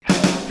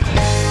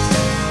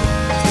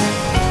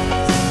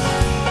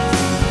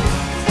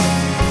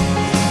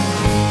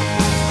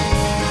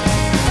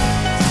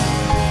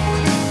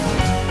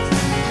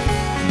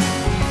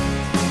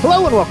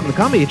and welcome to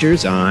Comedy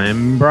Eaters.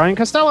 I'm Brian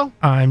Costello.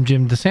 I'm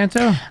Jim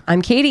DeSanto.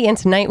 I'm Katie, and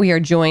tonight we are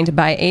joined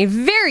by a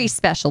very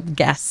special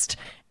guest,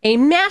 a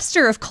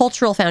master of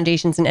cultural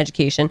foundations and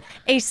education,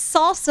 a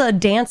salsa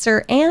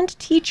dancer and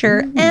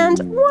teacher, and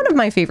one of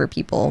my favorite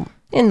people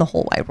in the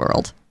whole wide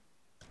world,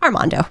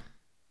 Armando.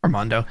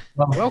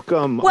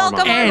 Welcome,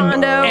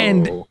 Armando.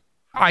 And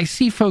I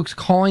see folks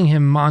calling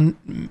him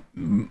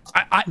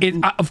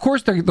of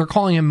course, they're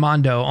calling him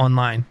Mondo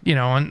online,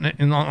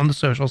 on the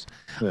socials.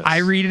 Yes. I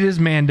read it as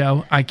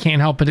Mando. I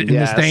can't help it in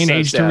this day and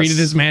age to read it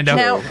as Mando.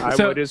 Now,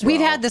 so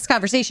we've had this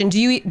conversation. Do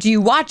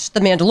you watch The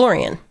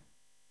Mandalorian?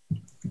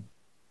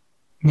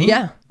 Me?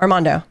 Yeah,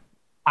 Armando.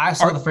 I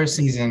saw the first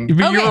season. You're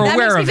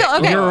aware of it.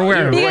 Okay. You're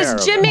aware of it.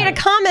 Because Jim made a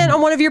comment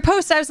on one of your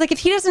posts. I was like, if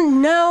he doesn't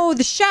know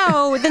the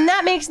show, then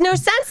that makes no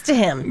sense to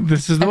him.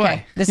 This is the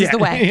way. This is the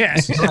way. Yeah.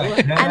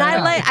 And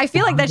I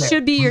feel like that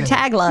should be your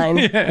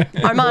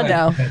tagline,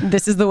 Armando.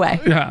 This is the way.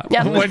 Yeah.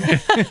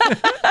 Yep.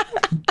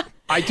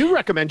 I do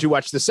recommend you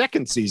watch the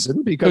second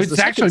season because It's the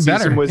second actually season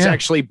better. was Yeah.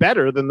 actually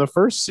better than the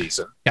first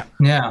season.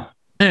 Yeah.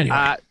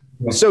 Anyway.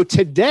 So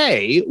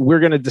today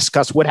we're going to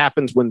discuss what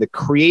happens when the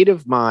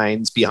creative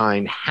minds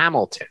behind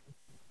Hamilton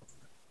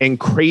and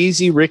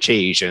Crazy Rich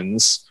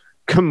Asians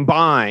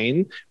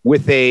combine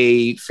with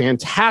a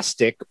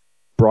fantastic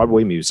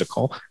Broadway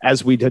musical,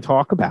 as we did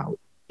talk about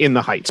in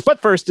the Heights.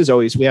 But first, as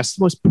always, we ask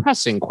the most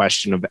pressing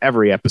question of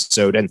every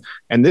episode,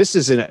 and this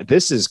is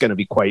going to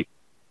be quite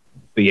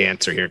the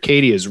answer here.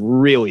 Katie is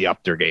really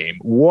upped her game.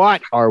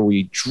 What are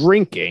we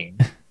drinking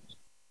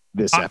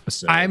this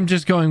episode? I'm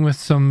just going with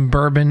some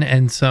bourbon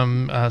and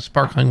some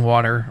sparkling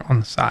water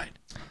on the side.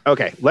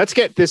 Okay, let's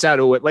get this out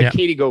of the way. Let Yeah.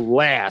 Katie go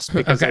last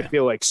because I Okay.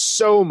 feel like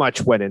so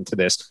much went into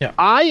this. Yeah.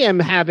 I am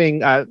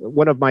having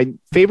one of my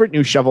favorite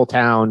new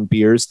Shoveltown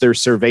beers, their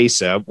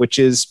Cerveza, which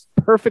is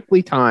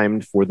perfectly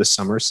timed for the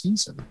summer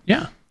season.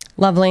 Yeah.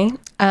 Lovely.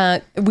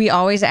 We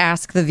always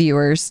ask the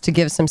viewers to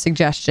give some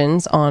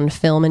suggestions on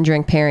film and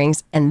drink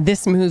pairings. And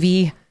this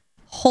movie,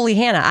 holy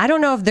Hannah, I don't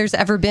know if there's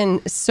ever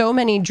been so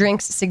many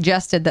drinks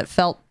suggested that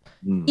felt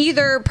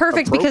either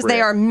perfect because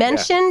they are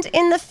mentioned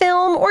in the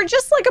film or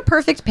just like a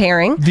perfect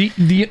pairing.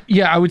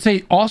 I would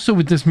say also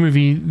with this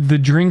movie, the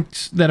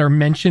drinks that are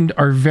mentioned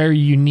are very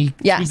unique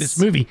to this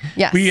movie.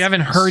 Yes. We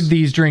haven't heard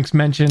these drinks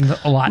mentioned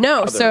a lot.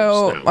 No,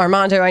 so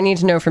Armando, I need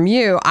to know from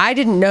you. I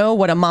didn't know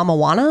what a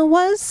mamajuana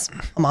was.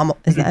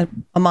 Is that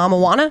a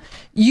mamajuana?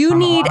 You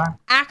need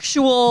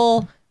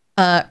actual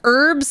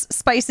herbs,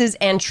 spices,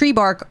 and tree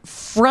bark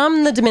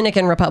from the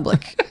Dominican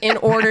Republic in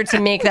order to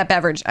make that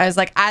beverage. I was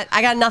like,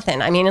 I got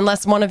nothing. I mean,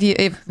 unless one of you,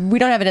 if we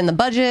don't have it in the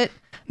budget,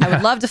 I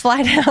would love to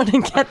fly down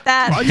and get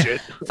that.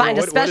 Budget? Find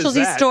What a is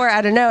specialty that? store.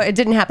 I don't know. It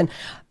didn't happen.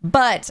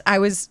 But I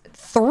was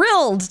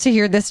thrilled to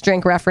hear this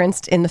drink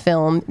referenced in the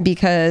film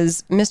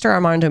because Mr.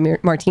 Armando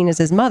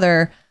Martinez's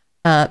mother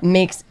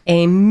makes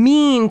a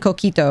mean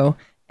coquito,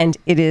 and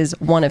it is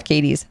one of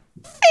Katie's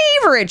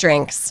favorite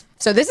drinks.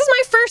 So this is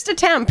my first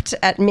attempt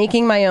at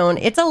making my own.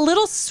 It's a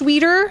little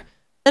sweeter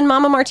than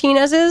Mama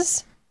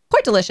Martinez's.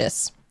 Quite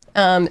delicious.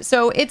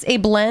 So it's a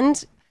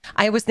blend.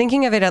 I was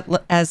thinking of it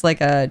as like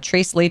a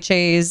tres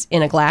leches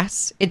in a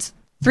glass. It's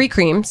 3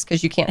 creams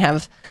because you can't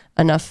have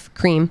enough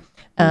cream.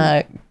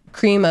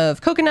 Cream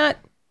of coconut,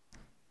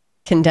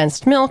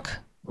 condensed milk,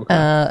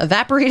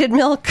 evaporated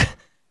milk,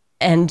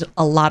 and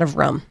a lot of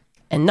rum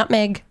and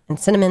nutmeg and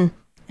cinnamon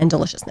and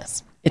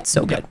deliciousness. It's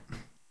so good.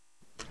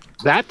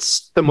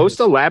 That's the most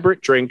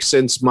elaborate drink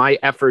since my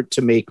effort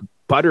to make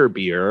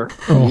butterbeer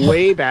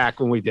way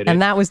back when we did it.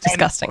 And that was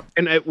disgusting.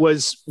 And it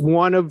was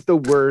one of the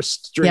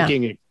worst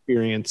drinking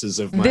experiences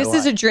of my life. This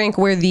is a drink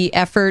where the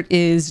effort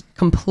is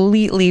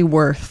completely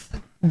worth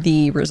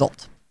the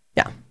result.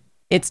 Yeah,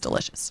 it's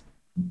delicious.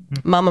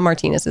 Mama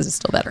Martinez's is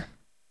still better.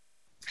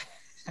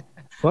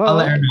 I'll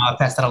let her know. I'll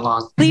pass that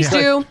along. Please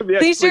do. Yes,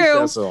 Please do.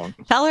 pass it on.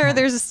 Tell her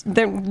there's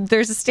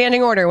a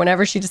standing order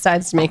whenever she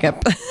decides to make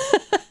up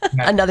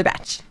another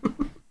batch.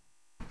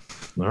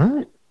 All right.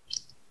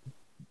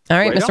 All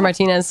right, Right Mr. on.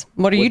 Martinez,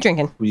 what are you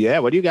drinking? Yeah,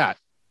 what do you got?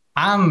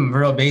 I'm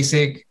real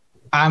basic.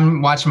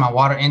 I'm watching my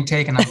water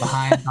intake and I'm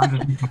behind. I'm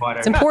just drinking water.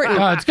 It's important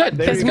It's good.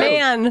 There because, you go.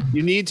 man,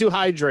 You need to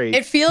hydrate.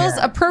 it feels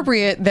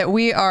appropriate that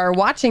we are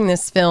watching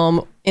this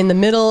film in the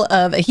middle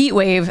of a heat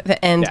wave,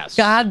 and Yes.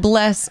 God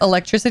bless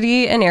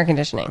electricity and air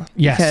conditioning.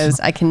 Yes. Because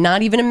I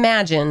cannot even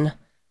imagine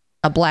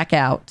a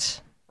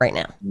blackout right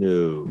now.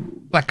 No.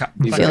 Black up.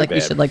 I feel Very like we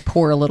bad. should like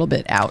pour a little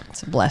bit out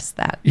to bless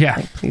that. Yeah.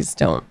 Like, please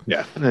don't.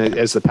 Yeah,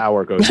 as the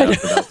power goes out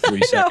for about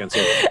 3 seconds.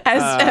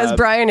 As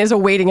Brian is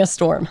awaiting a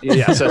storm.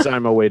 Yes, as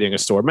I'm awaiting a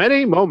storm. At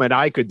any moment,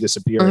 I could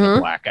disappear in a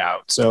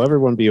blackout. So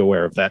everyone be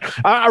aware of that.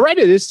 All right,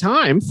 it is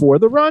time for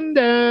the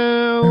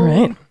rundown. All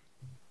right.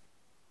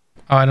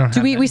 Oh, I don't.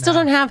 Do we still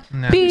don't have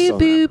No. boo still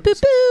boo have boo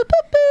boo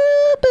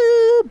boo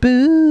boo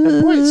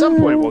boo. At some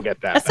point, we'll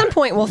get that. At some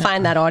point, we'll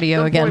find that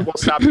audio again.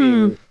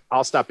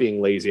 I'll stop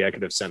being lazy. I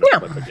could have sent Yeah. a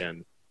clip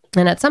again.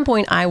 And at some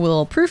point, I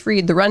will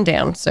proofread the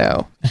rundown.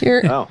 So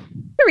here, Oh,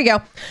 here we go.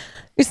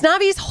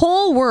 Usnavi's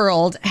whole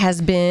world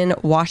has been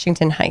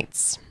Washington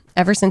Heights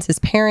ever since his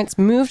parents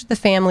moved the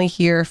family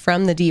here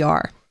from the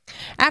DR.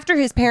 After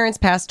his parents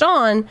passed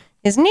on,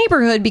 his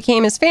neighborhood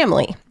became his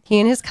family. He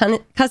and his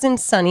cousin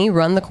Sonny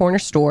run the corner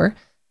store,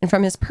 and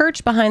from his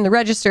perch behind the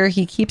register,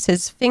 he keeps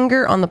his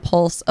finger on the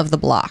pulse of the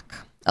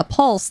block, a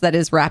pulse that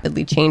is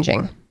rapidly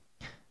changing.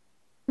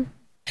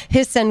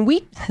 His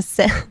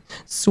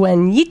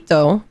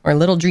sueñito, or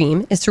little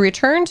dream, is to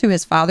return to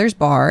his father's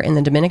bar in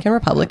the Dominican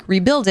Republic,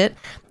 rebuild it,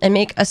 and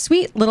make a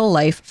sweet little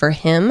life for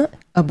him,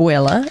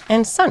 Abuela,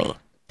 and Sonny.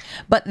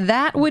 But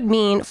that would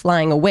mean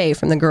flying away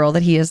from the girl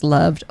that he has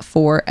loved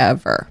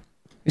forever.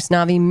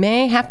 Usnavi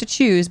may have to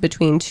choose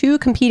between two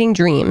competing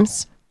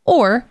dreams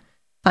or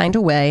find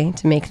a way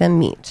to make them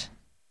meet.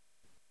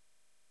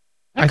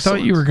 Excellent. I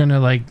thought you were going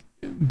to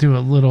do a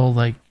little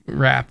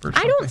rap or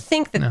something. I don't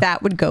think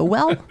that would go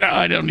well. No,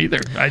 I don't either.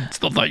 I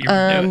still thought you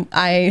were doing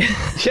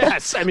it.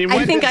 Yes, I mean,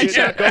 I think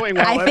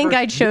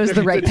I chose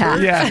the right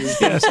path. Yeah,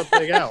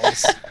 something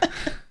else.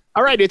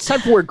 All right, it's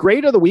time for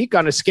grade of the week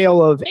on a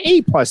scale of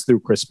A+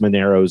 through Chris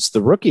Monero's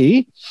The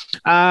Rookie.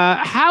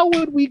 How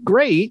would we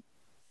grade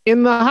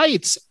In the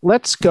Heights?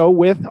 Let's go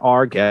with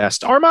our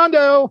guest,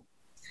 Armando.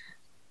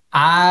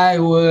 I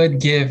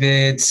would give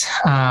it.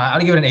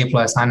 I'd give it an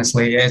A+.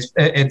 Honestly,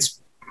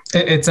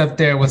 it's up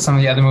there with some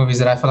of the other movies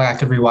that I feel like I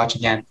could rewatch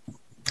again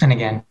and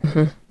again.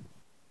 Mm-hmm.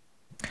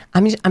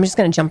 I'm just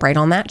going to jump right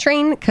on that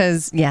train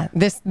because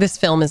this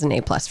film is an A+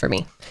 for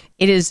me.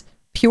 It is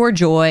pure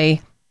joy.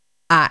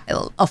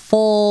 A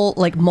full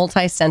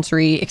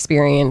multi-sensory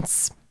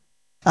experience.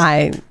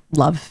 I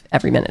love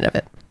every minute of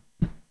it.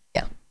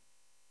 Yeah.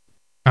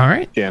 All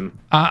right, Jim.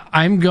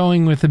 I'm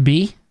going with a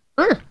B.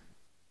 All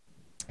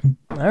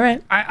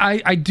right.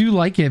 I do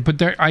like it,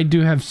 but I do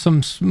have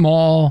some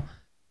small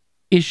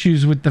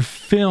issues with the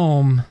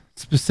film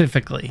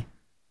specifically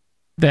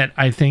that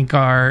I think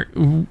are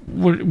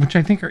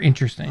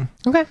interesting.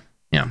 Okay.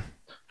 Yeah.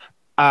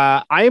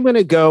 I am going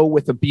to go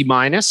with a B-.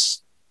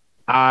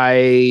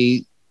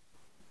 I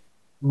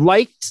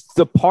liked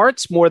the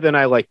parts more than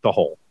I liked the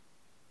whole.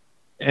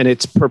 And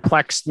it's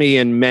perplexed me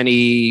in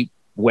many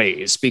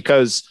ways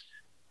because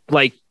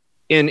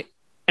and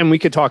we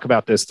could talk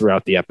about this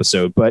throughout the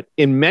episode, but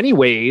in many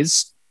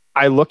ways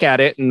I look at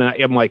it and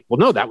I'm like, well,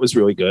 no, that was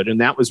really good. And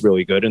that was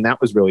really good. And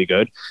that was really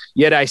good.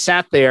 Yet I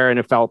sat there and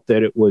it felt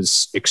that it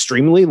was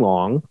extremely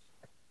long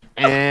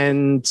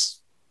and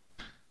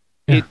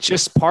it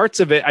just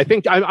parts of it. I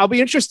think I'll be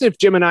interested if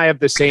Jim and I have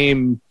the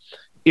same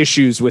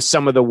issues with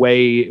some of the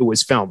way it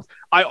was filmed.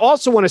 I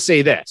also want to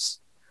say this.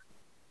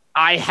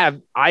 I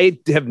have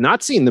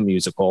not seen the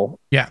musical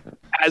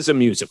as a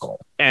musical.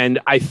 And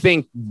I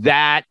think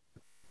that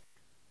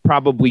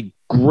probably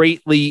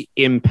greatly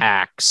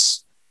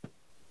impacts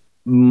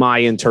my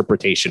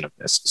interpretation of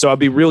this. So I'll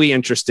be really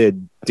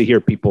interested to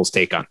hear people's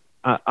take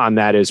on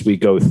that as we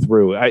go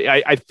through.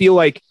 I feel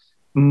like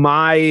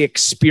my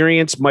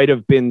experience might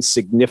have been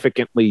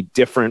significantly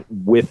different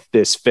with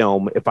this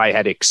film if I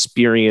had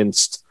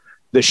experienced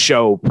the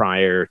show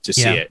prior to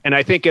see it. And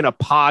I think in a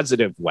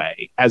positive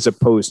way, as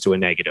opposed to a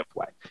negative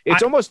way.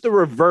 It's almost the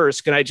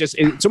reverse.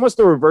 It's almost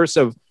the reverse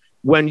of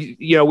when,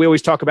 we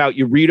always talk about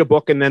you read a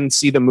book and then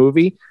see the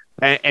movie.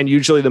 And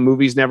usually the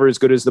movie's never as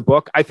good as the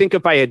book. I think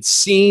if I had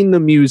seen the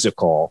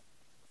musical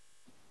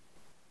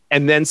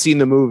and then seen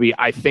the movie,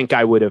 I think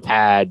I would have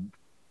had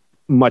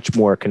much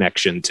more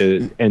connection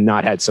to and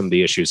not had some of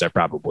the issues I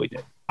probably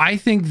did. I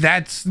think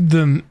that's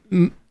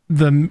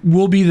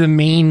will be the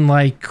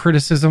main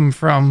criticism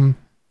from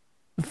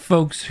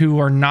folks who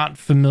are not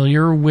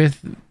familiar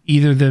with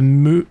either the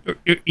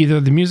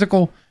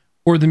musical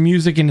or the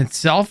music in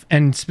itself.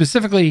 And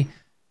specifically,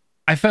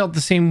 I felt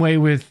the same way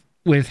with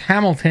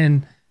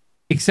Hamilton,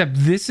 except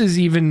this is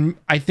even,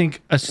 I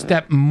think, a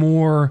step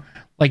more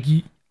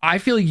I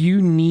feel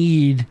you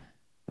need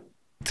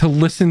to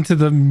listen to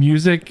the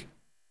music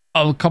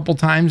a couple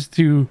times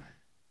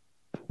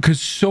because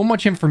so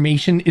much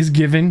information is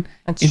given.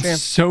 That's it's true.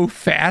 So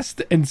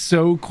fast and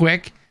so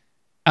quick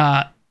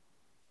that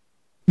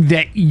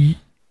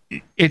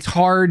it's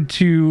hard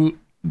to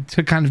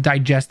kind of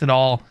digest it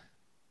all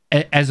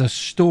as a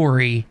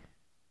story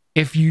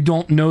if you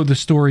don't know the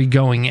story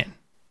going in.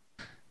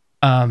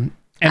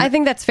 I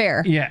think that's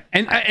fair. Yeah,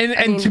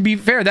 and to be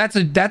fair,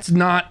 that's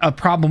not a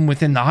problem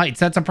within the Heights.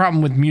 That's a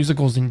problem with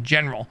musicals in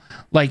general.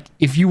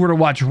 If you were to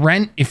watch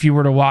Rent, if you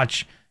were to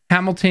watch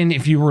Hamilton,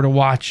 if you were to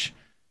watch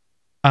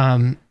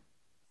and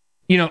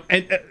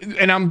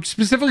I'm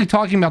specifically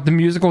talking about the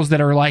musicals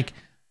that are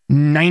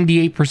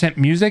 98%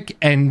 music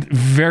and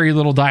very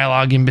little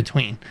dialogue in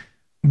between.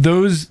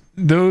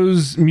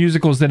 Those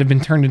musicals that have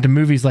been turned into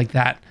movies like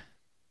that,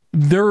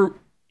 they're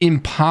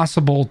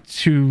impossible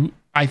to,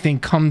 I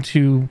think, come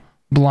to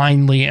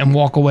blindly and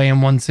walk away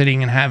in one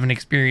sitting and have an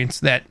experience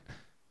that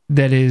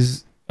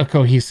is a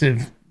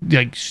cohesive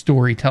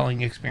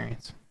storytelling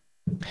experience.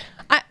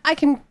 I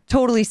can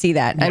totally see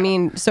that. Yeah. I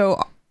mean,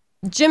 so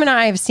Jim and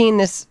I have seen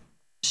this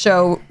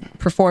show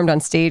performed on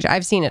stage.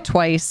 I've seen it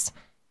twice.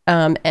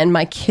 And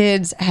my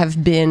kids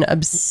have been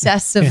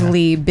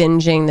obsessively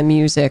binging the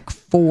music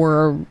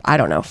for,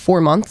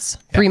 4 months,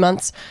 3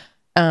 months.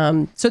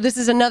 So this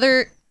is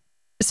another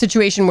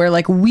situation where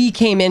like we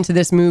came into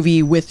this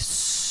movie with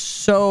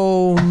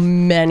so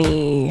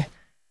many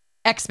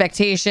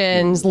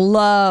expectations,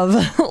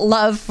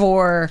 love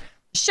for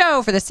the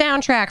show, for the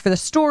soundtrack, for the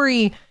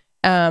story.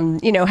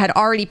 Had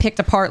already picked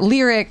apart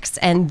lyrics,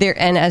 and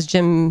as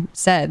Jim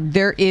said,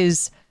 there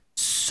is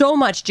so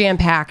much jam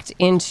packed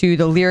into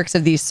the lyrics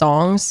of these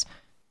songs.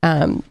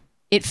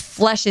 It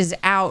fleshes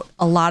out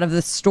a lot of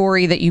the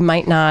story that you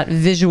might not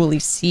visually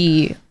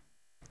see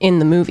in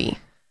the movie.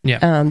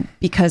 Yeah.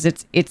 Because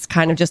it's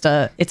kind of just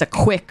it's a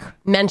quick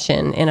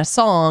mention in a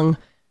song.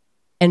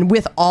 And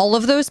with all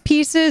of those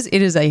pieces,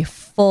 it is a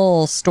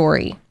full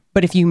story.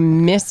 But if you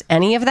miss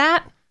any of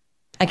that,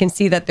 I can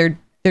see that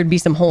there'd be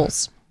some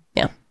holes.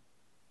 Yeah.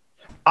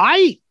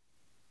 I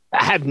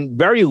had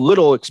very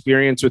little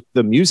experience with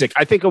the music.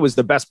 I think it was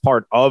the best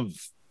part of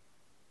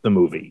the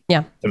movie.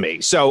 Yeah. To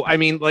me. So, I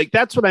mean, like,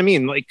 that's what I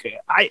mean. Like,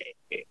 I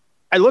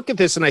look at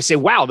this and I say,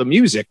 wow, the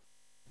music,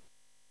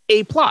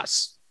 A+.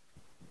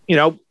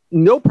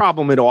 No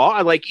problem at all.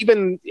 I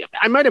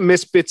might have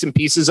missed bits and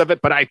pieces of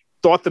it, but I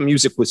thought the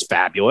music was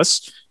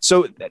fabulous.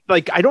 So,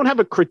 like, I don't have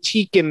a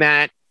critique in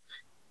that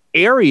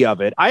area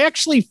of it. I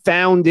actually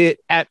found it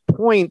at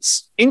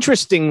points,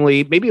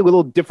 interestingly, maybe a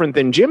little different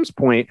than Jim's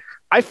point.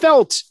 I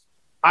felt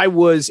I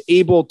was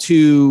able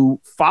to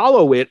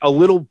follow it a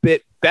little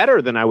bit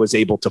better than I was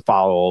able to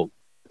follow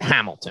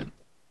Hamilton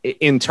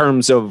in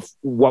terms of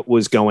what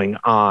was going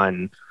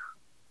on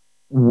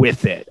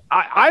with it.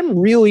 I'm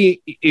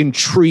really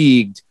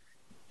intrigued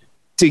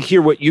to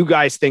hear what you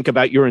guys think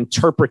about your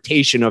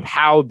interpretation of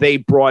how they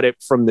brought it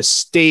from the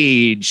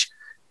stage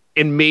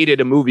and made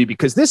it a movie,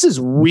 because this is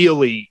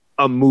really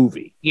a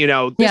movie.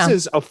 This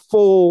is a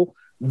full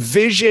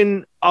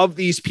vision of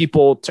these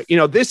people.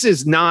 This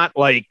is not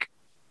like,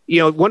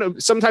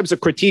 sometimes a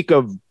critique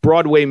of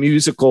Broadway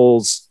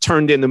musicals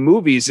turned into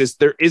movies is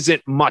there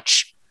isn't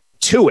much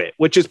to it,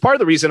 which is part of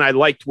the reason I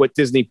liked what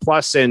Disney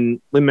Plus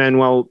and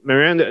Lin-Manuel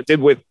Miranda did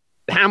with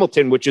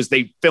Hamilton, which is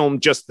they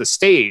filmed just the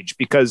stage,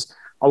 because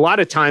a lot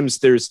of times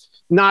there's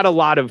not a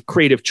lot of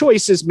creative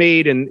choices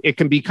made and it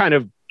can be kind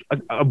of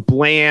a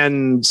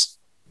bland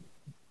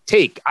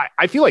take.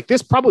 I feel like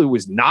this probably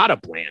was not a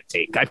bland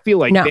take. I feel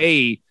like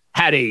they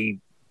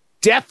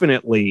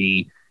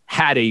definitely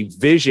had a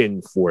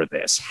vision for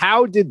this.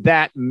 How did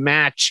that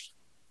match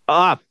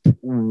up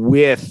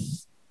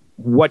with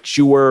what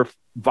your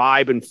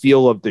vibe and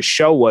feel of the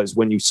show was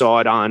when you saw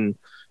it on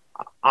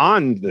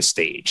the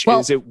stage? Well,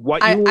 is it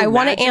what you I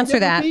want to answer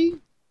that,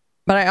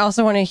 but I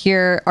also want to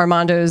hear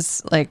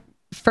Armando's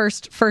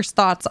first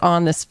thoughts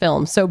on this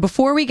film. So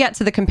before we get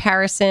to the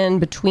comparison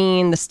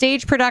between the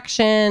stage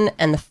production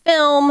and the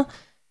film,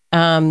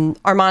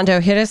 Armando,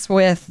 hit us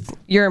with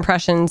your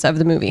impressions of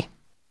the movie.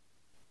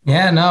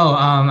 Yeah, no.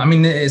 I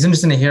mean, it's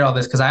interesting to hear all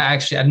this because I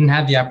didn't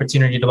have the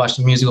opportunity to watch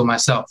the musical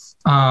myself.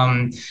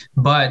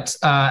 But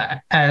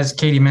as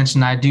Katie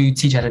mentioned, I do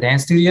teach at a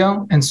dance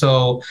studio. And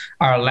so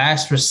our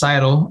last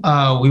recital,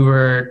 we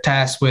were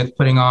tasked with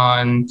putting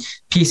on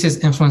pieces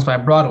influenced by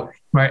Broadway.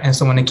 Right. And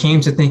so when it came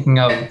to thinking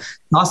of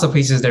salsa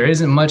pieces, there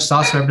isn't much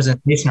salsa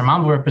representation or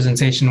mambo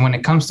representation when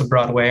it comes to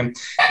Broadway.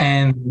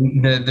 And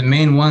the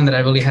main one that I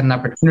really had an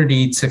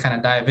opportunity to kind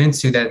of dive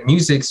into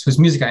whose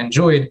music I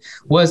enjoyed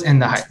was In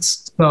the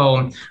Heights.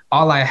 So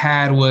all I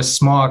had was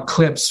small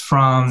clips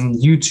from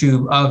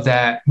YouTube of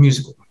that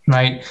musical,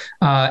 right?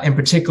 In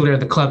particular,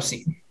 the club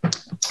scene.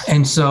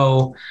 And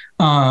so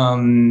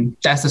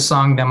that's the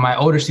song that my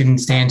older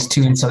student stands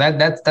to. And so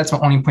that's my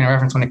only point of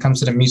reference when it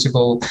comes to the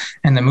musical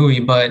and the movie.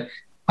 But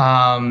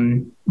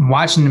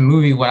watching the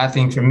movie, what I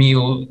think for me,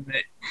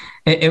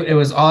 it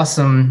was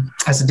awesome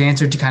as a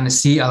dancer to kind of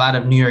see a lot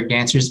of New York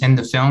dancers in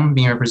the film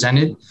being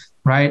represented,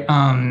 right?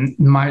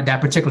 That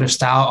particular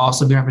style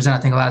also being represented.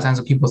 I think a lot of times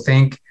when people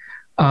think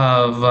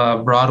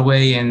of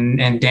Broadway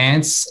and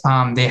dance,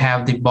 they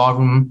have the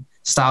ballroom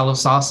style of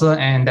salsa,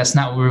 and that's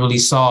not what we really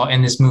saw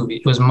in this movie.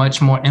 It was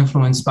much more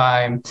influenced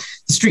by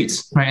the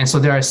streets, right? And so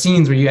there are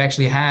scenes where you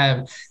actually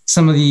have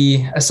some of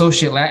the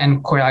associate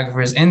Latin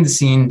choreographers in the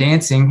scene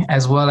dancing,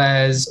 as well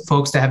as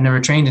folks that have never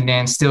trained in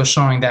dance still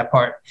showing that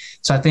part.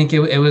 So I think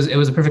it was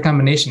a perfect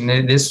combination.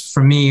 This,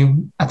 for me,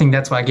 I think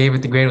that's why I gave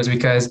it the grade, was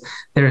because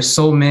there are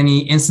so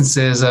many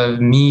instances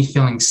of me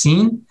feeling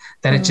seen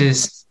that it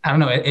just, I don't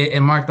know, it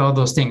marked all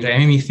those things, right? It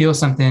made me feel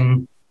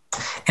something,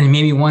 and it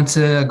made me want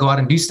to go out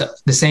and do stuff.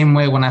 The same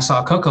way when I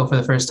saw Coco for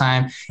the first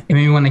time, it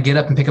made me want to get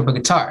up and pick up a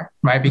guitar,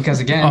 right? Because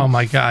again, oh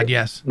my God,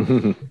 yes.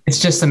 It's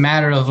just a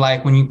matter of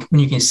like when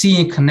you can see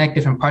and connect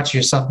different parts of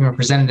yourself being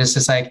represented, it's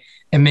just like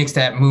it makes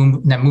that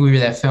movie or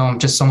that film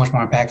just so much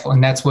more impactful.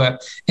 And that's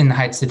what In the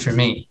Heights did for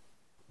me.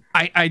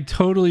 I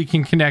totally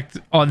can connect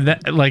on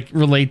that, like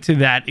relate to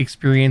that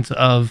experience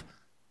of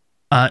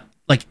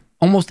like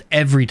almost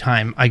every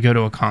time I go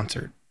to a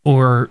concert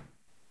or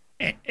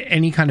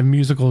any kind of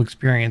musical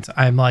experience,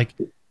 I'm like,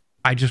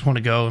 I just want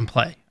to go and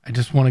play. I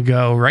just want to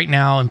go right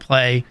now and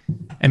play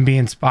and be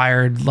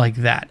inspired like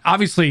that.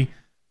 Obviously,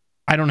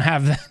 I don't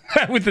have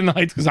that within the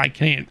Heights because I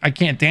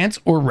can't dance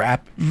or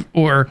rap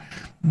or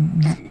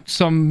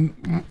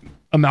some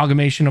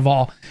amalgamation of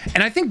all.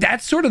 And I think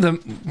that's sort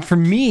of for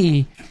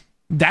me,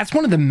 that's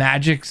one of the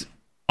magics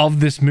of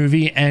this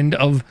movie and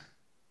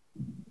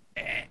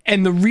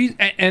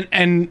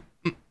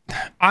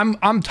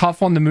I'm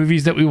tough on the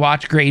movies that we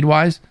watch grade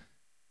wise,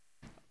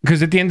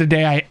 because at the end of the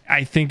day,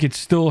 I think it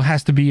still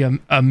has to be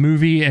a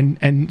movie.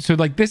 And so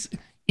like this,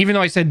 even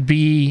though I said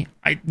B,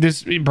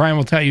 Brian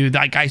will tell you,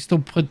 like, I still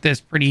put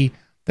this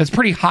that's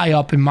pretty high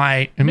up in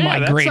my that's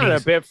gradings.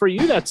 Not a bit for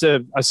you. That's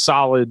a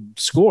solid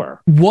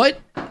score. What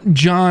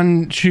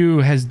John Chu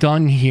has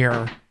done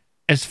here,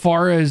 as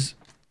far as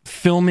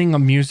filming a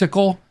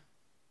musical,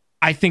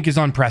 I think is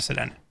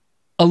unprecedented.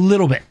 A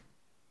little bit.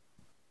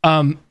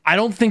 I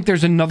don't think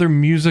there's another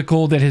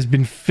musical that has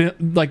been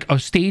like a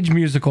stage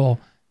musical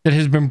that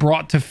has been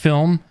brought to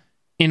film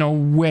in a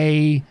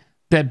way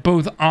that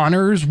both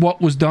honors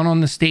what was done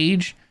on the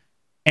stage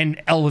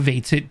and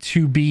elevates it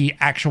to be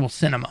actual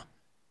cinema.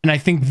 And I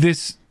think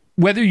this,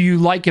 whether you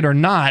like it or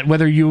not,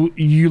 whether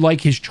you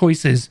like his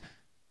choices,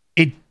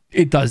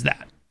 it does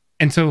that.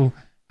 And so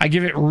I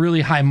give it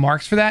really high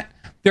marks for that.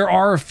 There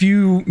are a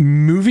few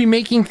movie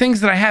making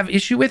things that I have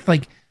issue with,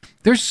 like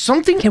there's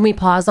something. Can we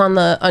pause on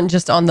the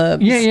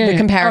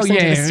comparison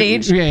to the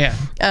stage? Yeah.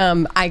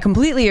 I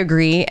completely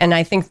agree, and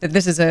I think that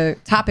this is a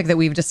topic that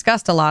we've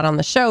discussed a lot on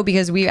the show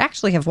because we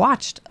actually have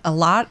watched a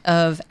lot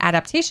of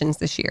adaptations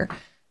this year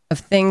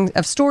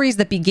of stories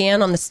that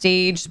began on the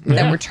stage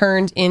that were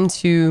turned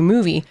into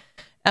movie.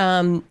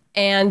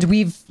 And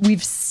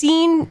we've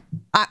seen.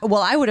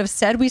 I would have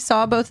said we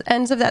saw both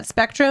ends of that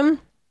spectrum.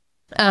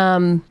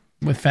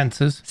 With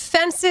Fences,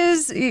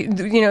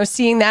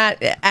 seeing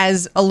that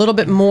as a little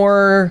bit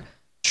more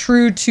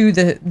true to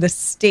the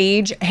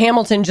stage.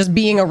 Hamilton just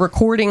being a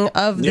recording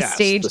of the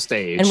stage.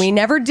 And we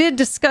never did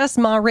discuss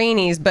Ma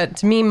Rainey's, but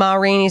to me, Ma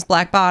Rainey's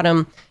Black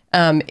Bottom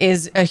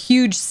is a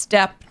huge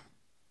step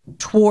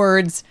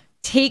towards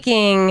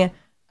taking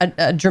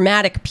a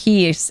dramatic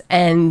piece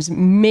and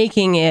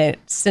making it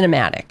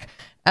cinematic.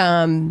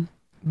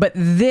 But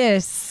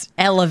this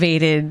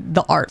elevated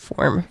the art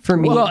form for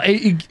me. Well,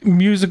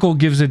 musical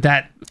gives it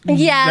that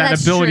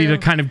ability to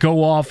kind of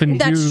go off and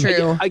that's do.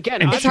 True.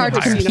 Again, it's hard to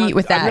compete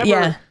with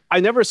that. I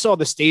never saw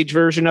the stage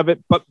version of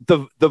it, but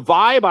the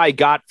vibe I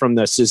got from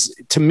this is,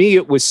 to me,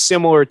 it was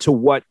similar to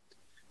what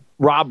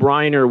Rob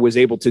Reiner was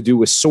able to do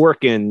with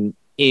Sorkin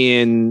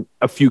in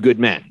A Few Good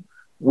Men,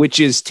 which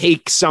is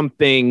take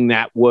something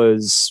that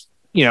was,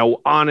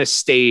 on a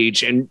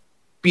stage and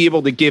be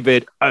able to give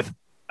it a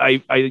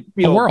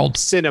world,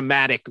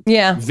 cinematic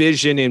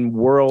vision and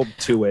world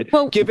to it.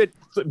 Well, give it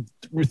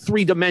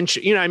 3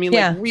 dimension,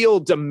 like real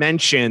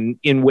dimension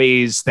in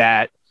ways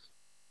that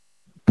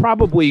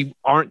probably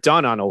aren't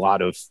done on a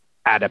lot of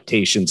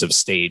adaptations of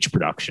stage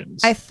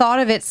productions. I thought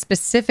of it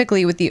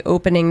specifically with the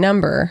opening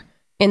number,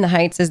 In the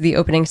Heights as the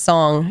opening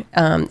song.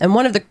 And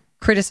one of the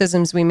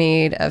criticisms we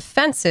made of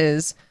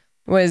Fences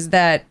was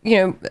that,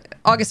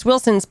 August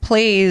Wilson's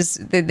plays,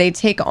 they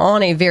take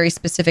on a very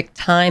specific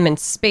time and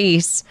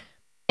space.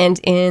 And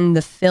in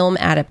the film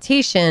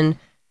adaptation,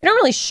 they don't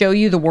really show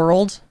you the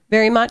world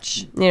very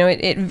much.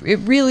 It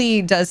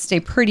really does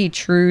stay pretty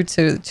true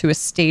to a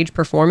stage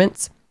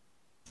performance.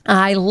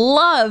 I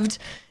loved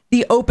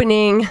the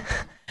opening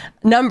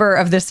number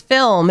of this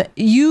film.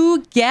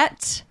 You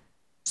get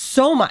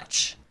so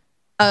much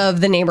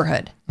of the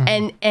neighborhood,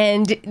 and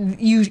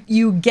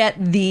you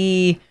get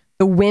the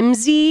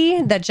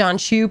whimsy that John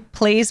Chu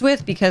plays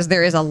with, because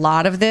there is a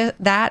lot of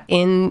that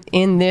in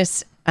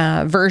this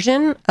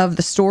version of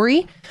the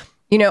story,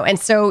 and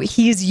so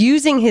he's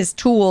using his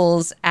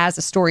tools as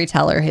a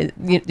storyteller,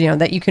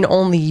 that you can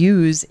only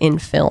use in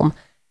film,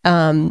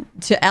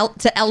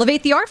 to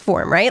elevate the art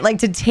form, right? Like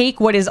to take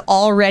what is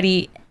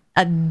already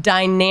a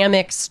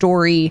dynamic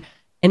story,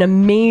 an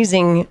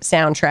amazing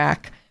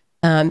soundtrack,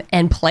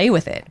 and play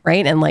with it,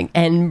 right?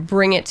 And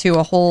bring it to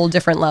a whole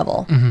different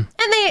level.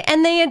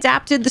 And they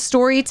adapted the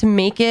story to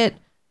make it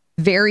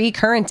very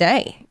current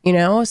day,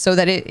 so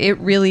that it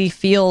really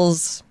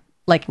feels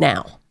like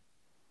now.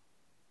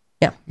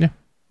 Yeah,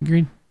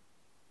 agreed.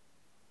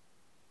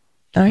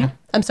 All right.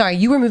 I'm sorry,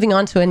 you were moving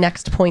on to a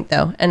next point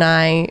though, and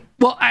I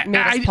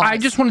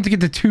just wanted to get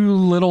the 2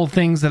 little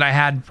things that I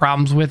had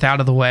problems with out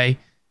of the way,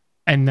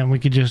 and then we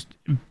could just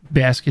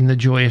bask in the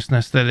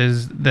joyousness that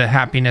is the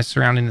happiness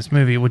surrounding this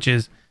movie, which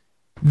is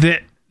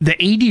the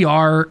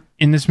ADR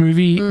in this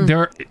movie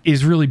there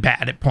is really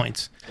bad at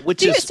points.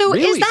 Which is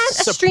really is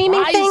that a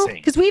streaming thing?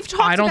 Because we've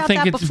talked about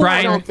that before.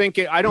 Brian,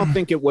 I don't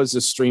think it was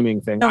a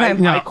streaming thing.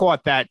 Okay. I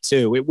caught that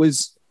too. It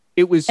was.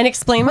 And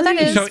explain what that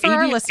is for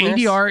our listeners.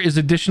 ADR is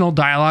additional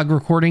dialogue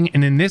recording,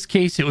 and in this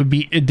case, it would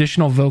be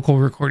additional vocal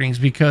recordings,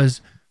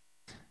 because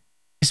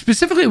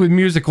specifically with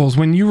musicals,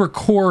 when you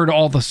record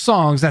all the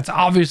songs, that's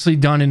obviously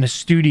done in a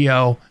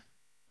studio,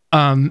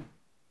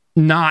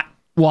 not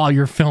while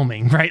you're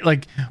filming, right?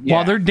 Like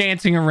while they're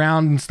dancing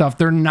around and stuff,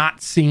 they're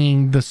not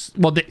singing this.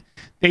 Well,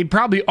 they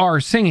probably are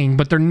singing,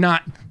 but they're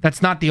not.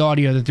 That's not the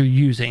audio that they're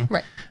using,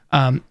 right?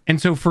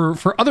 And so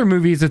for other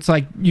movies, it's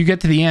like you get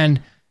to the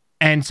end,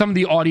 and some of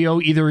the audio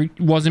either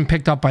wasn't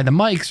picked up by the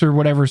mics or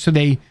whatever, so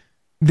they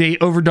they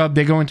overdub,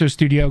 they go into a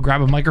studio,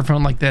 grab a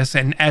microphone like this,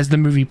 and as the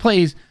movie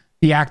plays,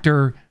 the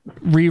actor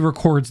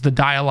re-records the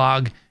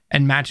dialogue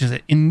and matches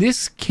it. In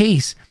this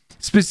case,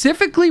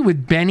 specifically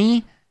with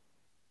Benny,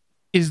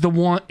 is the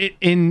one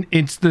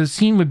it's the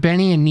scene with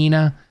Benny and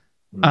Nina.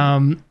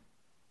 I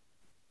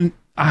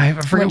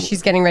forget when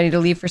she's getting ready to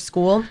leave for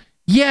school.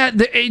 Yeah,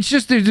 it's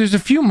just there's a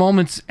few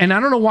moments, and I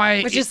don't know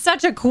why. Which is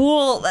such a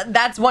cool.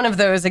 That's one of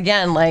those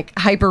again, like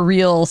hyper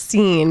real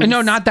scenes.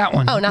 No, not that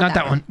one. Oh, not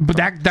that one. But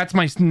that's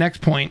my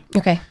next point.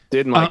 Okay.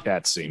 Didn't like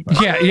that scene.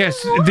 Yeah.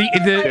 Yes. The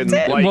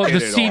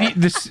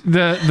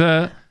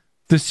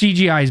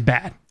CGI is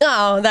bad.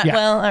 Oh, that Yeah.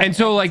 well. all And right.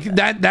 so like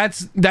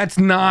that's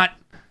not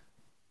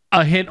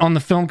a hit on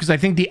the film because I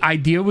think the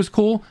idea was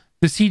cool.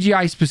 The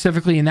CGI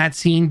specifically in that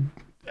scene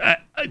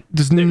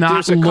does not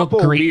There's a look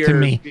couple great to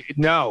me.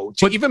 No,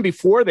 even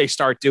before they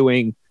start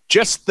doing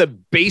just the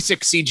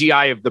basic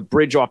CGI of the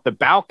bridge off the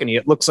balcony,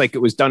 it looks like it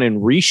was done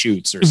in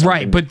reshoots or something.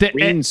 Right, but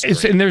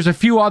and there's a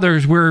few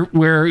others where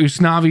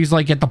Usnavi's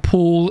like at the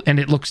pool and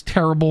it looks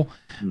terrible.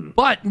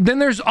 But then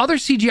there's other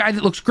CGI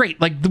that looks great,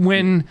 like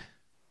when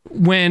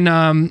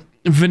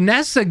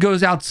Vanessa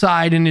goes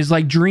outside and is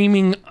like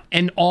dreaming,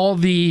 and all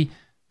the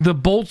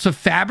bolts of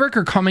fabric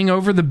are coming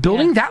over the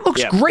building. Yeah. That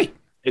looks great.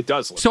 It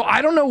does look So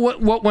I don't know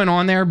what went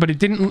on there, but it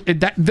didn't.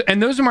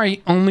 And those are my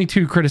only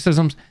two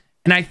criticisms.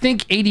 And I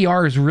think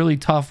ADR is really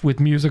tough with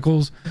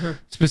musicals,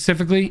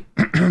 specifically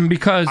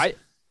because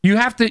you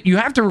have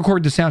to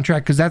record the soundtrack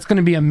because that's going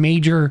to be a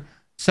major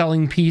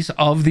selling piece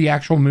of the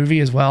actual movie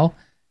as well.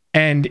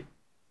 And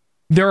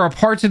there are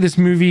parts of this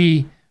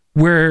movie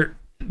where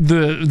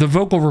the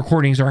vocal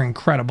recordings are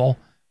incredible,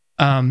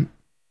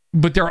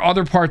 but there are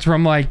other parts where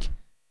I'm like,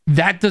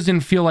 that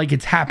doesn't feel like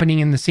it's happening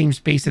in the same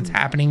space it's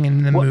happening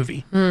in the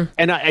movie.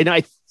 And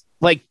I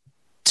like,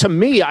 to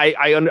me,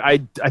 I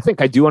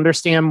think I do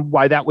understand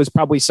why that was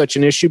probably such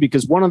an issue,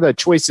 because one of the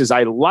choices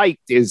I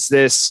liked is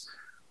this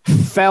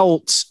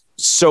felt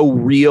so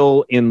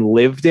real and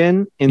lived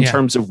in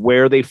terms of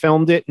where they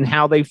filmed it and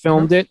how they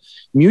filmed it.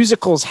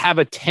 Musicals have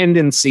a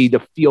tendency to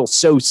feel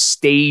so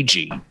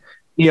stagey,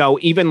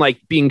 even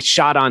like being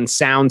shot on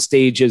sound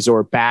stages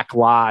or back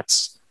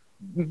lots,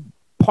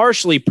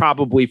 partially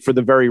probably for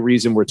the very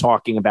reason we're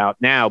talking about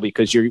now,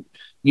 because you're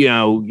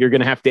going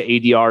to have to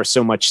ADR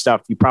so much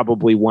stuff. You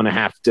probably want to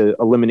have to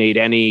eliminate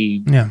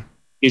any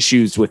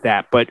issues with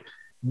that. But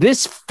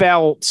this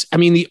felt,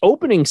 the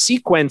opening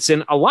sequence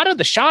and a lot of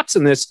the shots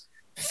in this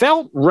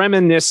felt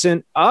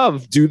reminiscent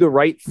of Do the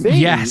Right Thing.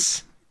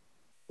 Yes.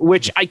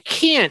 Which I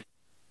can't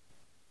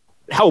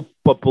help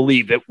but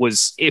believe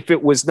if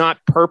it was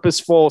not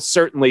purposeful,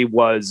 certainly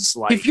was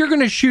like, if you're going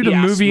to shoot a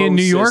movie in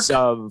New York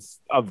of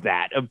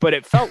that, but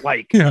it felt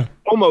like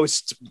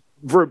almost,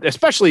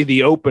 especially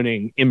the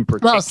opening in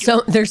particular.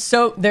 Well,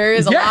 there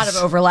is a lot of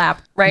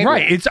overlap, right?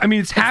 Right.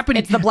 It's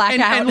happening. It's the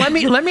blackout. And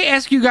let me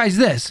ask you guys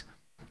this: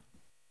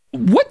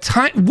 what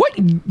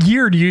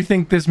year do you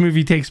think this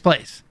movie takes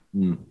place?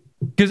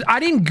 Because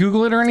I didn't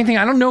Google it or anything.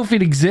 I don't know if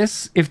it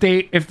exists. If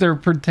they're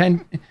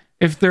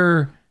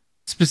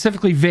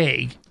specifically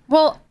vague.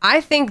 Well,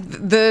 I think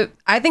the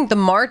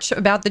march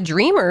about the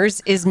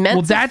Dreamers is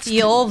meant to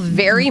feel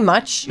very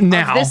much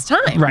now, of this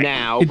time. Right.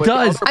 Now, it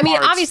does.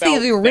 Obviously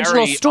the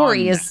original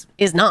story is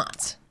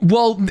not.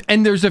 Well,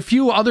 and there's a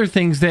few other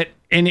things that,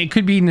 and it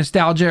could be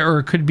nostalgia or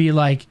it could be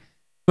like,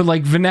 but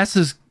like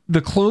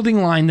the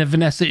clothing line that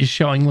Vanessa is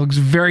showing looks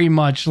very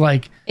much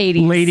like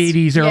 80s. Late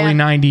 80s, early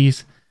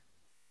 90s,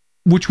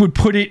 which would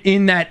put it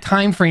in that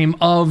time frame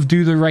of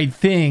Do the Right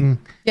Thing.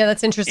 Yeah,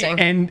 that's interesting.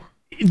 And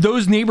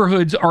those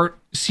neighborhoods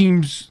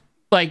seem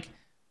like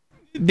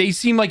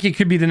it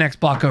could be the next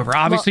block over.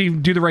 Obviously,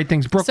 Do the Right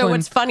Thing's Brooklyn. So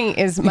what's funny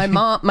is my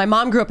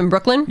mom grew up in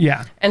Brooklyn.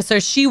 Yeah. And so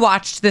she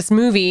watched this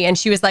movie and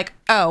she was like,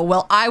 "Oh,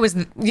 well,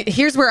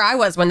 here's where I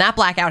was when that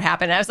blackout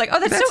happened." And I was like, "Oh,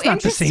 that's so not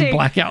interesting." The same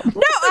blackout.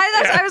 No,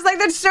 I was like,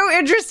 "That's so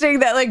interesting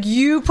that like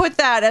you put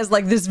that as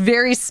like this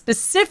very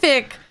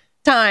specific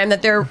time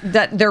that they're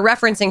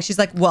referencing." She's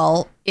like,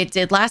 "Well, it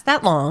did last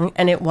that long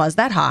and it was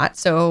that hot."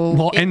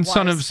 So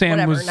Son of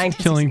Sam was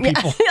killing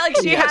people. Yeah, like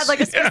she had like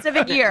a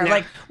specific year.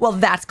 Like, well,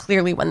 that's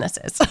clearly when this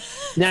is.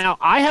 Now,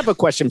 I have a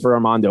question for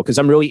Armando, because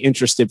I'm really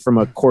interested from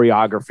a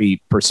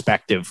choreography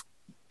perspective.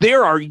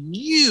 There are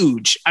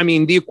huge,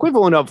 the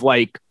equivalent of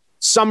like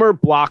summer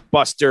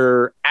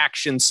blockbuster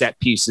action set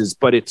pieces,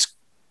 but it's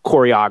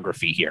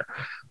choreography here.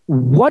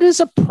 What is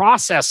a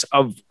process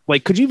of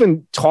like, could you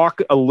even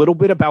talk a little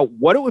bit about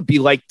what it would be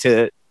like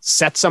to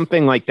set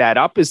something like that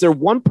up? Is there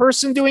one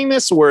person doing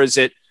this, or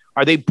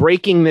are they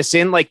breaking this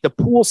in like the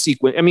pool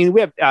sequence?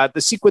 We have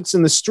the sequence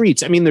in the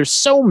streets. There's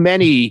so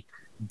many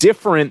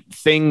different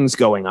things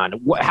going on.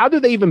 How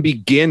do they even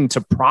begin to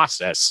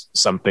process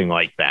something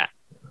like that?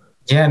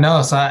 Yeah,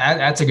 no, so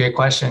that's a great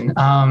question.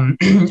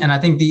 And I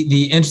think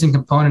the interesting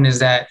component is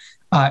that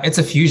it's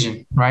a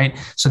fusion, right?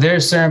 So there are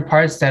certain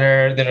parts that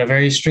are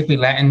very strictly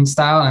Latin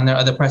style, and there are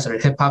other parts that are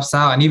hip hop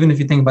style. And even if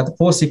you think about the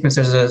pool sequence,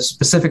 there's a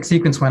specific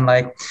sequence when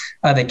like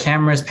the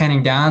camera is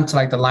panning down to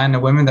like the line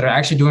of women that are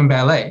actually doing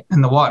ballet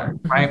in the water,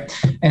 right?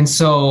 And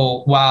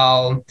so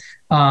while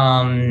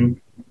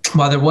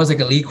while there was like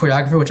a lead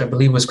choreographer, which I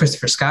believe was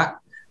Christopher Scott,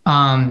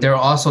 there were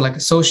also like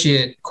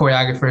associate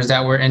choreographers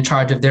that were in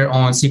charge of their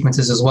own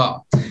sequences as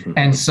well.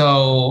 And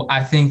so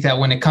I think that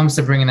when it comes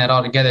to bringing that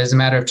all together, it's a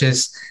matter of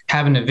just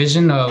having a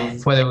vision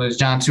of whether it was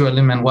John Chu or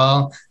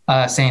Lin-Manuel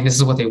saying this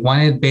is what they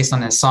wanted based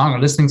on that song, or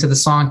listening to the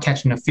song,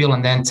 catching the feel,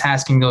 and then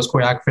tasking those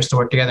choreographers to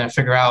work together and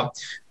figure out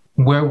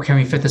where can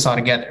we fit this all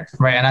together,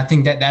 right? And I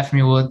think that for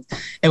me,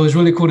 it was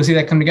really cool to see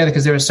that come together,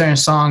 because there were certain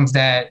songs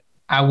that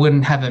I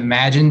wouldn't have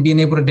imagined being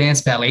able to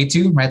dance ballet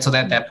to, right? So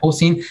that pole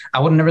scene, I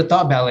would have never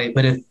thought ballet,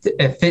 but it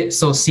fit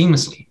so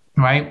seamlessly,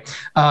 right?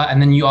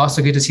 And then you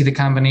also get to see the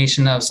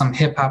combination of some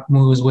hip hop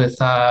moves with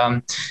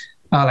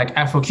like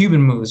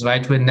Afro-Cuban moves,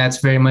 right? And that's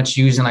very much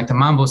used in like the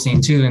mambo scene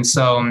too. And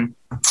so,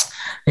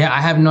 yeah,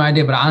 I have no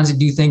idea, but I honestly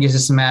do think it's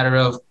just a matter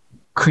of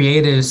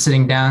creatives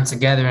sitting down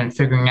together and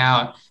figuring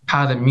out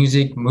how the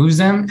music moves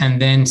them,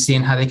 and then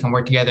seeing how they can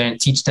work together and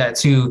teach that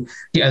to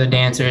the other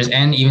dancers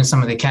and even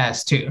some of the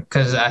cast too.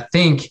 Because I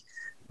think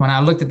when I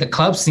looked at the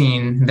club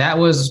scene, that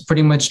was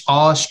pretty much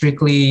all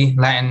strictly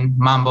Latin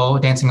mambo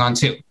dancing on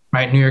two,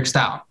 right? New York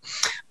style.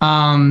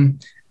 And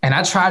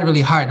I tried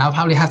really hard, and I'll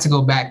probably have to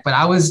go back, but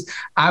I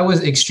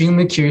was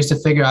extremely curious to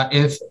figure out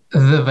if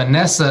the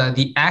Vanessa,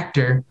 the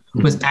actor,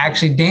 was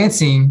actually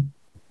dancing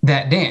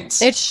that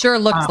dance. It sure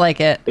looks like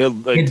it.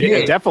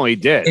 It definitely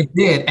did. It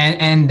did,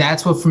 and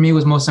that's what for me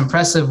was most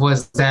impressive,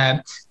 was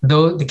that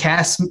though the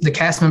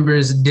cast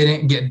members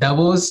didn't get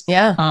doubles.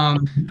 Yeah.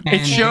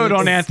 It showed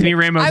on Anthony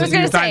Ramos. I was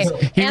going to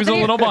say he was a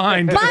little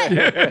behind, but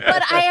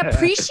I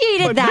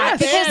appreciated that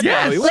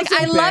because like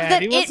I love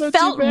that it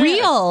felt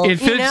real. It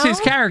fits his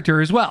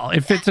character as well.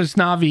 It fits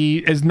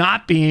Usnavi as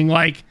not being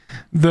like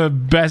the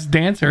best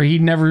dancer. He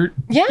never,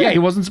 he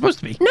wasn't supposed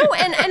to be. No,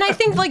 and I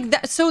think like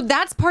that. So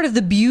that's part of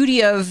the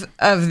beauty of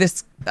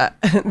this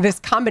this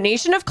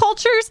combination of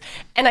cultures.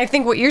 And I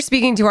think what you're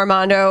speaking to,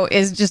 Armando,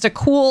 is just a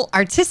cool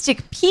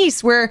artistic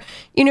piece where,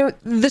 you know,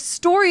 the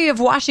story of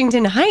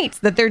Washington Heights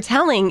that they're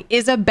telling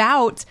is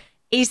about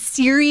a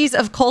series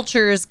of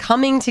cultures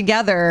coming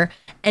together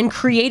and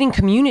creating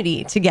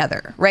community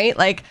together, right?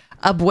 Like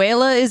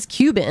Abuela is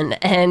Cuban,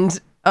 and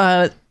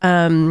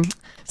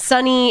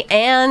Sonny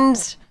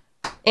and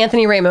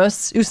Anthony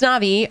Ramos,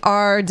 Usnavi,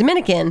 are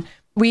Dominican.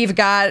 We've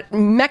got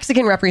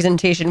Mexican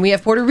representation. We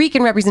have Puerto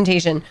Rican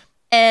representation.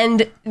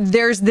 And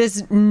there's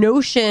this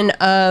notion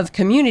of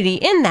community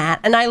in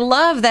that. And I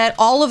love that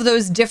all of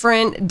those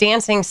different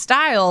dancing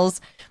styles,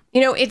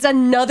 you know, it's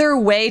another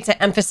way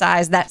to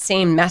emphasize that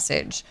same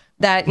message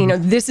that, you know,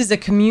 this is a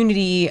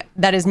community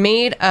that is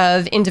made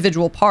of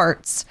individual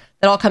parts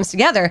that all comes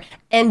together.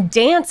 And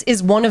dance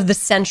is one of the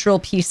central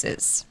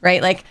pieces,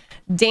 right? Like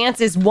dance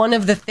is one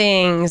of the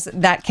things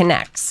that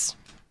connects.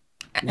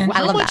 And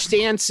how much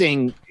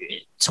dancing,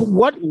 to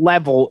what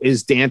level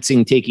is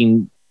dancing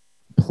taking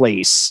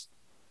place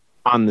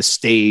on the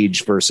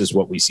stage versus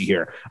what we see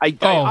here?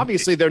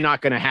 Obviously they're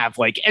not going to have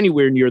like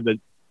anywhere near the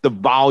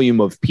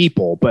volume of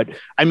people, but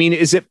I mean,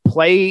 is it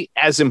play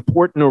as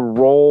important a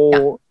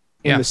role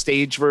in the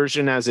stage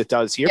version as it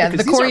does here? Yeah,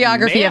 the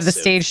choreography of the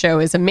stage show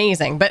is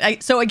amazing.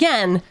 But so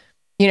again,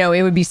 you know,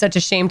 it would be such a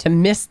shame to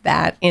miss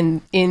that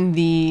in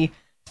the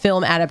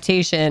film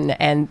adaptation.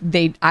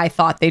 And I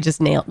thought they just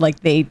nailed,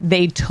 like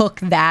they took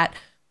that.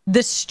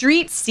 The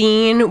street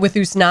scene with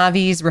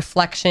Usnavi's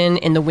reflection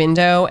in the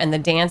window and the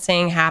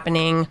dancing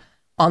happening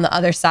on the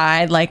other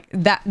side, like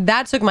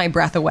that took my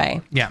breath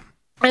away. Yeah.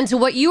 And to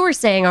what you were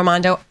saying,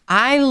 Armando,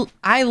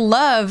 I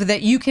love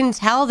that you can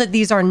tell that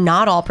these are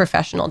not all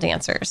professional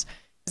dancers.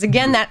 Because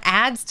again, that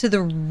adds to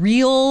the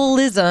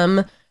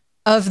realism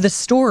of the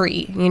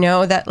story, you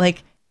know, that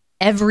like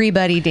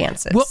everybody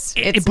dances. Well,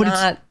 it's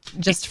not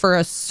just for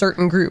a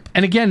certain group.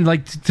 And again,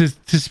 like to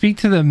speak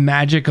to the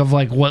magic of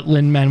like what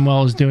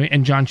Lin-Manuel is doing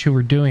and John Chu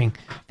are doing,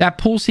 that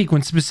pool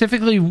sequence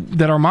specifically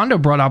that Armando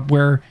brought up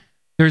where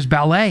there's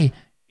ballet,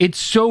 it's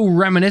so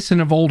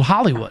reminiscent of old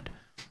Hollywood.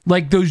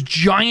 Like those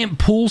giant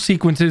pool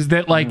sequences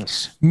that like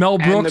Mel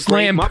Brooks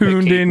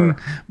lampooned in.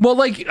 Well,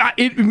 like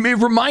it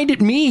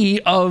reminded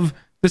me of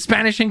the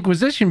Spanish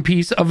Inquisition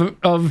piece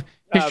of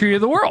History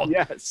of the World.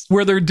 Yes.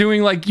 Where they're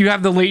doing like, you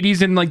have the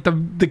ladies in like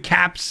the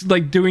caps,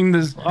 like doing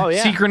this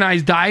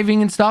synchronized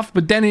diving and stuff.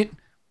 But then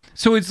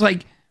so it's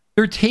like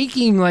they're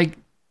taking like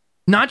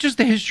not just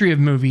the history of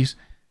movies.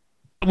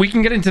 We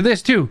can get into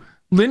this too.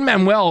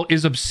 Lin-Manuel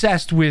is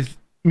obsessed with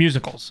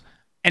musicals,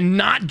 and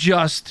not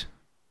just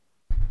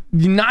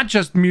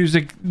musicals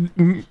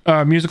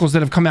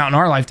that have come out in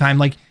our lifetime.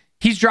 Like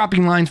he's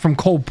dropping lines from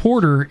Cole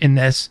Porter in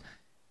this.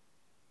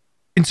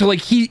 And so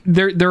like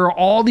there are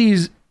all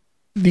these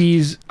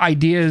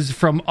ideas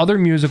from other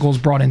musicals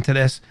brought into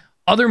this,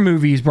 other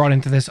movies brought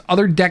into this,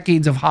 other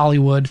decades of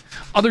Hollywood,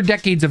 other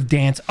decades of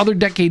dance, other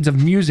decades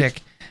of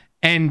music,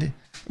 and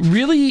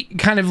really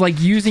kind of like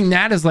using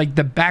that as like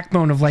the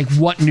backbone of like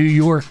what New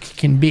York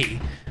can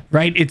be,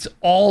 right? It's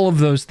all of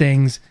those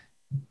things,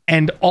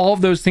 and all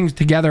of those things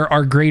together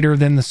are greater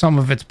than the sum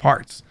of its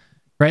parts,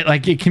 right?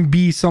 Like it can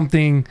be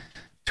something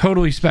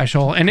totally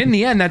special. And in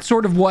the end, that's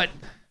sort of what,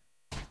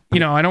 you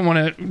know, I don't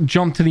want to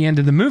jump to the end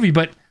of the movie,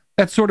 but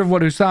that's sort of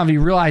what Usnavi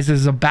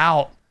realizes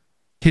about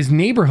his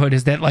neighborhood,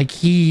 is that like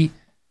he,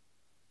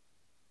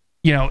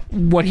 you know,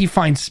 what he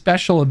finds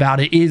special about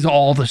it is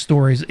all the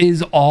stories,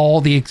 is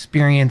all the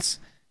experience,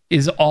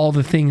 is all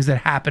the things that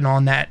happen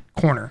on that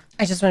corner.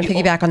 I just want to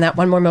piggyback on that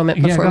one more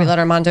moment before we let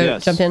Armando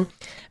jump in.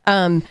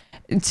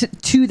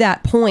 To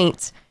that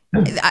point,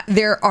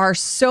 there are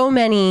so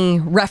many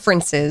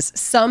references,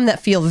 some that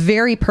feel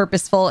very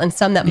purposeful and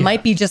some that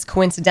might be just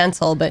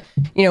coincidental. But,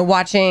 you know,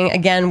 watching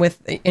again with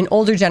an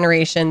older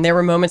generation, there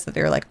were moments that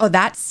they were like, oh,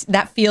 that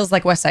feels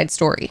like West Side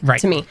Story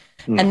to me.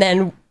 And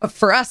then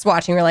for us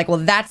watching, we're like, well,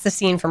 that's the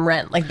scene from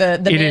Rent. Like the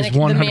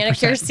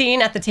manicure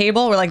scene at the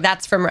table, we're like,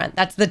 that's from Rent.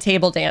 That's the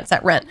table dance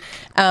at Rent.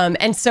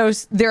 And so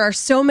there are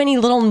so many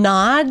little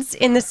nods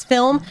in this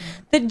film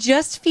that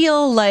just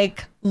feel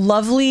like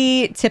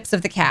lovely tips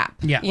of the cap,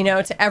 you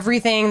know, to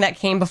everything that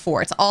came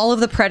before. It's all of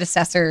the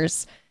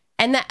predecessors.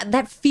 And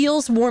that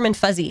feels warm and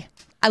fuzzy.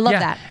 I love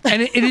that.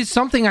 And it is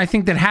something I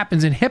think that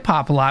happens in hip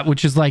hop a lot,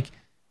 which is like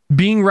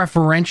being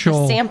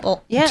referential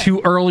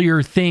to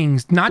earlier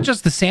things, not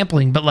just the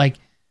sampling, but like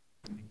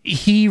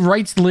he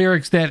writes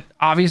lyrics that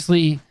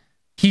obviously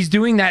he's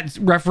doing that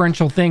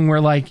referential thing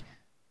where like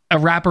a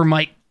rapper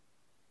might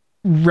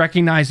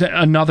recognize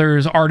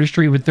another's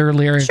artistry with their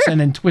lyrics and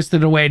then twist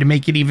it away to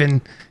make it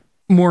even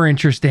more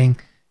interesting.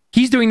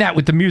 He's doing that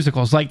with the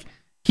musicals. Like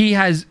he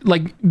has,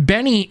 like,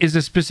 Benny is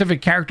a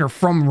specific character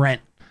from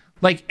Rent.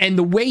 Like, and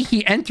the way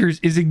he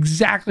enters is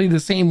exactly the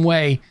same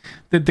way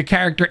that the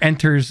character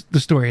enters the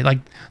story. Like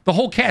the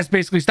whole cast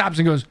basically stops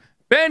and goes,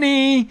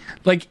 Benny.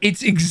 Like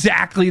it's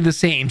exactly the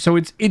same. So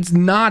it's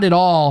not at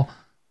all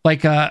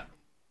like a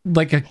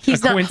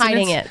he's not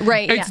hiding it,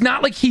 right? It's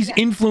not like he's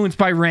influenced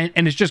by Rent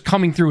and it's just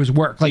coming through his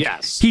work. Like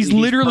he's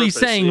literally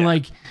saying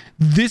like,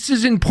 this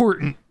is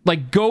important.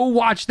 Like go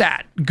watch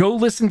that. Go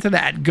listen to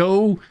that.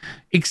 Go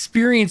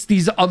experience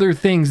these other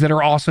things that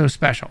are also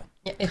special.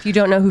 If you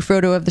don't know who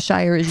Frodo of the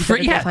Shire is, you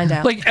better go find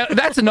out. Like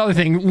that's another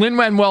thing.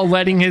 Lin-Manuel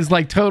letting his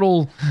like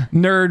total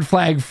nerd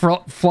flag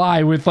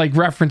fly with like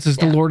references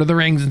to Lord of the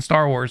Rings and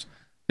Star Wars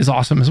is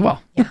awesome as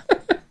well. Yeah.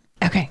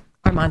 Okay,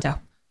 Armando,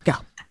 go.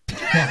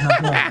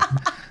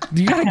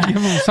 You gotta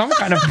give him some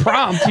kind of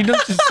prompt. You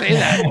don't just say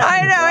that.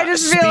 I know. I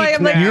just feel like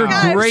I'm like, you're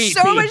great.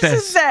 So much to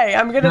say.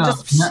 I'm gonna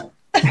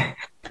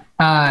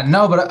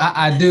No, but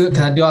I do,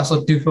 because I do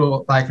also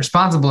feel like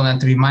responsible and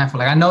to be mindful.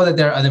 Like I know that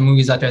there are other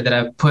movies out there that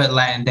have put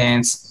Latin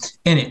dance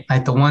in it.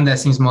 Like the one that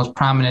seems most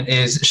prominent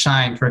is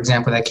Shine, for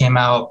example, that came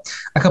out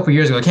a couple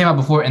years ago. It came out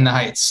before In the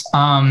Heights.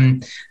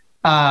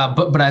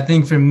 But I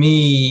think for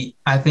me,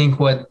 I think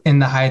what In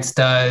the Heights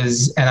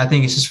does, and I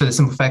think it's just for the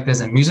simple fact that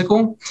it's a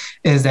musical,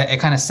 is that it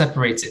kind of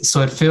separates it.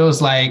 So it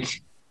feels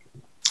like,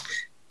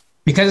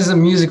 because it's a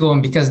musical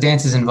and because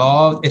dance is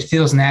involved, it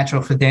feels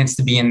natural for dance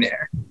to be in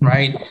there,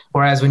 right?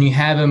 Whereas when you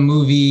have a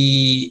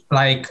movie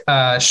like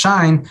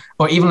Shine,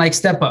 or even like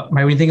Step Up,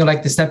 right? When you think of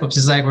like the Step Ups,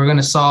 it's like we're going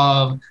to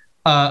solve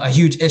a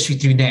huge issue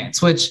through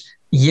dance, which,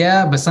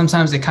 but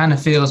sometimes it kind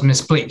of feels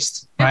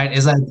misplaced, right?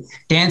 It's like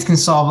dance can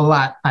solve a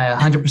lot. I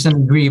 100%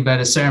 agree, but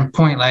at a certain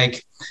point,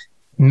 like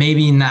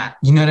maybe not,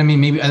 you know what I mean?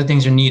 Maybe other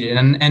things are needed.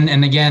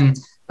 And again,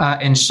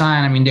 in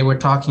Shine, I mean, they were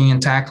talking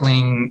and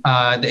tackling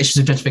the issues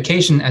of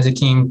gentrification as it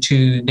came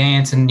to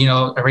dance and, you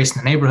know,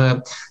 erasing the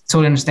neighborhood.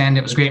 Totally understand.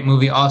 It was a great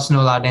movie. Also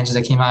know a lot of dancers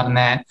that came out in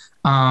that.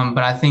 But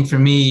I think for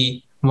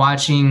me,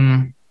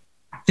 watching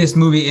this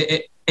movie,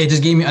 it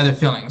just gave me other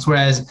feelings.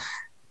 Whereas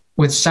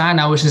with Shine,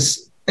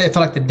 it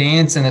felt like the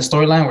dance and the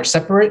storyline were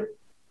separate.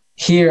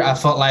 Here, I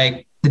felt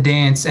like the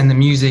dance and the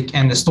music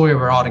and the story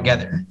were all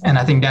together. And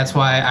I think that's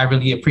why I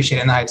really appreciate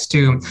In the Heights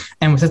too.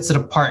 And with it to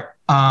the part,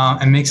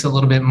 and makes it a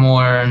little bit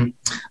more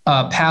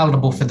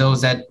palatable for those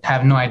that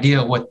have no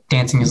idea what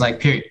dancing is like,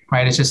 period,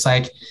 right? It's just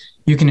like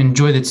you can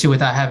enjoy the two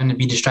without having to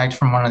be distracted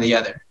from one or the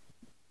other.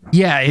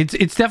 Yeah,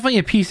 it's definitely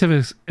a piece of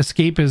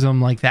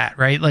escapism like that,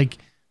 right? Like,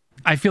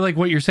 I feel like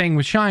what you're saying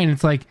with Shine,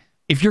 it's like,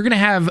 if you're going to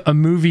have a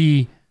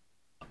movie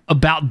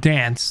about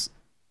dance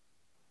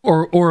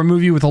or a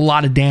movie with a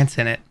lot of dance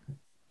in it,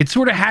 it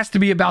sort of has to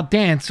be about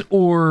dance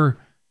or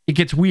it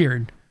gets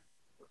weird.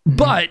 Mm-hmm.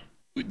 But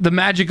the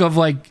magic of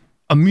like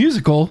a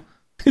musical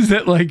is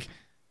that like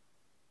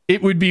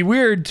it would be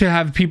weird to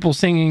have people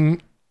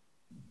singing,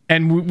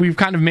 and we've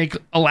kind of make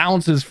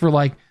allowances for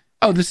like,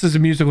 oh, this is a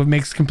musical. It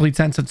makes complete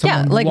sense that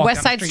someone like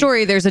West Side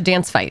Story, there's a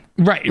dance fight.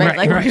 Right.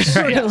 Like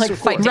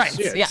fight right.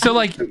 Dance. Yeah. So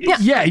like,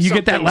 you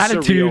get that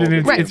latitude and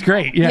it's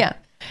great. Yeah.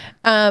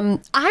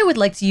 I would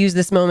like to use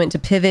this moment to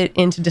pivot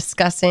into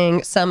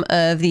discussing some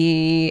of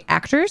the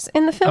actors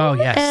in the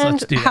film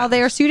and how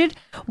they are suited.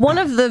 One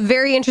of the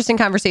very interesting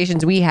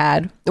conversations we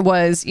had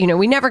was, you know,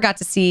 we never got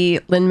to see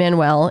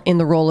Lin-Manuel in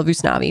the role of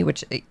Usnavi,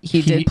 which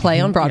he did play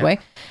on Broadway.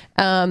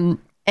 Yeah.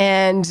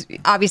 And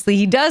obviously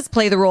he does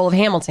play the role of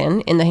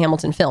Hamilton in the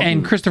Hamilton film.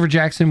 And Christopher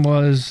Jackson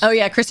was... Oh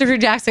yeah, Christopher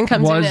Jackson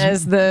comes in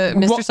as the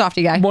Mr.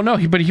 Softy guy. Well, no,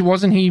 but he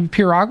wasn't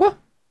Piragua?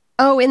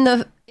 Oh, in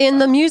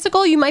the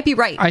musical, you might be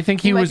right. I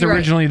think he was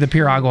originally the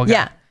Piragua guy.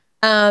 Yeah.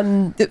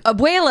 The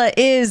Abuela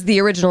is the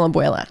original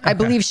Abuela. I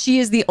believe she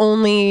is the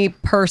only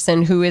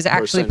person who is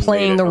actually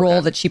playing the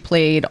role that she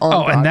played on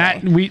Broadway. And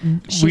that we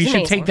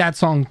should take that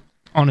song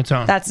on its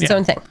own. That's its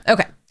own thing.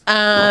 Okay.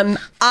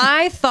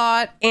 I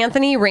thought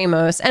Anthony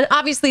Ramos, and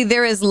obviously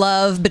there is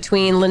love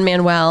between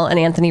Lin-Manuel and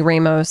Anthony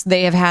Ramos.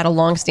 They have had a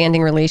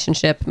long-standing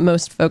relationship.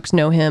 Most folks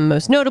know him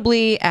most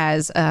notably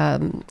as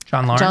John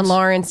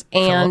Lawrence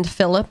and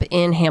Philip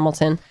in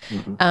Hamilton.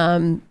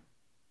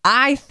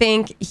 I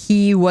think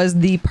he was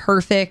the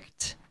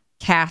perfect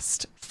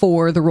cast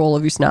for the role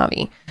of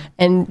Usnavi.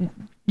 And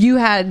you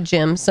had,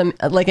 Jim, some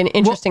like an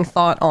interesting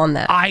thought on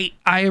that. I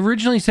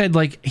originally said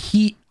I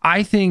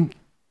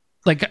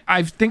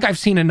think I've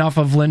seen enough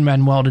of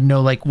Lin-Manuel to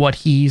know like what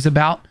he's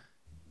about.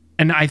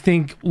 And I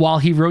think while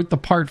he wrote the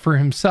part for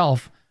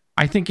himself,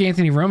 I think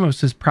Anthony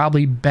Ramos is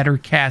probably better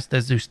cast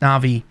as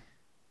Usnavi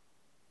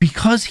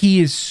because he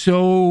is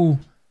so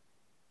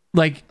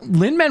like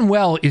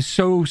Lin-Manuel is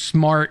so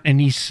smart and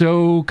he's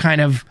so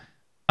kind of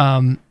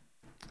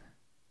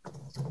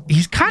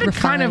he's kind of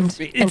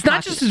it's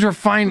not just his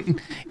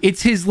refined,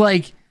 it's his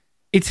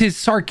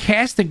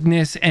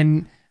sarcasticness,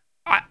 and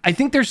I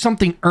think there's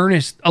something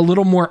a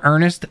little more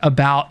earnest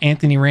about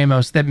Anthony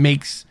Ramos that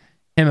makes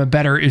him a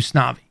better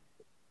Usnavi.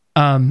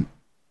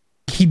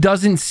 He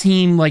doesn't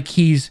seem like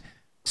he's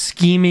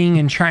scheming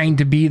and trying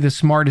to be the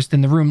smartest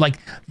in the room. Like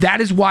that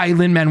is why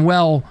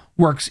Lin-Manuel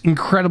works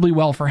incredibly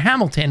well for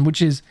Hamilton,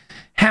 which is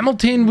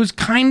Hamilton was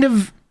kind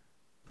of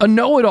a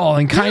know-it-all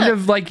and kind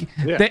of like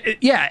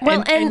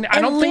Well, and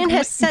I don't think Lin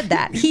has said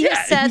that. He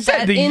has said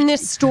that in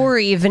this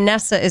story,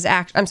 Vanessa is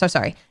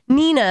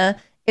Nina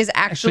is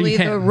actually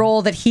the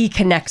role that he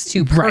connects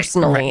to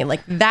personally. Right.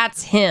 Like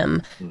that's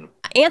him.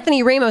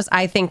 Anthony Ramos,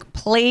 I think,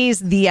 plays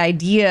the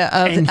idea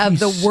of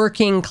the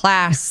working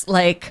class,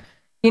 like,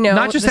 you know,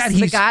 not just that,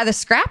 he's the guy, the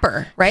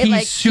scrapper, right? He's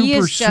like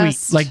super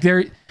sweet. Like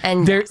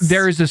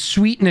there is a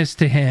sweetness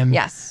to him.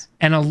 Yes.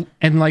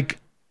 And like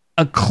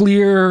a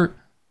clear,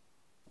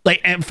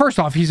 like, and first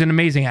off, he's an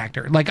amazing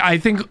actor. Like, I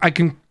think I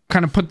can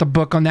kind of put the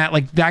book on that.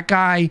 Like that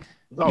guy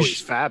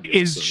he's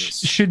fabulous.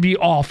 Should be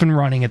off and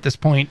running at this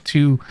point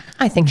to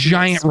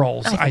giant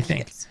roles. I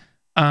think.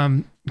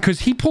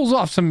 Because he pulls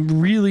off some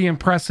really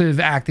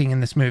impressive acting in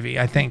this movie,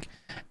 I think.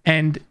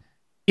 And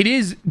it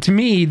is, to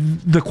me,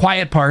 the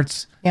quiet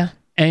parts. Yeah.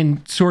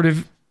 And sort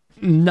of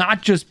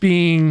not just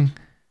being,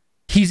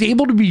 he's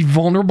able to be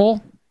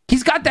vulnerable.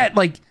 He's got that,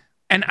 like,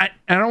 and I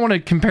don't want to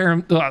compare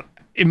him.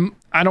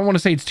 I don't want to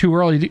say it's too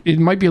early. It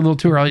might be a little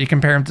too early to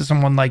compare him to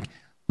someone like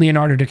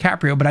Leonardo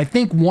DiCaprio. But I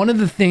think one of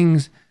the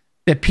things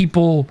that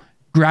people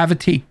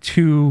gravitate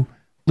to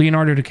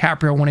Leonardo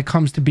DiCaprio when it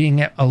comes to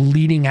being a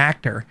leading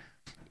actor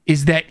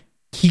is that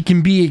he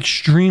can be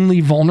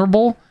extremely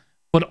vulnerable,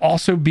 but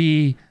also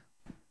be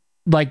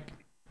like,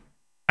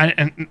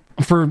 and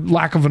for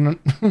lack of a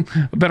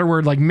better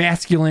word, like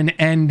masculine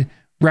and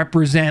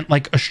represent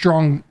like a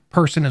strong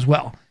person as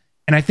well.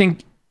 And I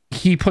think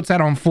he puts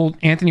that on full,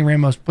 Anthony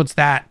Ramos puts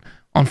that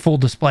on full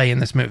display in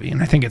this movie.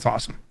 And I think it's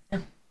awesome.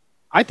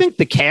 I think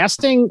the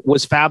casting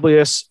was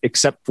fabulous,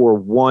 except for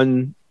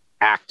one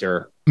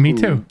actor. Me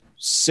too.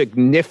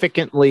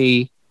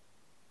 Significantly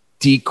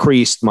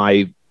decreased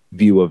my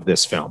view of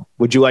this film.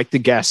 Would you like to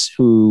guess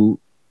who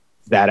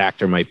that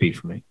actor might be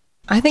for me?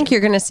 I think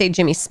you're going to say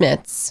Jimmy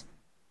Smits.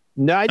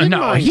 No, I didn't.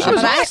 I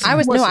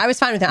was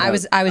fine with him.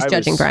 I was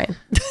judging Brian.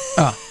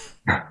 Oh.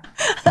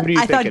 Who do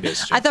you think it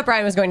is? I thought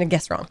Brian was going to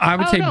guess wrong. I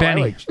would say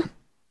Benny.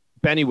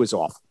 Benny was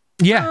awful.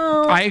 Yeah,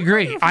 I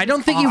agree. I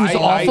don't think he was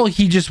awful.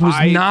 He just was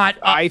not.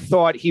 I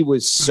thought he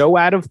was so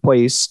out of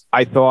place.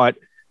 I thought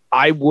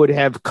I would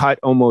have cut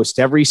almost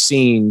every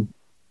scene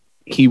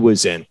he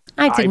was in.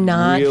 I did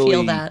not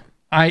feel that.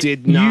 I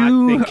did not.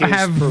 You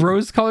have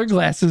rose-colored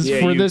glasses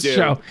for this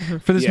show,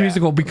 for this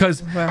musical,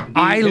 because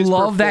I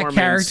love that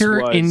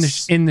character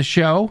in the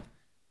show,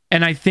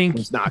 and I think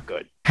it's not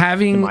good.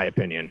 In my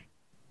opinion,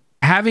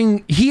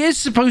 he is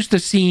supposed to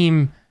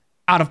seem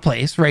out of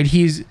place, right?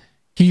 He's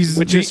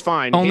which is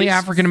fine. Only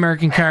African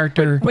American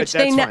character, which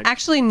they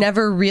actually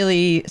never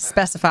really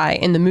specify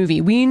in the movie.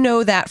 We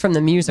know that from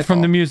the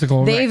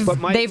musical.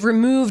 They've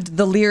removed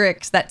the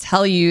lyrics that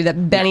tell you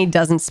that Benny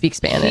doesn't speak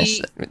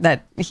Spanish.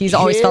 That he's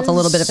always felt a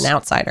little bit of an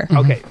outsider.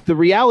 Okay, the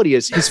reality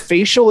is his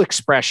facial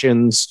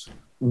expressions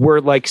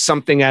were like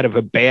something out of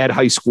a bad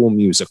high school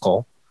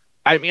musical.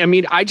 I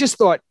mean, I just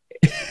thought,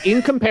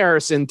 in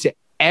comparison to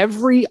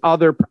every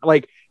other,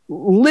 like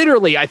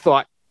literally, I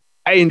thought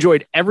I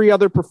enjoyed every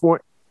other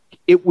performance.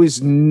 It was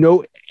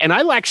and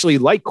I actually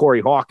like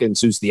Corey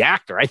Hawkins, who's the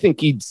actor. I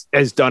think he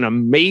has done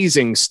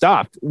amazing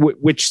stuff,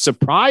 which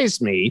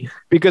surprised me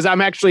because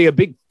I'm actually a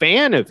big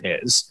fan of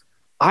his.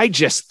 I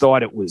just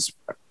thought it was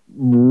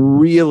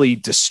really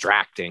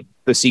distracting,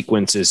 the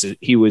sequences that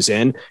he was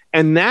in.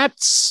 And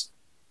that's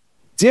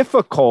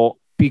difficult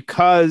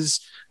because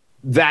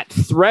that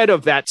thread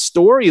of that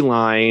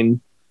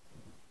storyline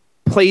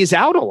plays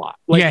out a lot.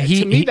 Like,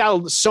 to me,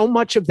 so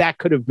much of that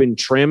could have been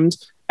trimmed.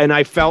 And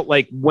I felt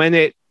like when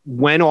it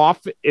went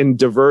off and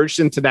diverged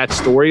into that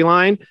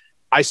storyline,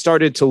 I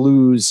started to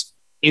lose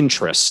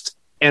interest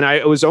And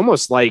I was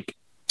almost like,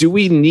 do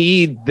we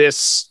need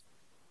this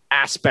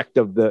aspect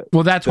of the?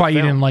 Well, that's the why you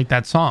film? didn't like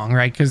that song,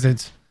 right? Because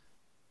it's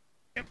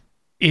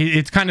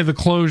kind of the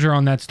closure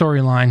on that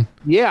storyline.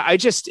 Yeah,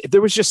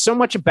 there was just so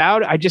much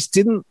about it. I just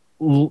didn't.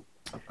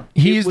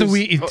 He is the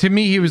weak. To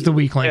me, he was the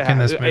weak link in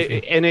this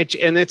movie, and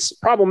it's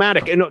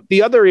problematic. And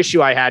the other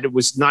issue I had, it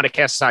was not a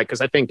cast aside, because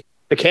I think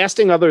the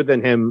casting, other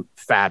than him,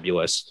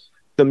 fabulous.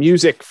 The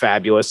music,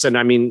 fabulous. And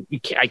I mean,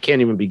 I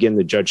can't even begin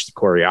to judge the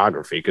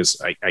choreography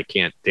because I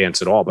can't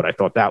dance at all. But I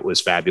thought that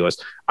was fabulous.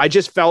 I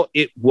just felt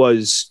it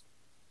was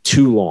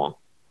too long.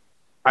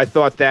 I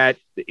thought that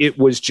it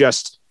was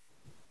just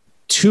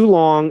too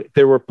long.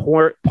 There were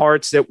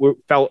parts that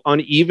felt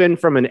uneven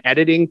from an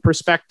editing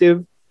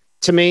perspective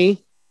to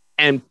me.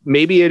 And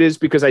maybe it is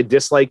because I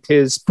disliked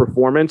his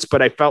performance,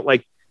 but I felt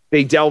like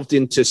they delved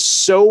into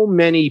so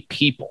many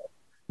people,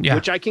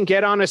 which I can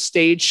get on a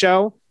stage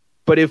show.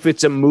 But if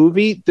it's a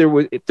movie, there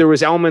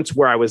was elements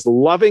where I was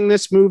loving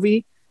this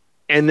movie,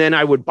 and then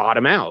I would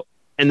bottom out.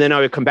 And then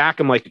I would come back.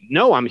 I'm like,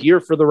 no, I'm here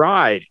for the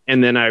ride.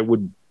 And then I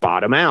would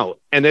bottom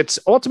out. And it's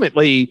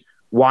ultimately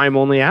why I'm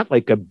only at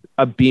like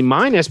a B-,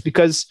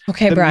 because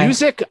the Brian.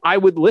 music I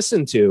would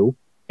listen to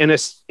in a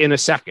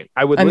second.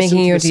 I would listen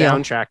to the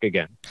soundtrack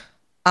again.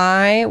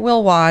 I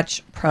will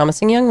watch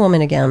Promising Young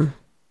Woman again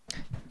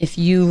if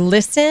you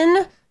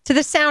listen to the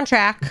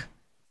soundtrack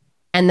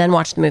and then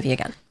watch the movie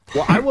again.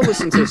 Well, I will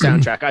listen to the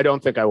soundtrack. I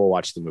don't think I will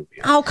watch the movie.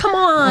 Oh, come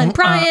on,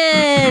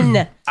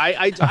 Brian.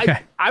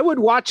 I would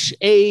watch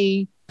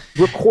a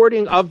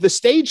recording of the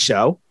stage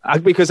show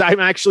because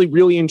I'm actually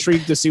really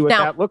intrigued to see what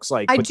that looks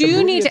like. I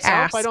do need to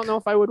ask. I don't know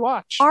if I would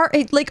watch. Are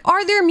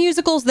there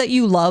musicals that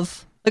you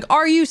love? Like,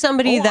 are you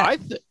somebody that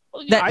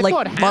I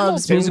thought loves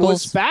Hamilton musicals?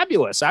 was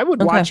fabulous. I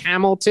would watch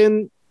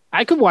Hamilton.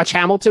 I could watch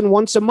Hamilton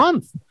once a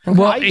month.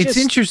 Well, it's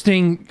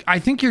interesting. I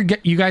think you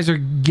guys are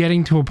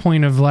getting to a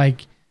point of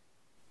like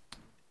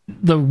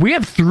we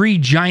have 3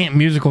 giant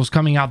musicals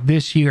coming out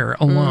this year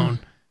alone.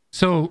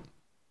 So,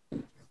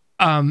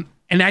 and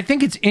I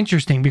think it's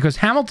interesting because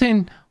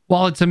Hamilton,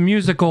 while it's a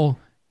musical,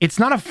 it's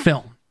not a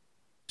film.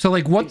 So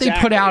like what they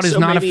put out is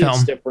not a film.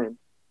 It's different.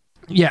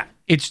 Yeah,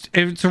 it's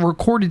a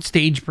recorded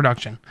stage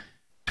production.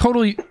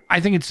 Totally, I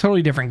think it's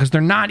totally different because they're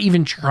not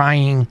even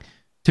trying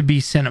to be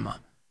cinema.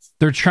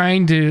 They're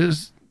trying to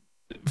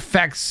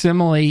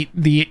facsimilate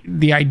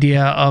the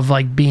idea of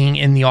like being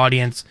in the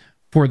audience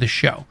for the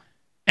show,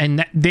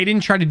 and they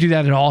didn't try to do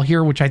that at all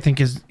here, which I think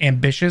is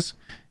ambitious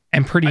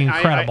and pretty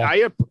incredible.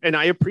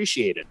 I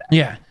appreciated that.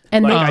 Yeah,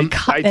 and like,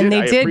 they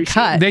did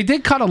cut. They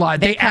did cut a lot.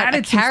 They cut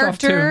added a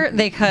character. Some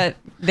stuff too.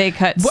 They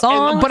cut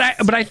songs.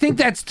 But I think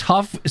that's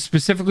tough,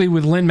 specifically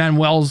with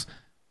Lin-Manuel's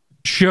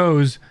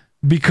shows,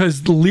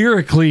 because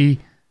lyrically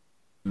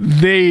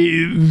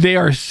they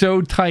are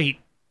so tight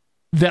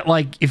that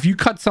like if you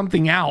cut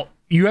something out,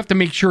 you have to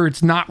make sure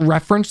it's not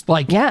referenced.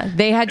 Like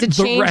they had to change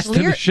the rest of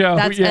the show.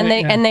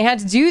 And they had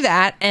to do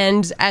that.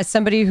 And as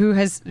somebody who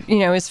has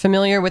is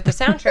familiar with the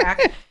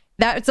soundtrack,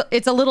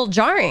 it's a little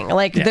jarring.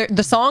 Like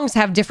the songs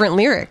have different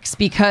lyrics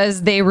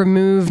because they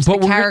removed the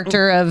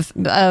character of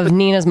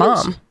Nina's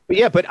mom.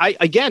 Yeah, but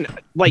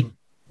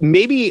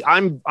maybe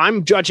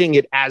I'm judging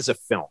it as a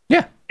film.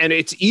 Yeah. And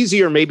it's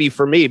easier maybe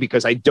for me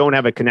because I don't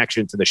have a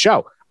connection to the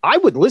show. I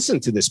would listen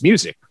to this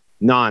music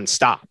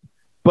nonstop.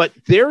 But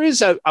there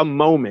is a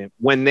moment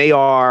when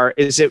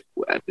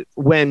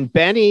when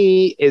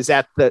Benny is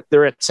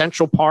they're at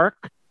Central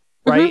Park,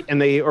 right? And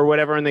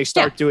they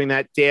start doing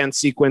that dance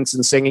sequence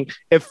and singing.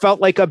 It felt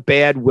like a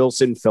bad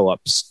Wilson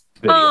Phillips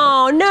video.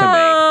 Oh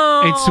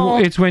no.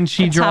 It's when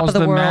she draws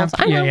the map.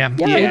 Yeah.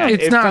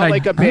 It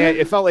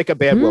felt like a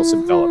bad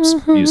Wilson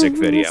Phillips music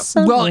video.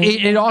 Well,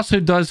 it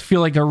also does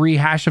feel like a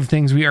rehash of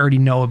things we already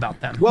know about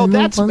them. Well,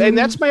 that's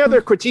my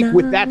other critique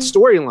with that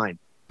storyline.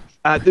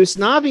 This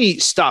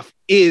Na'vi stuff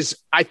is,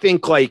 I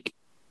think, like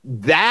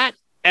that.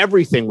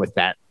 Everything with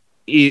that,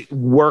 it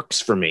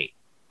works for me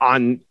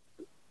on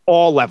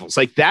all levels.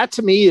 Like that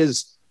to me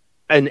is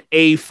an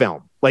A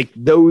film. Like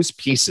those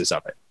pieces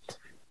of it.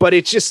 But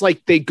it's just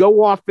like they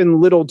go off in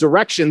little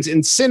directions,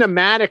 and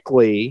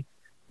cinematically,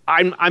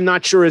 I'm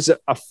not sure as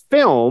a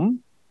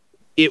film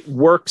it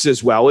works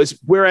as well as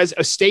whereas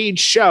a stage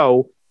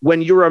show,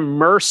 when you're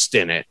immersed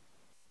in it,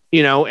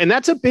 and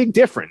that's a big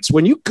difference.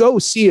 When you go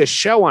see a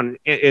show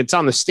it's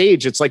on the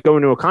stage, it's like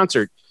going to a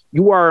concert.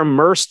 You are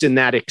immersed in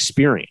that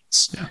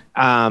experience.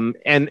 Yeah.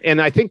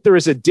 And I think there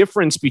is a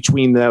difference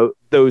between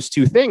those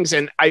two things.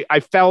 And I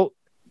felt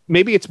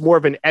maybe it's more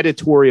of an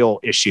editorial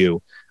issue.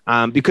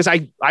 Because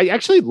I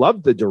actually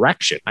loved the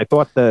direction. I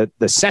thought the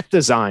set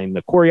design,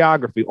 the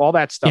choreography, all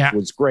that stuff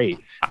was great.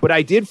 But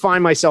I did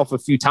find myself a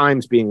few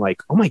times being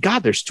like, oh my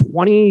God, there's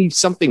 20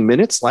 something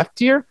minutes left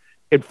here.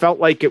 It felt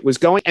like it was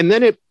going. And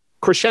then it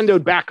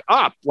crescendoed back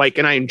up.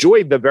 And I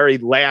enjoyed the very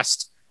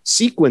last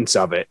sequence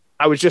of it.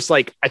 I was just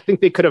like, I think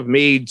they could have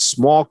made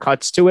small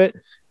cuts to it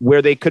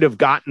where they could have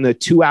gotten the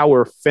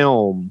 2-hour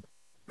film,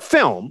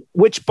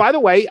 which, by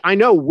the way, I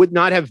know would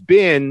not have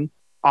been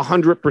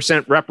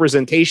 100%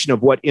 representation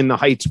of what In the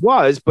Heights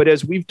was. But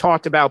as we've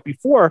talked about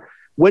before,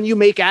 when you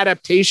make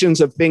adaptations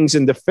of things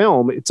into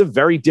film, it's a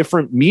very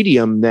different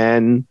medium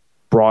than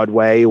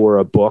Broadway or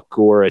a book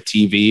or a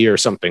TV or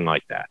something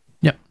like that.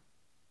 Yep.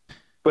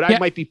 But I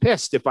might be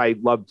pissed if I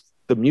loved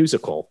the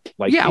musical.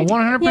 Like,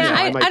 100%.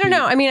 Yeah, I don't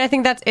know. I mean, I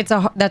think that's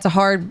a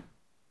hard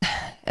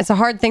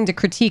thing to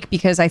critique,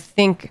 because I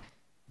think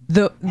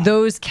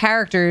those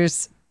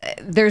characters,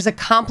 there's a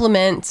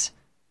compliment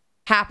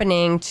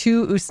happening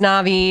to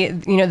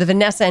Usnavi, the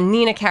Vanessa and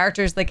Nina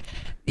characters. Like,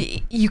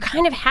 you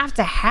kind of have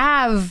to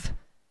have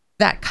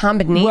that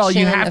combination. Well,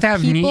 you have to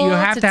have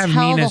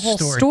Nina's the whole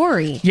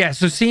story. Yeah,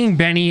 so seeing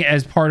Benny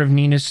as part of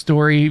Nina's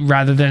story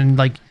rather than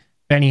like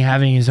Benny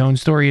having his own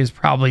story is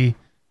probably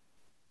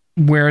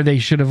where they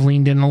should have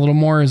leaned in a little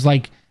more. Is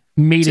like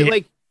made it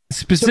like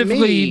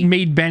specifically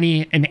made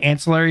Benny an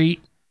ancillary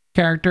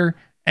character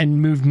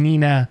and moved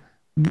Nina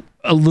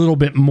a little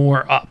bit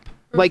more up.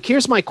 Like,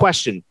 here's my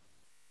question.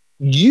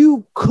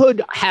 You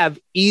could have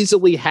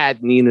easily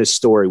had Nina's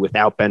story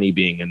without Benny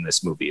being in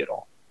this movie at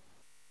all.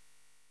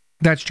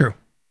 That's true.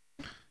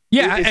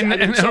 Yeah, and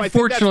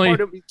unfortunately,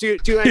 do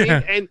you know what I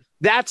mean? And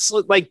that's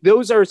like,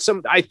 those are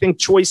some, I think,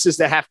 choices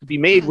that have to be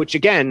made, which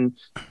again,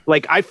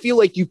 like, I feel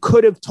like you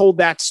could have told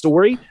that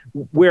story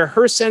where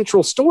her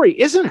central story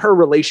isn't her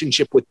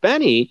relationship with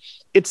Benny.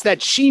 It's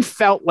that she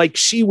felt like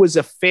she was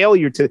a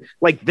failure to,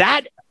 like,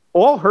 that.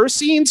 All her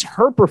scenes,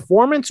 her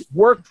performance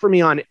worked for me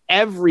on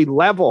every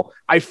level.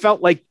 I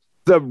felt like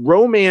the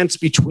romance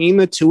between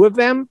the two of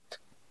them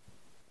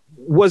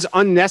was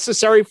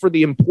unnecessary for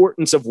the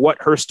importance of what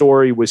her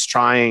story was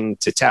trying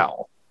to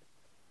tell.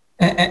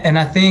 And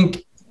I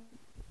think,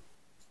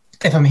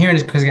 if I'm hearing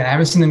this, because again, I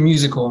haven't seen the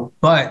musical,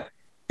 but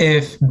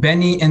if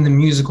Benny in the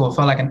musical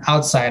felt like an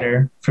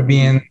outsider for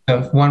being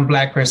the one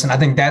Black person, I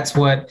think that's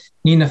what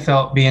Nina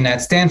felt being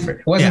at Stanford.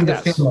 It wasn't the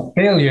feeling of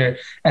failure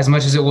as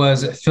much as it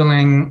was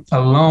feeling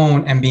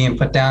alone and being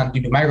put down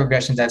due to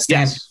microaggressions at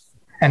Stanford. Yes.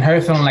 And her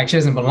feeling like she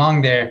doesn't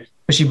belong there,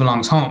 but she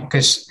belongs home,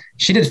 because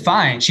she did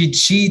fine. She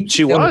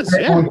was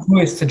her own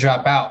choice to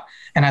drop out.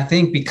 And I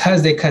think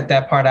because they cut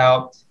that part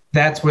out,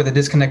 that's where the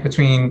disconnect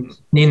between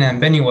Nina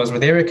and Benny was, where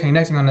they were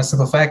connecting on the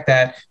simple fact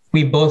that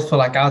we both feel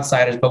like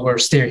outsiders, but we're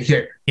still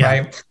here,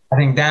 right? I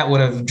think that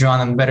would have drawn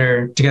them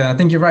better together. I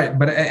think you're right,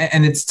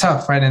 and it's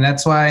tough, right? And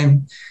that's why,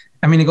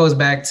 I mean, it goes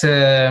back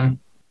to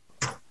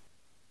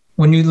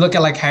when you look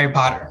at like Harry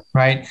Potter,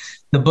 right?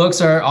 The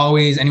books are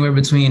always anywhere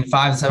between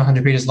 500 to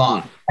 700 pages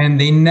long, and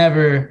they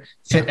never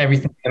fit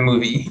everything in the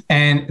movie.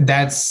 And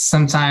that's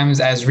sometimes,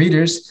 as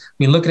readers,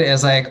 we look at it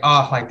as like,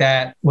 oh, like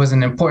that was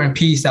an important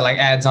piece that like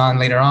adds on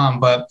later on.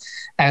 But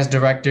as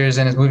directors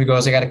and as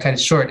moviegoers, they got to cut it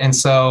short. And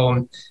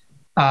so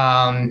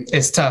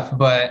it's tough.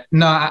 But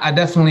no,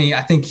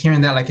 I think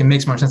hearing that, like, it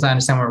makes more sense. I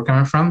understand where we're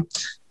coming from.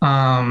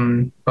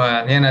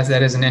 But yeah,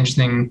 that is an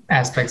interesting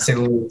aspect to say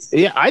the least.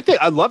 Yeah,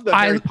 I love the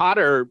Harry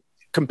Potter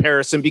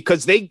comparison,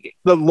 because the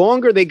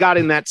longer they got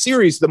in that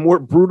series, the more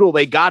brutal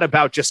they got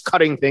about just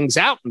cutting things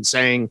out and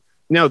saying,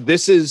 no,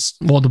 this is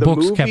the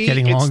books movie. Kept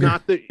getting it's longer.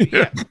 Not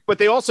but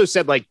they also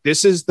said, like,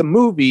 this is the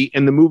movie,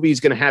 and the movie is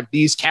going to have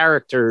these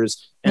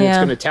characters, and it's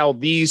going to tell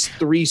these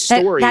three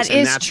stories. That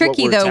is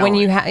tricky, though, when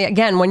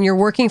when you're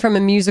working from a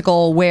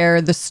musical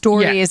where the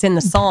story is in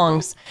the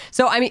songs.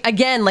 So I mean,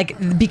 again,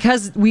 like,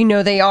 because we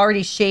know they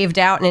already shaved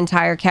out an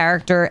entire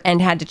character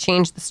and had to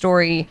change the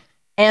story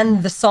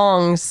and the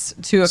songs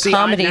to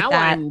accommodate that.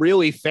 I'm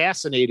really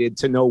fascinated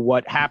to know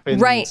what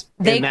happened. Right.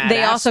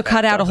 They also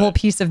cut out a whole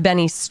piece of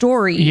Benny's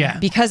story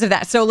because of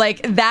that. So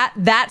like that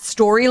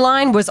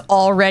storyline was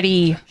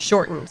already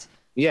shortened.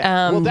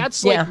 Yeah. Well,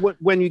 that's like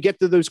when you get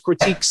to those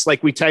critiques,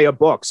 like we tell you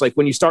books, like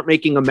when you start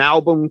making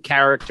amalgam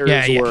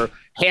characters or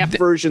half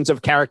versions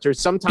of characters,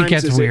 sometimes it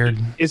gets weird.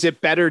 Is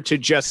it better to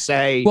just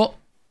say, well,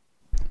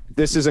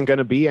 this isn't going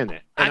to be in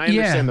it? And I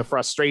understand the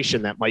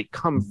frustration that might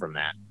come from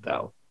that,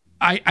 though.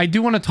 I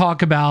do want to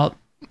talk about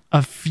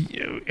a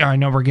few. I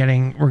know we're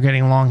getting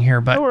long here,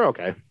 but we're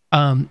okay.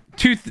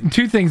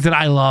 Two things that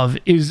I love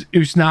is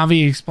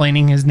Usnavi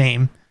explaining his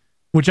name,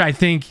 which I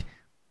think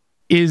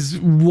is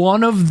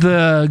one of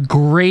the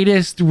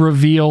greatest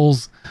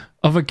reveals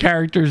of a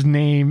character's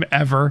name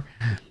ever.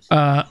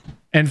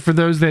 And for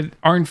those that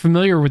aren't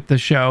familiar with the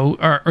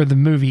show or the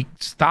movie,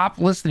 stop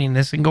listening to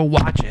this and go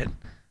watch it.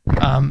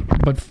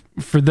 But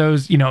for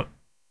those,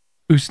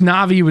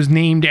 Usnavi was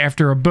named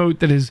after a boat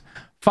that his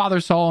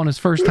father saw on his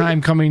first time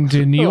coming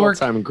to New York,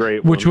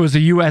 which was a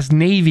U.S.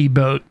 Navy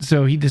boat.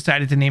 So he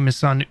decided to name his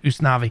son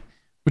Usnavi,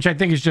 which I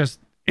think is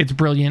it's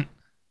brilliant.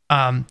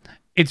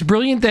 It's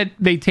brilliant that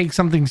they take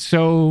something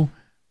so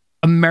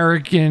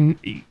American,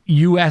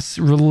 U.S.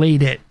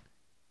 related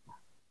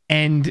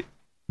and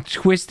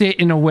twist it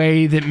in a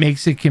way that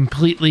makes it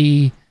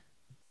completely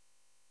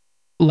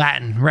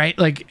Latin, right?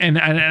 Like, and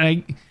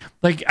I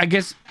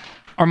guess,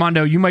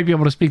 Armando, you might be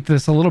able to speak to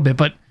this a little bit,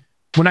 but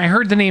when I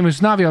heard the name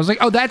Usnavi, I was like,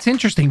 oh, that's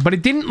interesting. But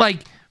it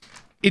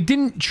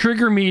didn't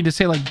trigger me to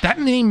say, like, that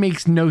name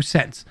makes no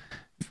sense.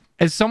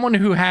 As someone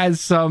who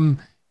has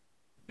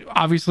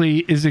obviously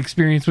is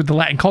experienced with the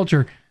Latin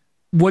culture,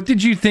 what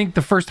did you think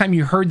the first time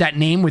you heard that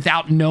name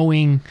without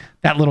knowing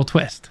that little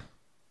twist?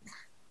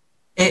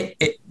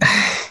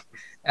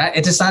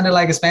 It just sounded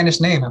like a Spanish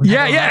name.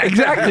 Yeah,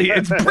 exactly.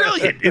 It's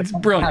brilliant. It's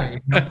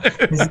brilliant.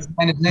 It's a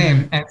Spanish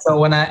name. And so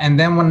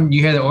when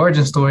you hear the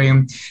origin story,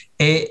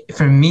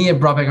 for me, it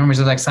brought back memories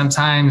of like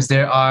sometimes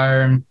there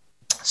are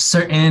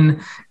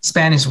certain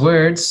Spanish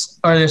words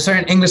or there's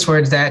certain English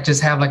words that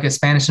just have like a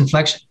Spanish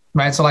inflection.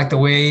 Right. So like the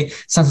way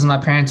sometimes my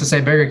parents would say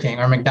Burger King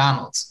or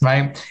McDonald's,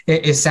 right?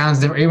 It sounds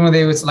different, even though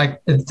they was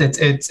like, it's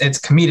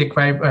comedic,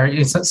 right? Or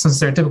it's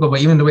stereotypical,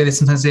 but even the way they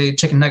sometimes say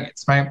chicken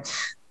nuggets, right?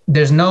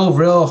 There's no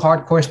real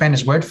hardcore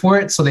Spanish word for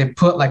it. So they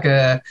put like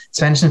a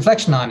Spanish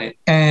inflection on it.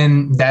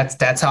 And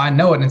that's how I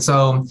know it. And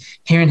so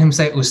hearing him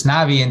say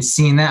Usnavi and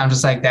seeing that, I'm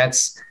just like,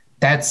 that's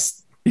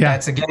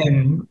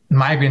again,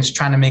 migrants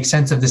trying to make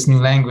sense of this new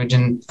language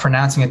and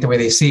pronouncing it the way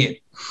they see it.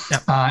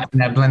 Yeah.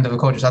 And that blend of a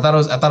culture. So I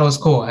thought it was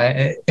cool.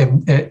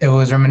 It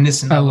was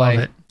reminiscent of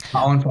like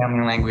my own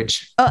family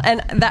language. Oh,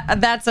 and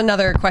that's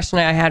another question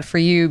I had for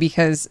you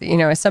because, you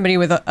know, as somebody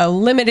with a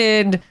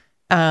limited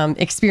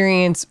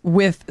experience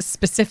with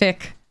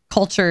specific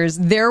cultures,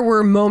 there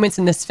were moments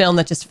in this film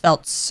that just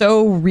felt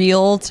so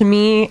real to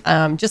me.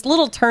 Just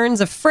little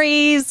turns of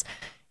phrase,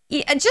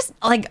 just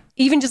like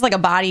even just like a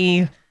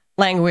body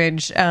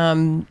language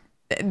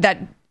that.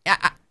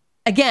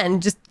 Again,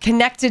 just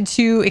connected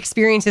to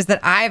experiences that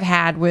I've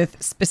had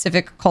with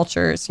specific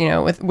cultures, you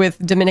know, with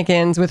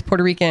Dominicans, with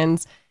Puerto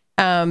Ricans.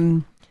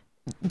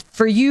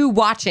 For you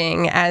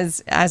watching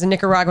as a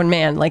Nicaraguan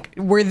man, like,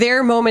 were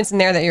there moments in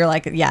there that you're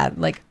like, yeah,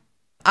 like,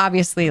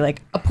 obviously,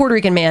 like, a Puerto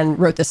Rican man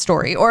wrote this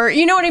story, or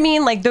you know what I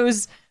mean, like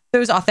those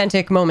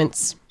authentic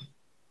moments?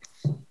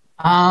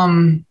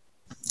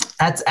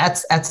 That's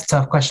a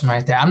tough question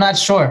right there. I'm not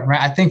sure,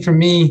 right? I think for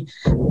me,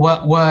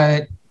 what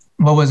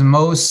was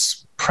most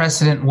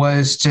precedent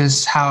was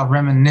just how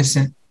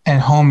reminiscent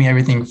and homey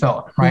everything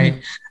felt, right?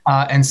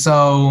 Mm-hmm. And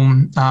so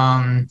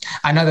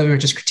I know that we were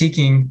just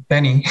critiquing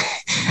Benny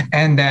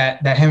and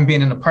that him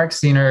being in the park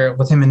scene or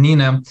with him and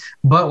Nina,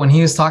 but when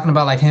he was talking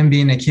about like him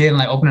being a kid and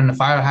like opening the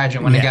fire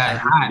hydrant when it got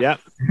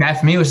hot, that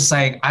for me was just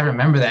like, I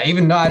remember that,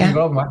 even though I didn't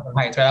grow up in Washington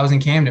Heights, right? I was in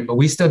Camden, but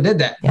we still did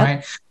that,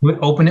 right? We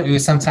would open it. We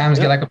would sometimes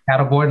get like a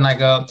paddleboard and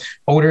like a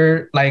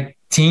older, like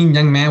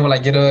young man would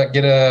like get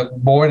a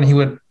board and he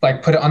would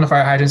like put it on the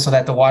fire hydrant so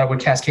that the water would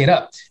cascade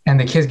up and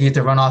the kids get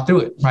to run all through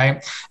it,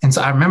 right? And so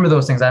I remember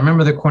those things. I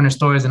remember the corner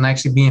stores and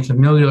actually being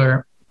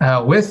familiar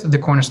with the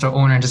corner store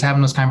owner and just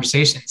having those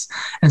conversations.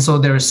 And so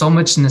there was so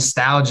much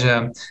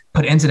nostalgia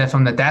put into that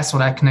film that's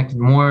what I connected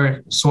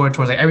more towards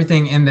like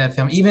everything in that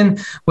film, even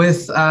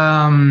with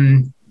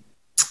the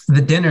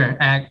dinner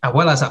at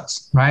Abuela's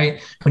house,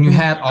 right? When you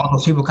had all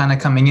those people kind of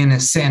coming in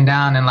and sitting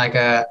down in like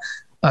a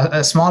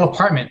small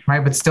apartment,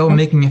 right? But still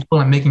making it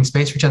full and making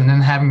space for each other and then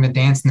having the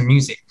dance and the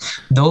music.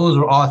 Those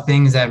were all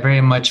things that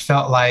very much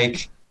felt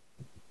like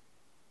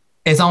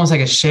it's almost like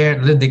a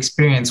shared lived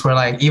experience where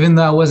like, even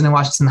though I wasn't in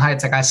Washington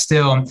Heights, like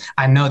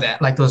I know that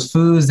like those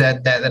foods,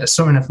 that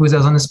assortment of foods that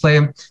was on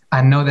display,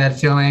 I know that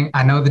feeling.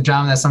 I know the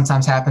drama that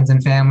sometimes happens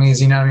in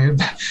families, you know what I mean?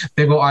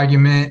 Big old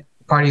argument,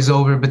 party's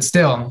over, but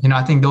still, you know,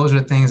 I think those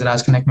are the things that I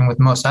was connecting with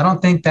most. So I don't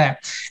think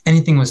that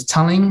anything was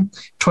telling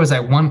towards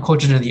like one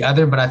culture to the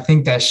other, but I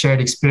think that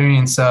shared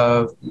experience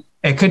of,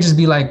 it could just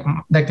be like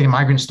the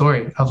migrant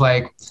story of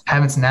like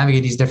having to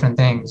navigate these different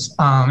things.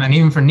 And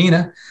even for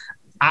Nina,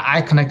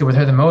 I connected with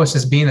her the most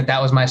as being that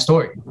was my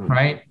story,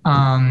 right?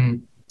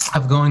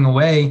 Of going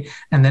away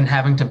and then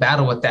having to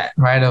battle with that,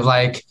 right? Of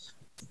like,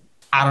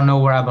 I don't know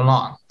where I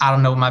belong. I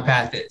don't know what my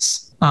path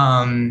is.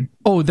 When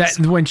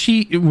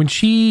she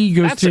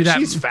goes through that,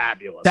 she's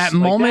fabulous. That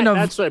like moment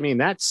that's what I mean.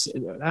 That's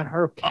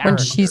her character. When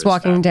she's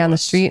walking down the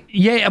street.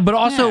 Yeah, but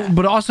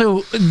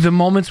also the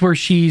moments where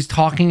she's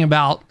talking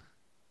about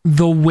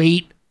the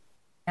weight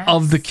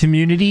of the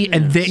community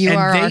and they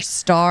are our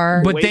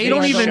star. But they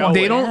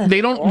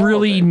don't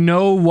really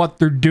know what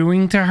they're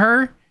doing to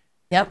her.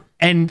 Yep.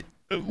 And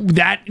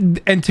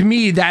to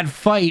me, that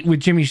fight with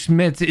Jimmy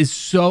Smits is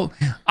so.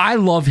 I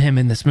love him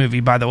in this movie,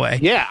 by the way.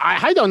 Yeah,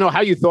 I don't know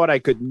how you thought I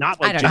could not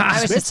like.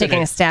 I was just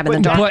taking a stab in the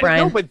dark,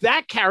 Brian. No, but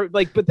that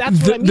character, but that's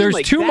what I mean. There's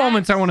two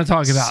moments I want to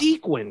talk about.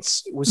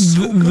 Sequence was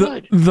so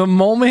good. The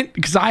moment,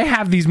 because I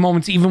have these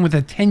moments even with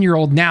a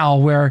 10-year-old now,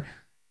 where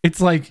it's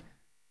like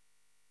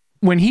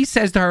when he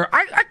says to her,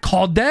 "I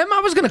called them. I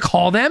was going to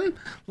call them."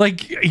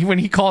 Like when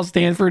he calls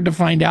Stanford to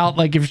find out,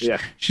 like if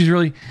she's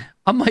really,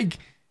 I'm like.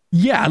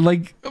 Yeah,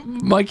 like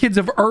my kids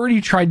have already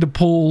tried to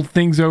pull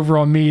things over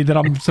on me that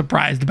I'm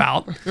surprised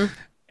about.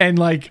 And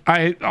like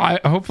I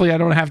hopefully I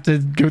don't have to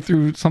go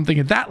through something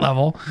at that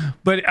level,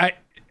 but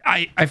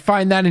I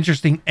find that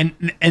interesting.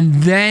 And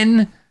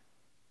then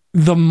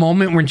the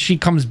moment when she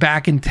comes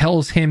back and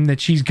tells him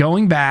that she's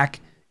going back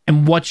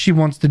and what she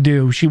wants to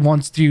do, she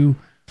wants to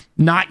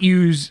not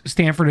use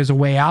Stanford as a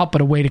way out,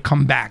 but a way to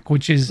come back,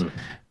 which is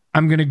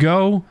I'm going to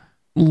go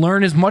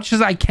learn as much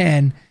as I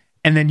can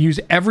and then use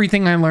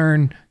everything I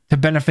learn to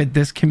benefit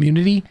this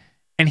community.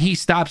 And he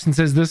stops and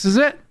says, "This is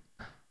it.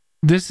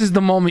 This is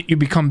the moment you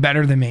become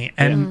better than me."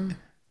 And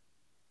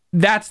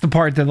that's the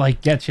part that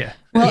like gets you.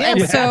 Well, Yeah, and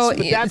but so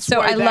that's so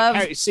why I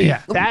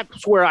that love.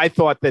 that's where I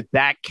thought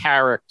that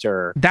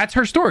character. That's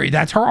her story.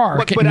 That's her arc.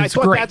 But and I it's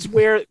thought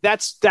great.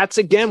 that's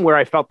again where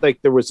I felt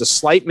like there was a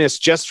slight miss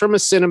just from a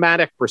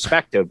cinematic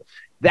perspective.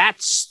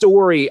 That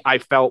story, I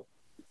felt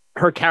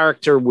her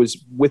character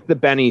was with the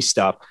Benny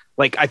stuff.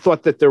 Like I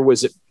thought that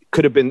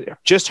could have been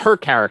just her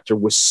character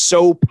was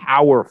so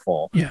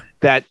powerful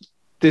that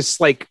this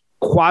like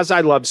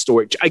quasi love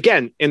story.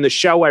 Again, in the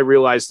show, I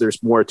realized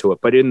there's more to it,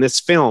 but in this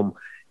film,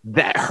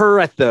 that her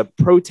at the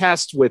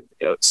protest with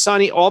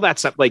Sonny, all that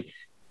stuff, like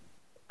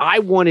I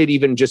wanted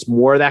even just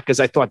more of that because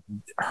I thought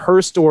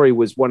her story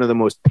was one of the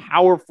most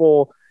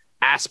powerful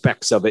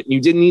aspects of it.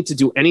 You didn't need to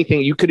do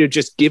anything. You could have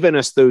just given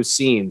us those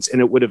scenes and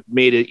it would have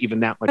made it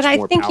even that much more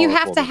powerful. But I think you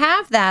have to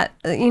have that,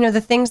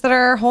 the things that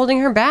are holding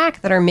her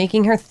back, that are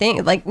making her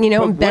think, like,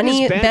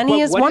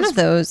 Benny is one of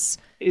those.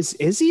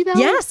 Is he though?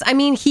 Yes, I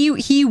mean he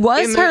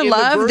was her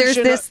love. There's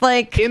this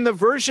like in the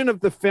version of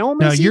the film.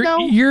 No, is he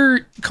though?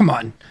 you're come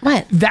on.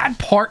 What?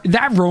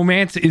 That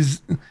romance is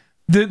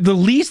the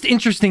least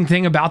interesting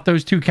thing about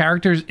those two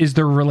characters is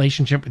their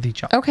relationship with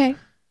each other. Okay.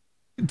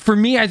 For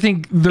me, I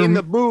think in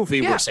the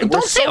movie, we're saying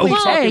don't say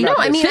okay. No,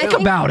 I mean think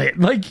about it.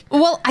 Like,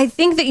 well, I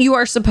think that you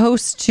are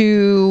supposed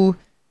to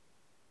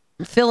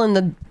fill in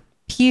the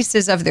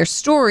pieces of their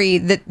story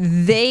that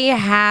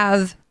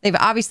they've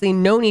obviously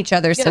known each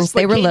other since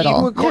they were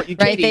little, right?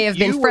 They have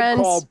been friends.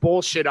 Would call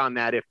bullshit on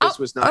that if this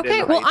was not.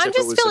 Okay, well, I'm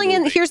just filling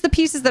in. Here's the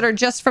pieces that are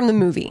just from the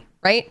movie,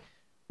 right?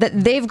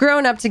 That they've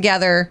grown up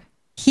together.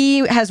 He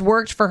has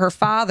worked for her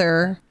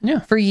father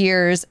for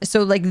years,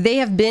 so like they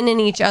have been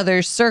in each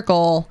other's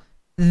circle.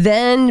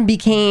 Then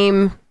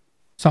became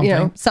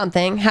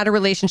something. Had a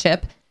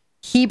relationship.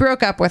 He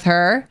broke up with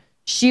her.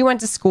 She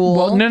went to school.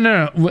 Well,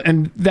 no,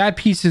 and that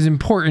piece is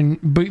important.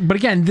 But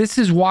again, this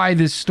is why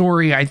this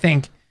story, I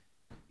think,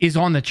 is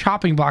on the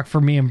chopping block for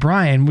me and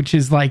Brian, which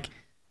is like,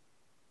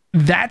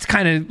 that's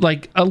kind of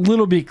like a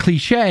little bit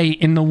cliche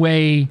in the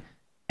way,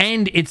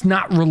 and it's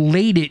not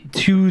related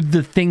to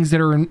the things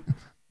that are in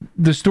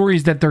the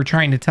stories that they're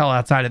trying to tell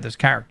outside of those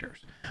characters.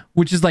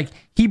 Which is like,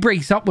 he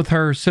breaks up with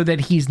her so that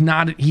he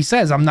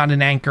says, I'm not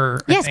an anchor.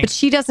 Yes, but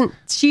she doesn't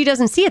see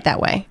it that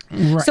way.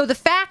 Right. So the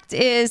fact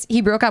is he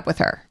broke up with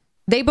her.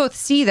 They both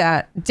see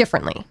that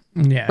differently.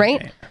 Yeah.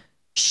 Right? Yeah.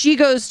 She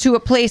goes to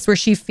a place where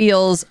she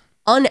feels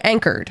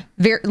unanchored,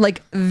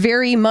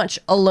 very much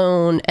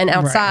alone and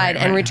outside,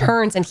 and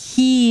returns, and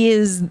he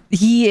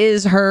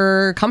is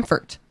her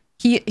comfort.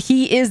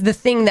 He is the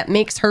thing that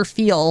makes her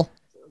feel.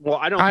 Well,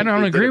 I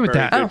don't agree with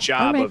that. Good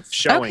job of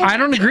showing. I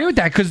don't agree with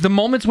that because the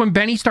moments when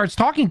Benny starts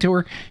talking to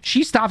her,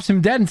 she stops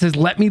him dead and says,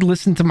 "Let me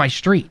listen to my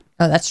street."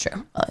 Oh, that's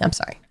true. I'm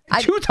sorry.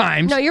 2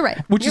 times. No, you're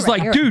right. Which is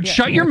like, dude,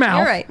 shut your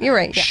mouth. You're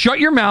right. Yeah. Shut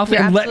your mouth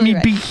and let me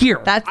be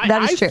here.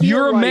 That is true.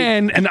 You're a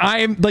man, and I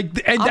am like,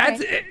 and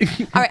that's.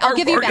 All right, I'll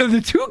give you are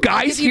the two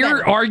guys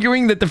here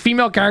arguing that the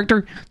female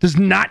character does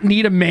not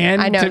need a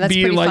man to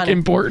be like funny.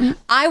 Important?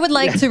 I would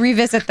like to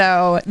revisit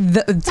though.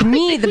 To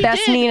me, the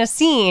best Nina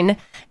scene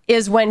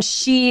is when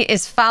she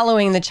is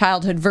following the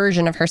childhood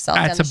version of herself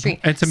down the street.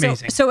 It's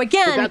amazing. So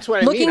again,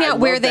 looking at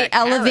where they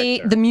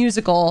elevate the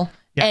musical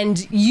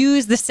and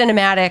use the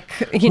cinematic,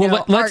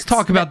 let's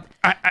talk about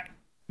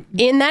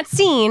in that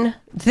scene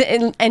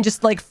and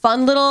just like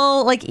fun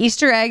little like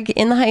Easter egg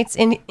in the Heights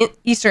in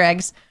Easter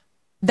eggs.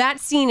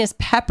 That scene is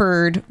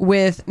peppered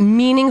with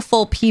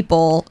meaningful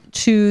people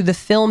to the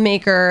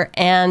filmmaker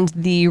and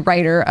the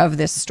writer of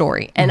this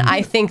story. And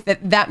I think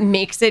that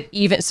makes it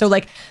even. So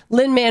like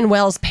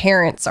Lin-Manuel's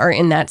parents are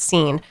in that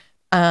scene.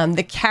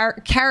 The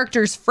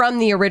characters from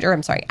the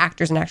original,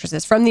 actors and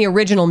actresses from the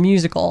original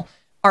musical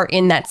are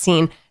in that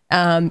scene.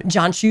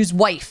 John Chu's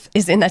wife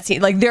is in that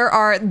scene. Like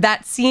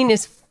that scene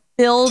is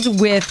filled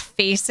with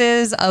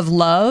faces of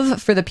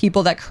love for the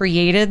people that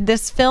created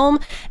this film.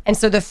 And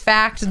so the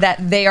fact that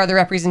they are the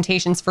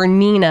representations for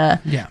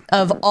Nina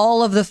of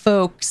all of the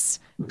folks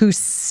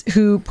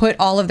who put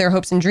all of their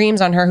hopes and dreams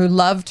on her, who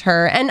loved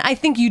her. And I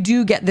think you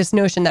do get this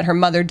notion that her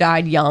mother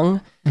died young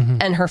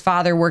and her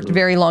father worked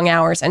very long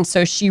hours. And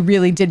so she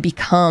really did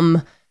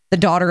become the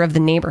daughter of the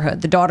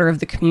neighborhood, the daughter of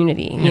the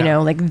community,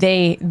 like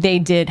they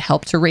did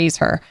help to raise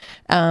her.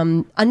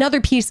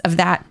 Another piece of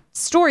that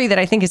story that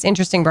I think is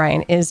interesting,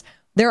 Brian, is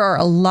there are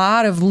a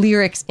lot of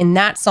lyrics in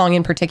that song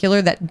in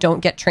particular that don't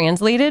get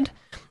translated.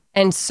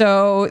 And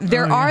so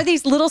there are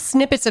these little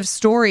snippets of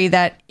story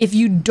that if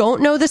you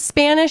don't know the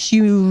Spanish,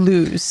 you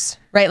lose,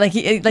 right?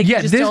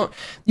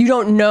 You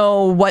don't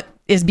know what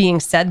is being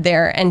said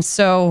there. And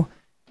so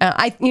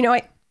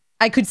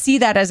I could see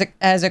that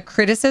as a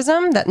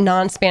criticism that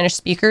non-Spanish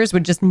speakers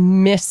would just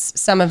miss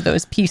some of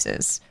those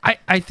pieces.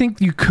 I think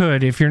you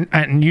could if you're,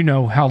 and you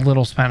know how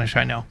little Spanish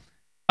I know.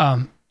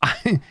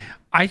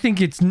 I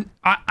think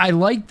I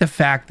like the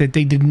fact that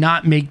they did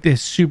not make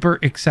this super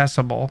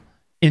accessible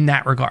in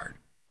that regard.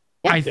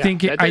 Yeah, that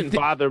didn't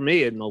bother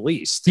me in the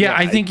least. Yeah,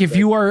 I think if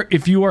you are,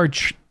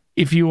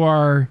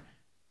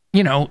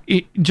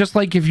 just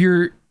like if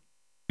you're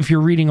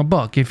reading a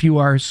book, if you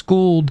are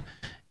schooled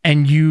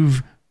and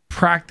you've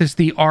practiced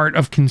the art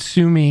of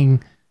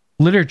consuming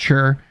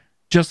literature,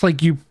 just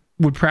like you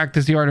would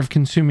practice the art of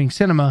consuming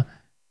cinema,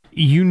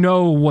 you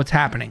know what's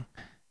happening.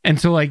 And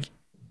so like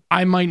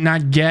I might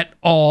not get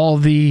all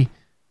the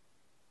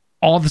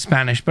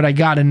Spanish, but I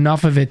got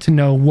enough of it to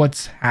know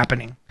what's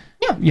happening.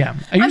 Yeah.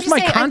 I used my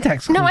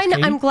context clues. No, I know.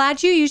 Katie. I'm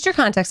glad you used your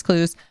context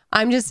clues.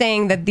 I'm just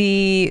saying that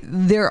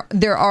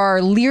there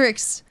are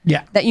lyrics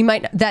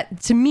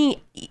that to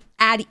me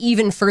add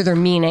even further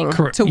meaning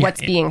to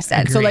what's being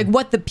said. Agreed. So like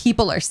what the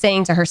people are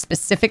saying to her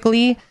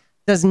specifically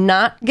does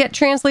not get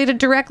translated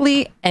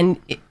directly and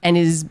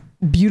is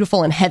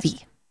beautiful and heavy.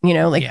 You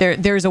know, like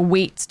there's a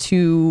weight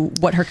to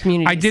what her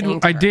community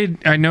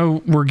I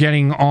know we're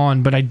getting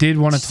on, but I did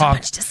want to talk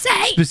much to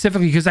say.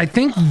 Specifically because I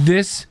think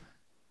this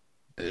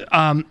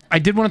I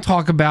did want to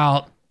talk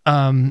about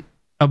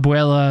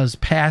Abuela's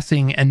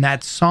passing and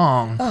that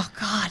song. Oh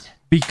God.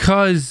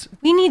 Because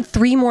we need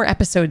 3 more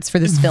episodes for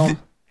this film.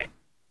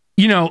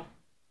 You know,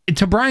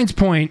 to Brian's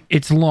point,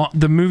 it's long.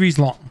 The movie's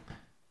long.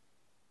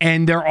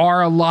 And there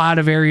are a lot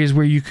of areas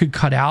where you could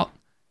cut out.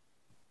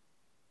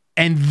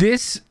 And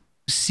this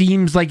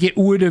seems like it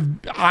would have,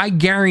 I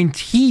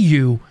guarantee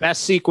you.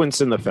 Best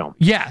sequence in the film.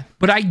 Yeah,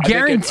 but I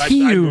guarantee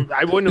you,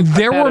 I wouldn't have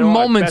there were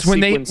moments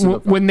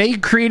when they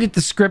created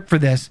the script for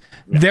this,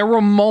 there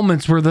were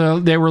moments where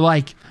they were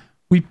like,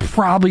 we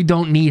probably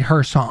don't need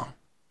her song.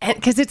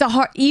 Because it's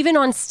even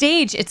on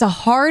stage, it's a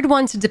hard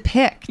one to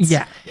depict.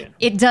 Yeah.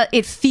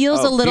 It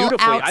feels a little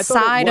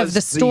outside of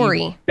the story.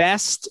 The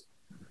best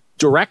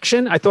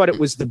direction. I thought it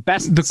was the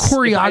best. The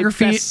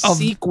choreography of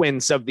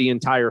sequence of the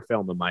entire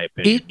film, in my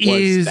opinion. It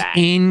is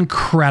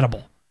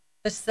incredible.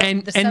 The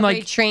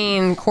subway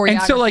train choreography.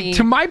 And so, like,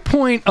 to my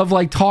point of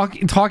like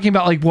talking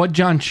about like what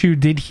John Chu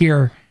did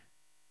here,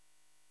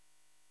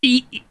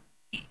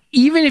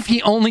 even if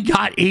he only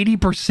got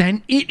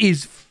 80%, it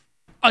is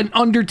an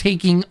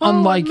undertaking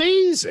unlike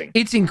amazing.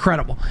 It's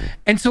incredible.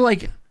 And so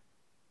like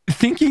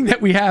thinking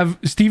that we have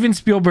Steven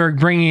Spielberg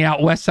bringing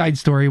out West Side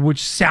Story,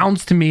 which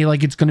sounds to me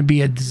like it's going to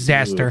be a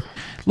disaster.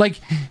 Like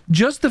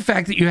just the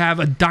fact that you have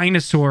a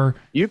dinosaur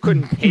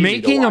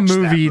making a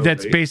movie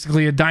that's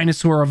basically a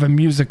dinosaur of a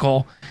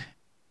musical,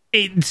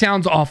 it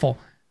sounds awful.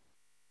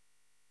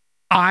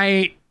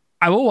 I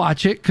will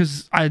watch it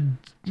because I'm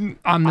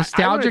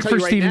nostalgic for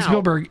Steven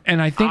Spielberg,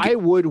 and I think I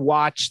would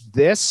watch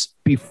this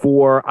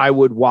before I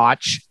would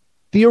watch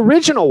the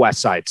original West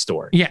Side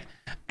Story. Yeah.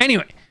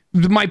 Anyway,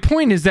 my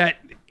point is that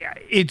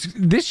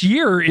this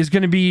year is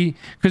going to be,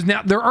 because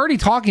now they're already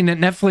talking that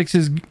Netflix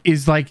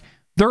is like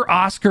their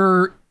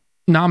Oscar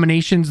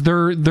nominations,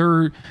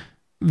 their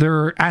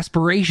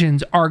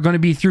aspirations are going to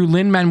be through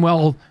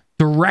Lin-Manuel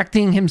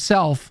directing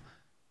himself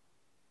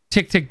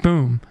Tick Tick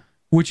Boom,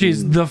 which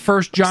is the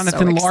first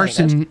Jonathan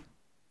Larson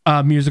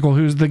musical,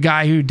 who's the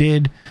guy who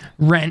did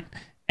Rent.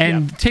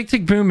 And Tick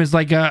Tick Boom is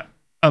like a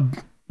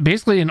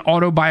basically an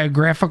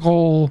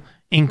autobiographical,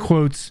 in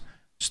quotes,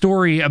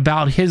 story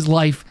about his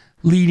life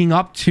leading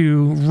up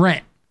to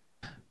Rent.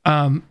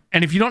 And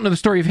if you don't know the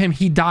story of him,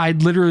 he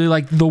died literally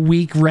like the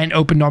week Rent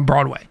opened on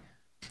Broadway.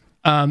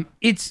 And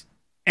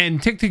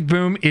Tick Tick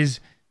Boom is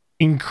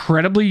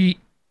incredibly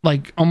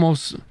like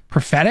almost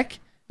prophetic.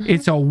 Mm-hmm.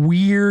 It's a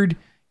weird,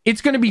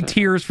 it's going to be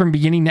tears from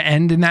beginning to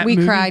end in that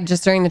movie. We cried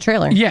just during the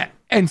trailer. Yeah.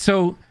 And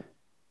so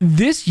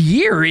this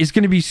year is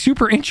going to be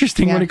super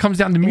interesting when it comes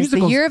down to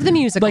musicals. The year of the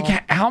musical.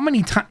 Like how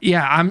many times?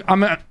 Yeah,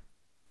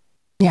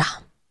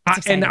 It's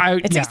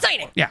exciting. It's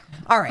exciting. Yeah.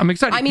 All right. I'm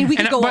excited. I mean, we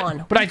could go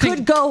on. But I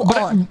think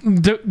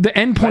the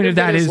end point of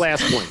that is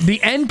the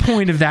end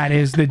point of that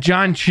is that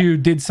John Chu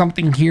did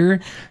something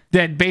here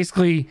that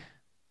basically,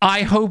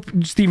 I hope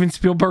Steven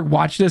Spielberg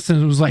watched this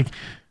and was like,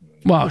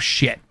 well,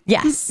 shit.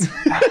 Yes.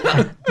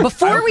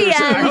 Before we end,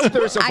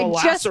 I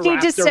just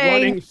need to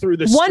say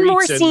one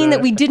more scene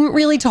that we didn't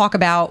really talk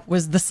about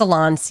was the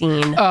salon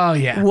scene. Oh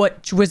yeah,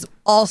 which was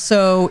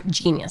also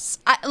genius.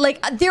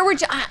 There were.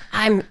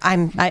 I'm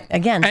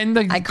again. And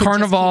the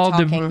Carnival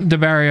de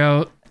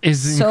Barrio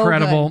is so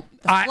incredible. Good.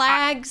 The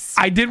flags.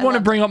 I did want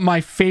to bring up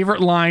my favorite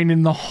line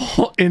in the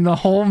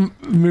whole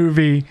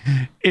movie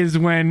is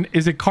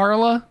it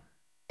Carla?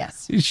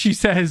 Yes. She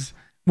says,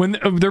 when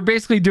they're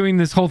basically doing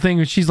this whole thing,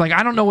 and she's like,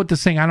 I don't know what to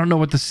sing.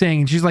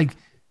 And she's like,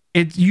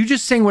 you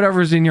just sing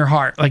whatever's in your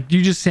heart. Like,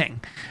 you just sing.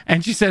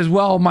 And she says,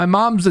 well, my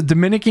mom's a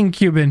Dominican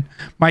Cuban.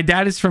 My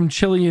dad is from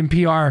Chile and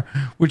PR,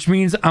 which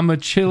means I'm a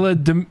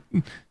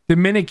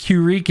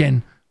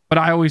Dominican, but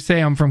I always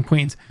say I'm from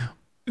Queens.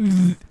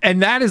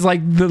 And that is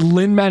like the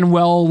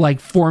Lin-Manuel like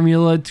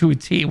formula to a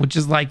T, which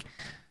is like,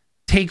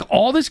 take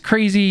all this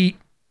crazy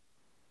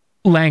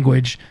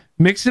language,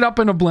 mix it up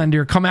in a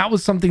blender, come out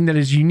with something that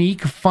is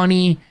unique,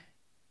 funny,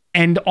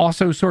 and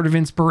also sort of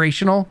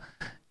inspirational.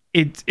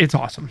 It's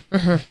awesome.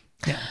 Mm-hmm.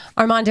 Yeah.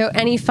 Armando,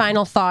 any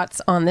final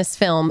thoughts on this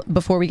film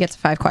before we get to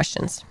 5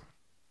 questions?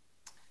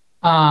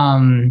 Yeah,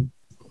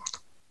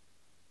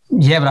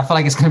 but I feel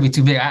like it's going to be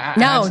too big.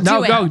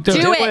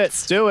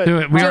 Do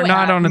it. We are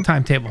not on the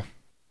timetable.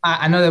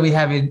 I know that we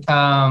have it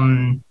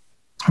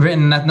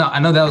written. I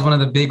know that was one of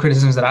the big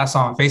criticisms that I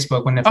saw on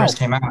Facebook when it first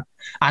came out.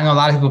 I know a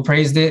lot of people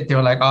praised it. They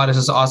were like, "Oh, this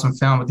is an awesome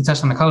film," but they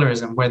touched on the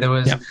colorism, where there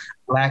was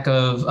lack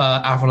of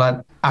Afro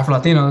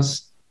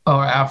Latinos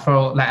or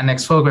Afro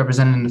Latinx folk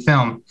represented in the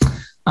film.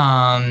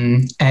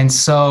 And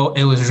so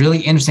it was really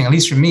interesting, at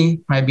least for me,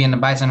 right, being the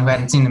bystander who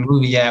hadn't seen the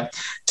movie yet,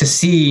 to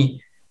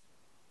see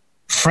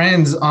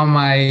friends on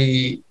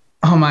my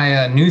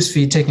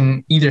newsfeed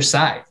taking either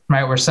side,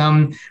 right, where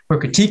some were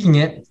critiquing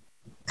it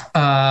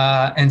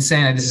and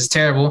saying that this is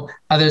terrible.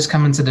 Others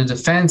coming to the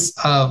defense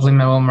of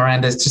Lin-Manuel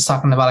Miranda, just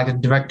talking about like the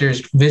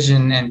director's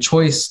vision and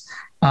choice,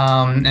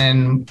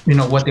 and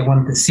what they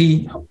wanted to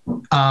see.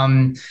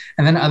 And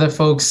then other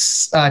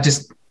folks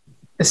just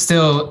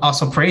still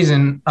also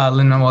praising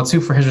Lin-Manuel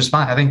too for his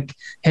response. I think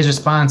his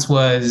response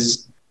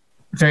was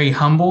very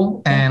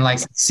humble and like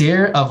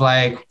sincere of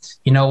like,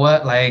 you know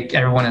what, like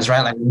everyone is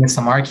right, like we missed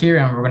the mark here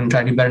and we're going to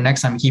try to do better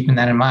next time, keeping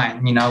that in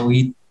mind.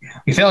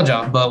 We failed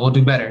y'all, but we'll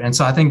do better. And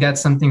so I think that's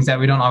some things that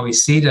we don't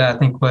always see that I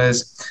think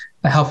was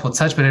a helpful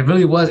touch, but it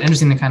really was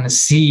interesting to kind of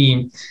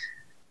see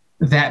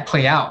that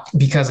play out,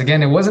 because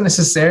again, it wasn't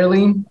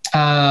necessarily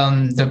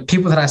the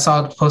people that I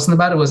saw posting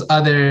about it was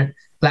other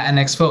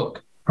Latinx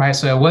folk, right?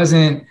 So it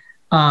wasn't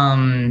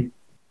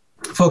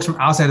folks from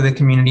outside of the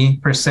community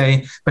per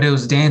se, but it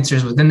was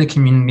dancers within the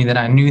community that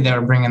I knew they were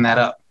bringing that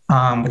up,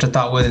 which I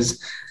thought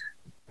was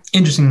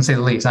interesting to say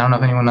the least. I don't know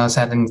if anyone else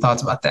had any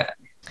thoughts about that.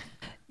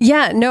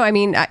 Yeah, no, I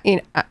mean,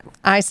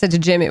 I said to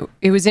Jim,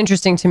 it was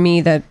interesting to me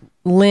that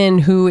Lin,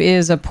 who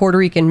is a Puerto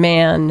Rican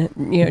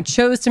man,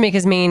 chose to make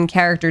his main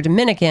character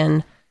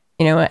Dominican,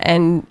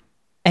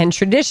 and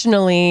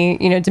traditionally,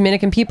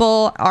 Dominican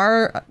people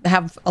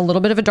have a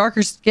little bit of a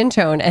darker skin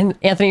tone, and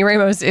Anthony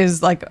Ramos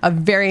is like a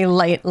very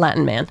light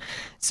Latin man.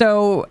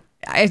 So,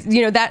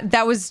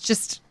 that was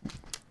just,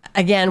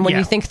 again, when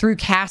you think through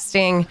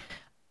casting,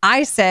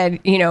 I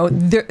said,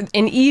 an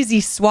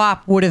easy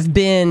swap would have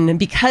been,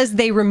 because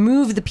they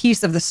removed the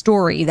piece of the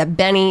story that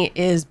Benny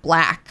is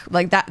black,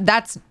 like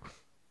that's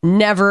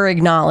never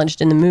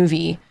acknowledged in the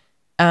movie.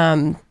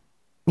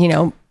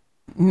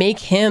 Make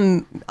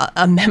him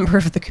a member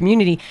of the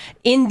community.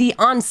 In the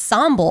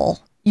ensemble,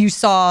 you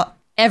saw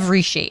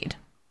every shade,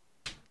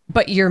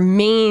 but your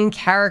main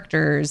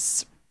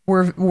characters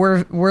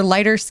were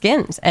lighter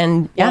skinned.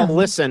 And well,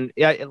 listen,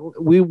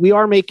 we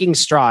are making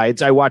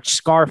strides. I watched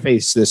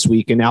Scarface this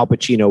week, and Al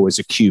Pacino was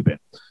a Cuban.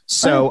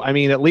 So, I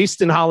mean, at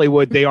least in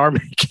Hollywood, they are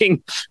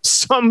making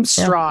some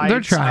strides.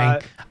 They're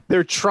trying.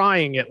 They're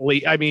trying at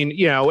least. I mean,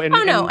 and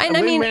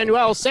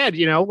Lin-Manuel said,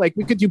 like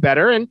we could do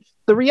better. And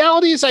the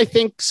reality is, I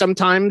think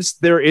sometimes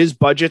there is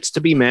budgets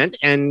to be met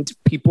and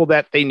people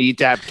that they need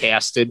to have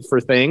casted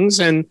for things.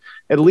 And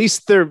at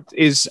least there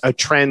is a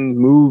trend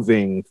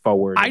moving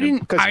forward. I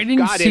didn't see in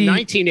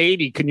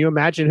 1980. Can you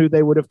imagine who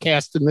they would have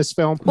cast in this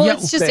film? Well,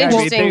 it's just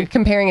interesting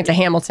comparing it to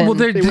Hamilton. Well,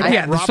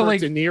 so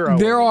like De Niro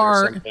there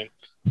are,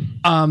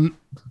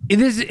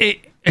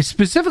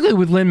 specifically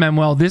with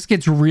Lin-Manuel, this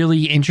gets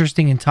really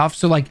interesting and tough.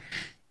 So like,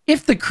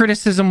 if the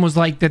criticism was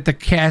like that the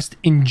cast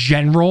in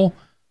general,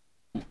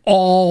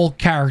 all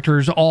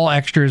characters, all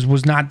extras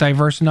was not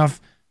diverse enough,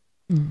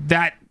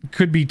 that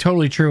could be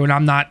totally true, and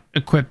I'm not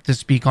equipped to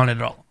speak on it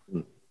at all.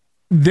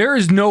 There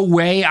is no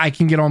way I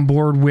can get on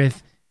board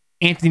with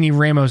Anthony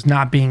Ramos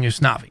not being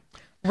Usnavi.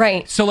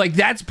 Right. So like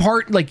that's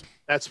part of the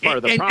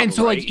problem. And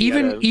so like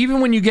even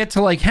when you get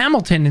to like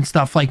Hamilton and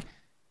stuff, like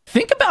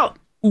think about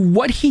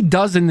what he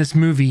does in this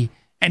movie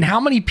and how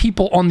many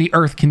people on the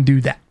earth can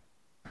do that.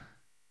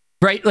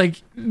 Right?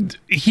 Like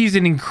he's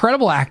an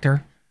incredible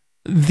actor.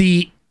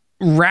 The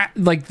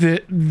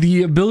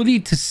ability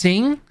to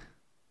sing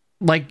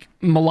like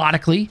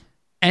melodically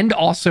and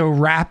also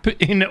rap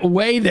in a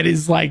way that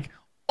is like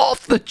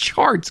off the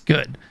charts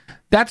good.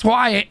 That's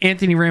why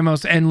Anthony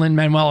Ramos and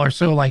Lin-Manuel are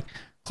so like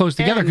close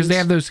together, because they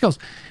have those skills.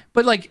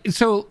 But like,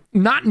 so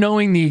not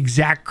knowing the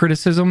exact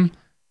criticism,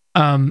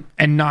 and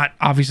not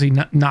obviously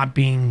not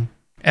being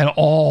at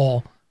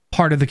all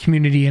part of the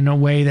community in a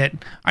way that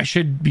I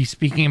should be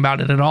speaking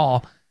about it at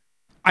all.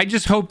 I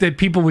just hope that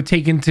people would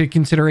take into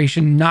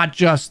consideration not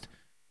just,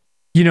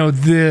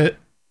 the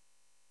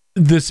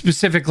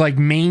specific like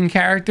main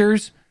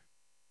characters,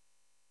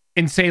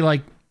 and say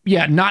like,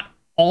 yeah, not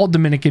all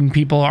Dominican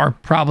people are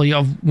probably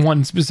of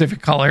one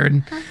specific color.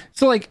 And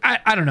so like,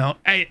 I don't know.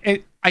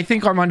 I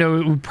think,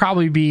 Armando, it would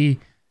probably be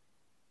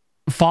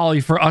folly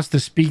for us to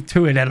speak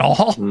to it at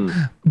all.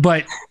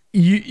 But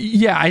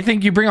I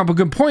think you bring up a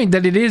good point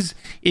that it is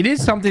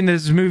something that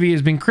this movie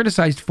has been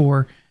criticized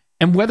for,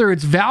 and whether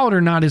it's valid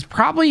or not is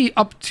probably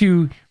up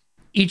to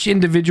each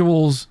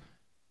individual's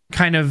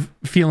kind of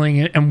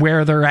feeling and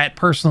where they're at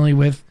personally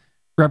with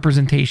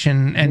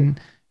representation. And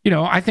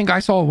I think I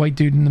saw a white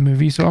dude in the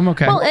movie, so I'm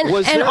okay. Well,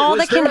 and all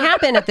that can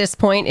happen at this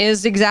point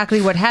is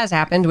exactly what has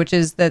happened, which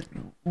is that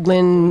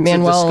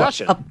Lin-Manuel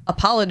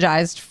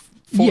apologized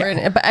for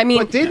it.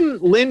 But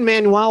didn't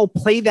Lin-Manuel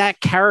play that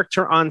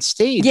character on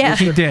stage? Yeah,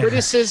 he did.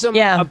 Criticism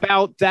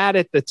about that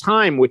at the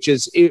time,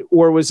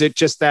 or was it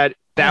just that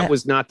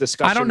was not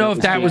discussed? I don't know if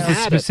that was the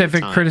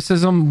specific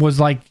criticism. Was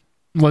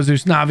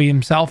Usnavi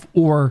himself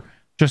or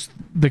just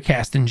the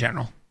cast in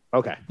general.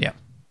 Okay. Yeah.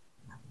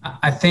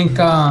 I think,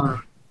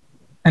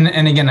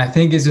 and again, I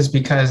think it's just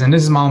because, and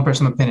this is my own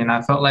personal opinion,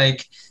 I felt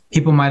like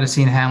people might have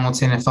seen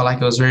Hamilton and felt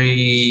like it was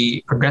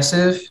very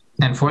progressive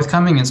and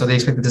forthcoming, and so they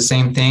expected the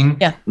same thing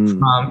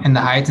in the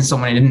Heights. And so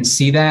when I didn't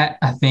see that,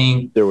 I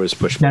think there was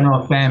pushback.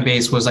 General fan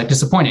base was like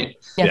disappointed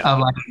of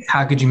like,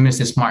 how could you miss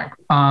this mark?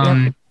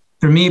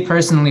 For me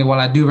personally, while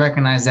I do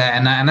recognize that,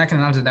 and I can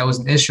acknowledge that was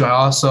an issue, I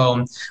also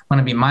want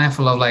to be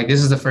mindful of like,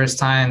 this is the first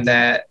time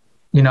that,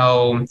 you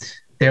know,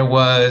 there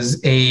was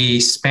a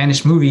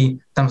Spanish movie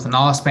done with an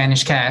all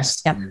Spanish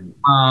cast put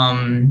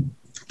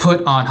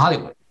on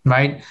Hollywood.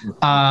 Right.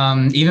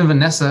 Even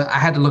Vanessa, I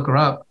had to look her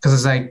up because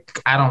it's like,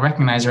 I don't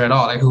recognize her at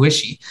all. Like, who is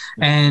she?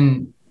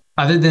 And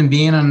other than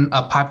being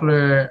a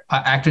popular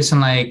actress in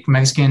like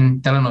Mexican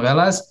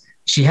telenovelas,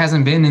 she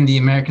hasn't been in the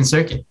American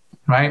circuit.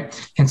 Right.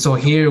 And so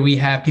here we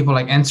have people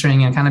like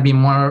entering and kind of be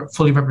more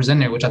fully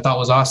represented, which I thought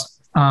was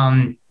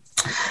awesome.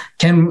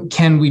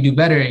 Can we do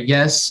better?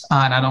 Yes.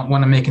 And I don't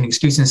want to make an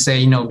excuse and say,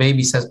 you know,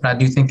 baby steps, but I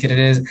do think that it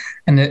is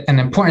an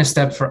important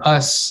step for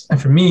us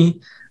and for me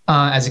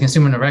as a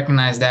consumer to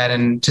recognize that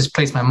and just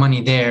place my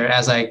money there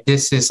as like,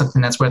 this is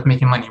something that's worth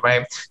making money,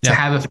 right? To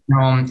have a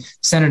film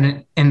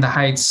centered in the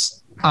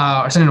Heights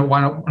or centered in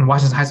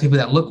Washington Heights, people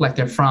that look like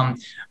they're from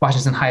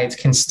Washington Heights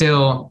can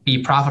still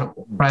be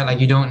profitable, right? Like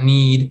you don't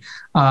need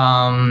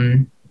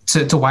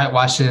to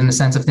whitewash it in the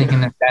sense of thinking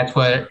that that's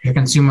what your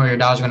consumer or your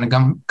dollars are going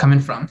to come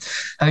in from.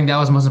 I think that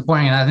was most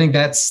important. And I think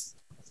that's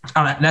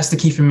the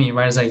key for me,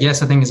 right? It's like,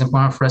 yes, I think it's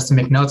important for us to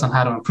make notes on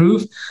how to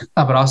improve,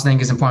 but also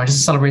think it's important just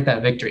to celebrate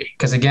that victory.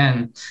 Because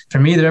again, for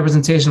me, the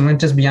representation went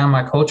just beyond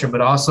my culture,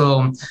 but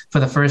also for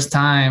the first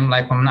time,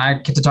 like when I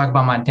get to talk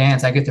about my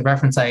dance, I get to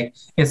reference like,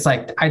 it's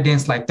like I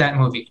danced like that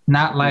movie,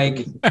 not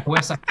like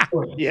West Side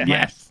Story.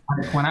 Yes.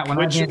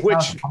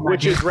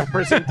 Which is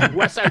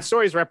West Side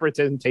Story's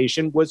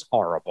representation was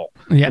horrible.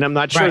 Yeah. And I'm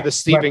not sure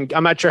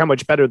I'm not sure how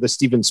much better the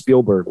Steven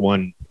Spielberg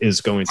one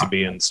is going to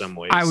be in some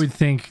ways. I would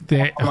think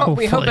that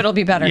we hope it'll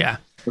be better. Yeah.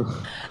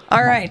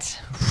 All right.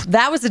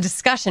 That was a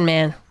discussion,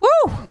 man.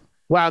 Woo!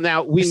 Well,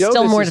 now we know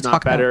still this more is to not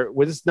talk better.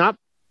 About. It's not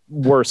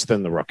worse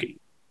than The Rookie.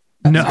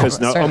 No.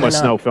 Because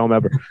almost no film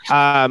ever.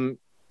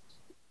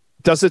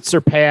 Does it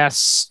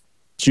surpass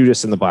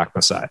Judas and the Black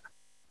Messiah?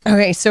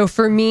 Okay, so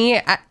for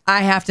me,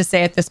 I have to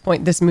say at this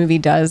point, this movie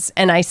does.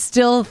 And I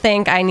still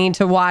think I need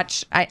to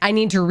I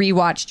need to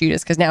rewatch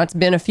Judas because now it's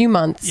been a few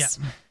months. Yeah.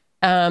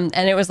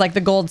 And it was like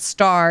the gold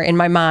star in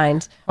my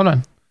mind. Hold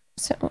on.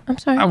 So, I'm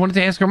sorry. I wanted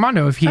to ask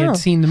Armando if he had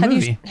seen the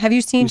movie. Have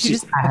you seen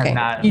Judas? Okay,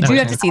 not. You do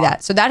have to see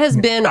that. So that has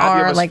been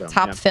our like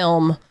top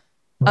film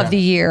of the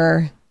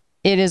year.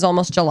 It is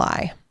almost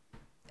July.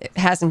 It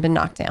hasn't been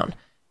knocked down.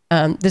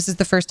 This is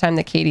the first time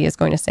that Katie is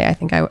going to say, I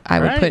think I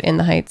would put In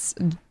the Heights.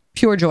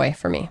 Pure joy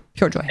for me.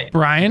 Pure joy.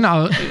 Brian,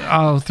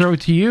 I'll throw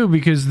it to you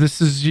because this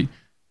is, you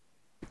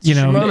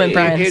know, moment,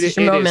 Brian.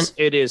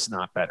 It is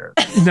not better.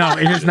 No,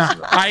 it is not.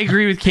 I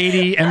agree with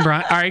Katie and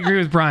Brian. I agree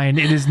with Brian.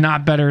 It is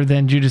not better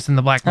than Judas and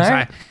the Black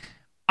Messiah.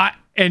 Right.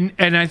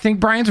 And I think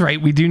Brian's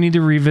right. We do need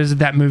to revisit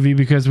that movie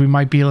because we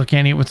might be looking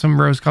at it with some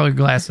rose-colored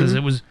glasses. Mm-hmm.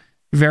 It was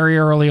very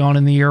early on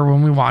in the year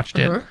when we watched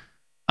it.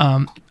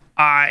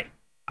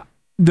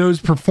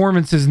 Those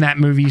performances in that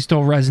movie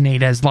still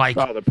resonate as like...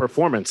 Oh, the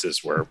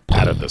performances were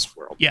out of this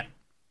world. Yeah.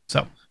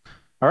 So...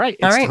 All right.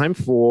 It's time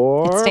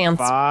for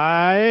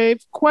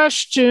 5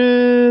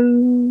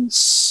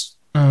 questions.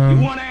 You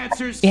want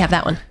answers? We have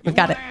that one. We've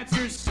got it.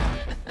 Answers?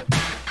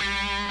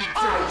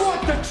 I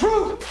want the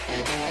truth.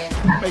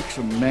 Makes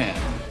a man,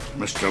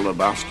 Mr.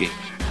 Lebowski.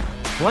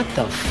 What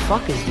the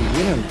fuck is the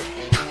internet?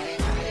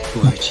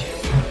 Who are you?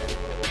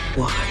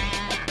 Why?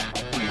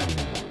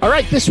 All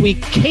right. This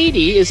week,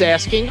 Katie is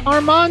asking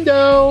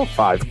Armando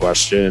 5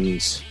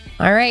 questions.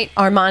 All right,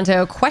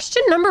 Armando.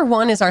 Question number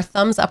 1 is our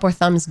thumbs up or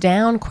thumbs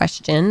down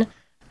question.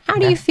 How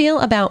do you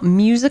feel about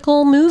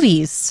musical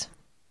movies?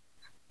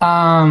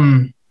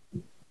 I'm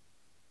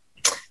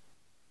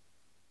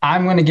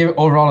going to give it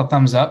overall a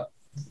thumbs up.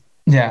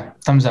 Yeah,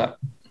 thumbs up.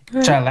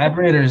 Should I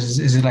elaborate or is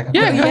it like a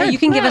yeah, you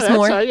can give us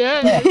more. I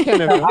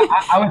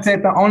would say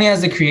that only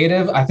as a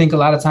creative, I think a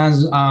lot of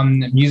times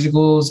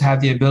musicals have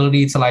the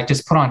ability to like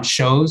just put on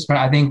shows. But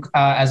I think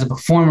as a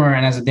performer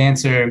and as a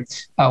dancer,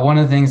 one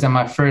of the things that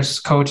my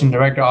first coach and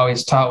director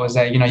always taught was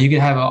that, you know, you could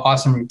have an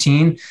awesome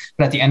routine,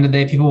 but at the end of the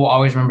day, people will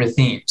always remember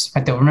themes.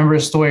 Like they'll remember a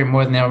story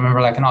more than they'll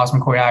remember like an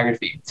awesome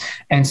choreography.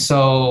 And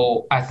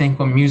so I think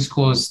when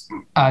musicals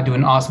do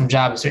an awesome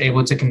job is they're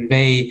able to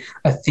convey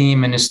a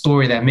theme and a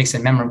story that makes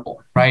it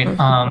memorable, right?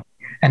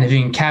 And if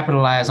you can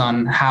capitalize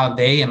on how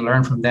they and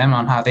learn from them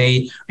on how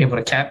they are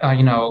able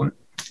to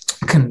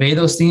convey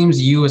those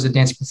themes, you as a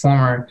dance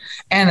performer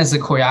and as a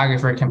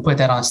choreographer can put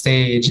that on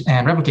stage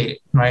and replicate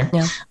it, right?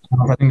 Yeah.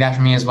 I think that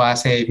for me is why I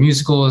say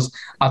musicals,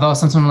 although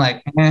sometimes I'm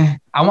like,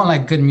 I want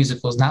like good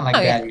musicals, not like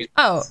bad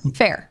musicals. Oh,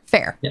 fair.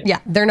 Yeah,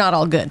 they're not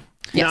all good.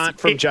 Yes. Not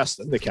from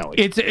Justin the Kelly.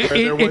 It's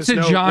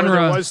a genre.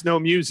 There was no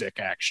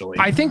music, actually.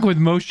 I think with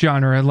most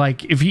genre,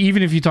 like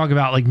even if you talk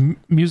about like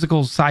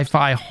musicals,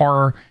 sci-fi,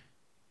 horror,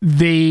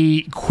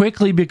 they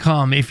quickly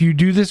become, if you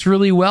do this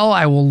really well,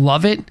 I will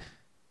love it.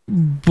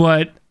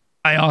 But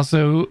I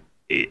also,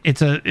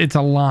 it's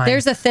a line.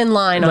 There's a thin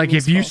line. Like on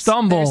if you musicals.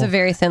 stumble, there's a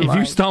very thin line.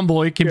 If you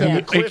stumble, it can Yeah.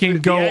 be, it can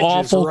go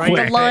awful right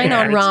quick. The line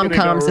on It's gonna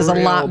rom-coms go is a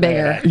lot real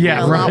bigger. bad.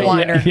 Yeah, a lot right.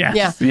 wider.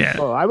 Yeah.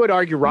 Well, I would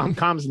argue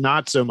rom-coms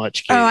not so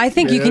much. Oh, I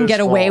think you can get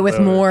away with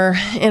more. more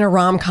in a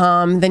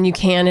rom-com than you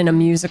can in a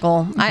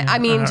musical. I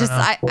mean,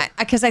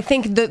 because I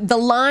think the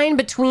line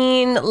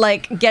between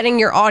like getting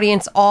your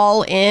audience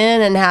all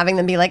in and having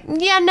them be like,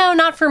 yeah, no,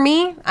 not for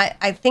me.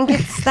 I think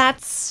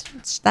that's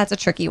a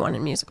tricky one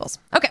in musicals.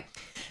 Okay,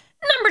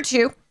 number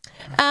 2.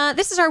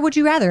 This is our would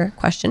you rather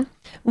question.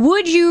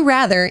 Would you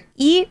rather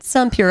eat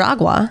some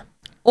piragua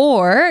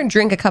or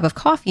drink a cup of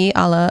coffee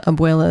a la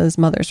abuela's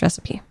mother's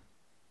recipe?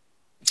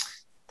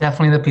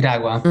 Definitely the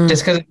piragua,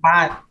 just because it's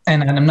hot,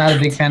 and I'm not a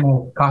big fan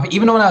of coffee.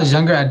 Even though when I was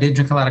younger, I did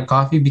drink a lot of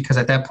coffee because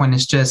at that point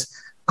it's just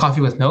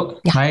coffee with milk,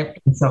 right?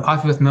 So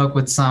coffee with milk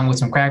with some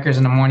crackers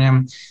in the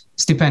morning,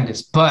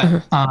 stupendous. But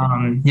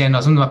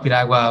something about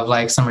piragua of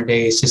like summer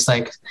days just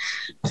like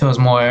feels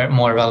more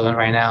relevant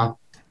right now.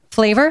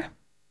 Flavor?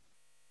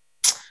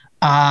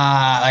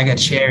 Like a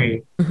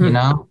cherry, you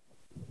know.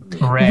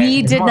 Red.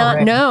 We It's did more not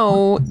red.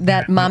 know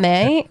that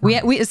mame.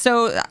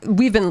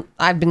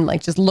 I've been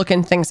like just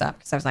looking things up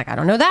because I was like, I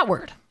don't know that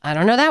word.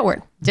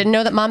 Didn't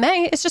know that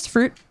mame is just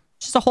fruit,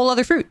 just a whole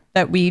other fruit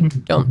that we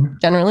don't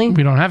generally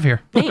We don't have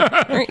here. eat.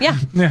 Yeah.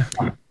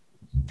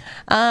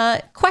 Yeah.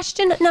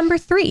 Question number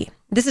 3.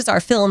 This is our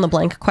fill in the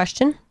blank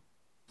question.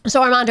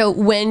 So Armando,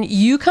 when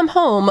you come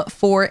home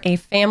for a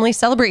family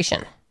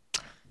celebration,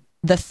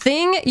 the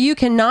thing you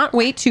cannot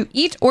wait to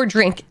eat or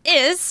drink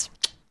is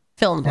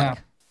fill in the blank.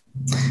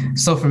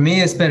 So for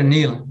me, it's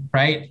pernil,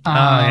 right?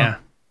 Yeah.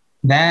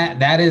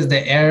 That is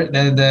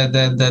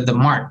the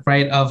mark,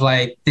 right? Of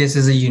like, this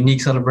is a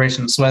unique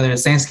celebration. So whether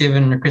it's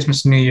Thanksgiving or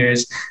Christmas or New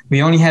Year's,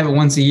 we only have it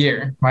once a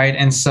year, right?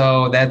 And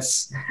so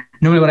that's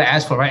normally what I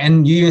ask for, right?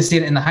 And you even see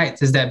it in the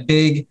Heights, is that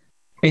big,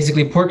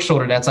 basically pork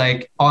shoulder that's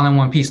like all in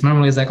one piece.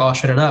 Normally it's like all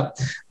shredded up,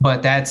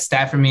 but that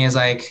for me is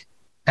like,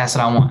 that's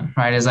what I want,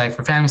 right? It's like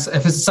for families,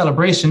 if it's a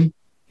celebration,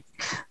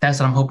 that's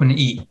what I'm hoping to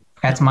eat.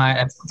 That's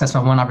my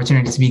one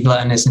opportunity to be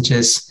gluttonous and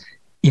just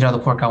eat all the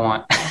pork I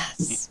want.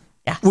 Yes.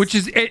 Which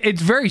is,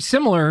 it's very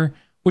similar,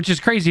 which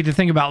is crazy to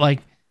think about, like,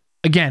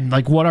 again,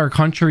 like what our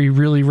country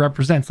really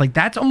represents. Like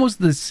that's almost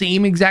the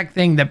same exact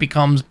thing that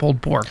becomes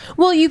pulled pork.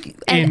 Well,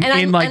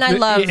 I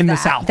love in the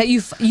South. that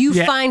you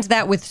find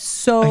that with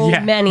so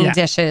many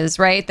dishes,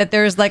 right? That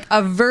there's like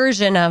a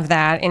version of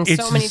that in so many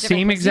different It's the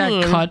same exact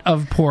cuisine. cut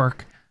of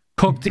pork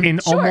cooked in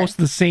almost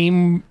the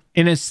same,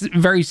 in a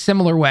very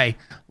similar way,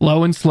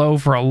 low and slow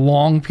for a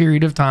long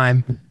period of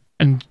time,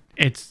 and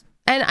it's.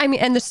 And I mean,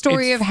 and the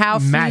story It's of how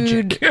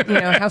magic.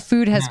 food, how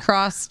food has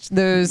crossed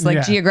those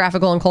like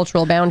geographical and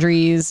cultural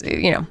boundaries.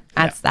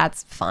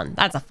 That's fun.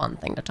 That's a fun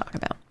thing to talk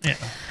about. Yeah.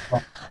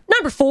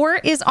 Number 4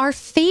 is our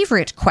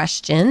favorite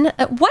question.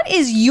 What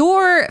is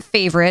your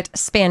favorite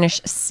Spanish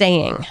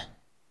saying?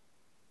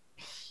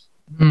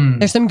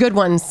 There's some good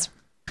ones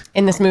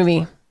in this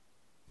movie.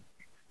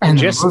 And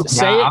just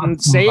say it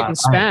in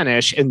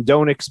Spanish and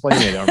don't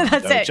explain it. Armando.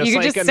 That's it. You can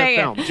like just in say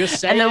the it. film. Just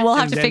say And then it, we'll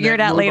have to figure it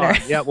out move later. on.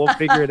 Yeah, we'll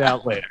figure it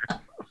out later.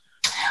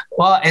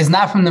 Well, it's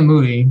not from the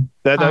movie.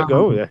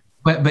 Go.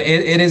 But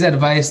it is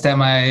advice that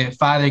my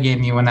father gave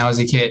me when I was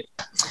a kid.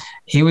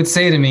 He would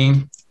say to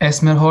me,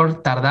 "Es mejor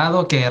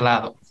tardado que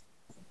helado."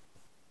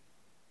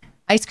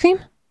 Ice cream?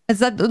 Is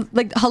that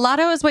like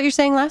gelato is what you're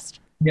saying last?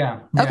 Yeah.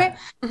 Okay.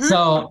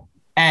 So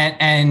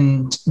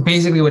and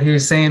basically what he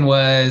was saying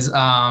was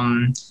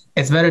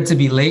it's better to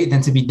be late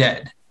than to be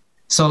dead.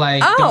 So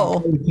like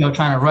don't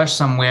trying to rush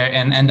somewhere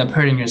and end up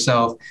hurting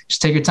yourself.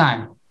 Just take your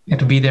time. You have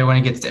to be there when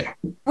it gets there.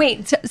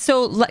 Wait,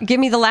 so give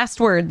me the last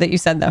word that you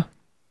said though.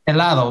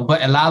 Helado,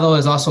 but helado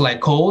is also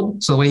like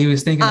cold. So the way he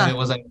was thinking of it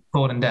was like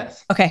cold and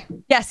death. Okay.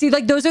 Yeah, see,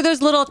 like those are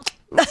those little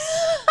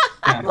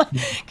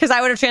because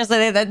I would have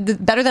translated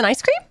that better than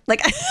ice cream.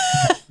 Like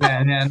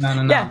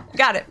no. Yeah,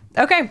 got it.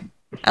 Okay.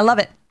 I love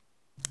it.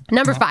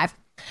 Number 5,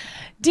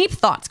 deep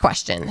thoughts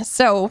question.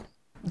 So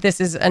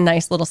this is a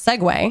nice little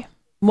segue.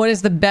 What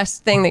is the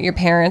best thing that your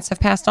parents have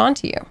passed on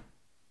to you?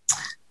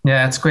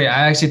 Yeah, that's great.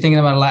 I actually thinking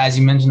about it a lot. As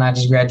you mentioned, I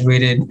just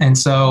graduated. And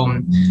so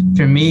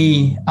for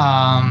me,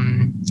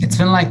 it's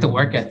been like the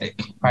work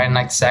ethic, right? And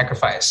like the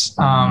sacrifice.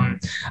 I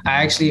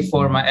actually,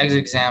 for my exit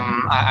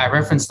exam, I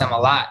referenced them a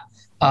lot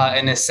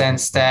in the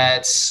sense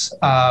that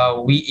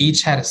we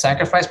each had a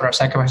sacrifice, but our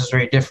sacrifice was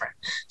very different.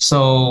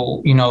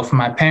 So, for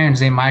my parents,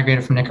 they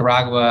migrated from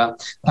Nicaragua,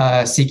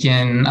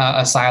 seeking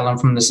asylum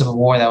from the civil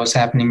war that was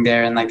happening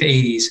there in like the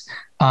 80s.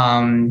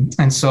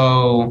 And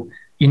so,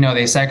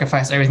 they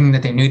sacrificed everything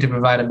that they knew to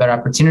provide a better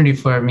opportunity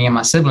for me and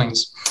my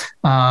siblings.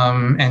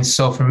 And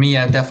so for me,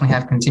 I definitely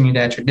have continued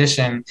that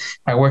tradition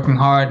by working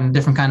hard in a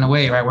different kind of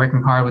way, right?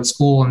 Working hard with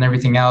school and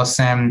everything else,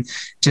 and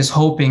just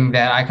hoping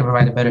that I can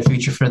provide a better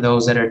future for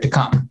those that are to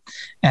come.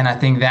 And I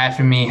think that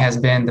for me has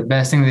been the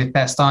best thing they've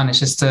passed on. It's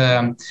just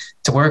to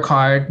work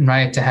hard,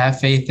 right? To have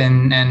faith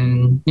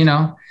and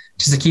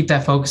just to keep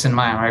that focus in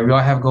mind, right? We all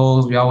have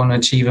goals. We all want to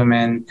achieve them.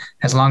 And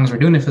as long as we're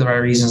doing it for the right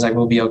reasons, like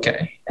we'll be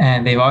okay.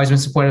 And they've always been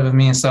supportive of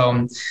me. And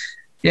so,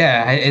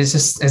 yeah,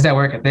 it's that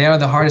work. They are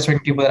the hardest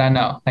working people that I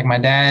know. Like my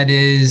dad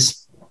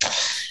is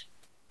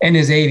in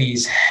his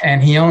 80s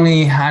and he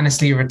only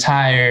honestly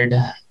retired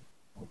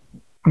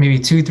maybe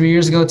 2-3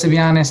 years ago, to be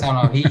honest. I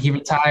don't know. He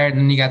retired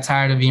and he got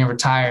tired of being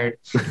retired.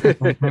 That's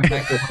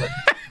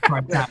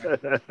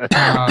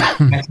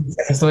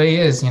the way he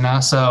is, you know?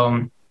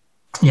 So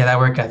yeah, that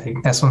work ethic,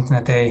 that's something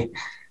that they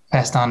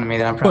passed on to me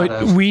that I'm proud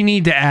of. We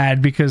need to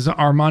add, because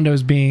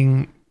Armando's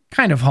being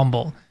kind of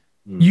humble.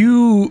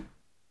 You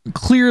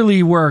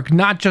clearly work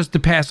not just to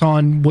pass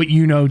on what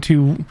you know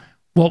to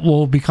what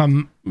will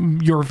become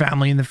your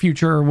family in the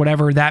future or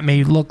whatever that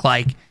may look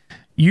like.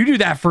 You do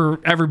that for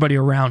everybody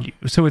around you.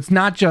 So it's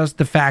not just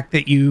the fact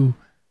that you,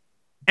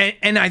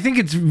 and I think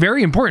it's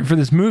very important for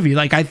this movie.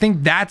 Like, I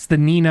think that's the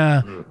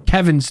Nina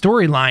Kevin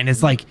storyline,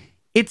 is like,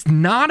 it's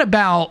not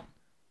about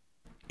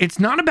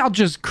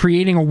just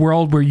creating a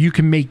world where you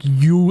can make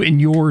you and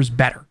yours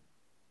better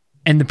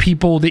and the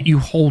people that you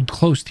hold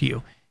close to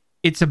you.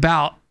 It's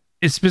about,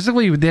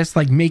 specifically with this,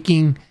 like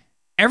making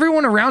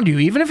everyone around you,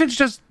 even if it's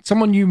just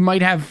someone you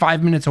might have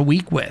 5 minutes a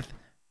week with,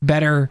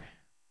 better,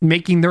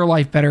 making their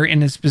life better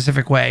in a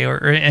specific way,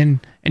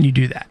 and you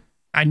do that.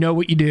 I know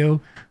what you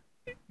do,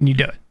 and you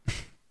do it.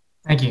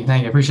 Thank you. I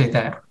appreciate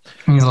that.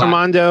 It means a lot.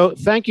 Armando,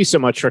 thank you so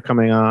much for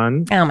coming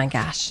on. Oh my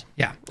gosh.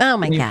 Yeah. Oh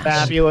my gosh.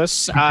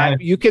 Fabulous.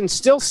 You can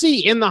still see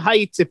In the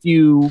Heights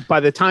by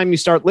the time you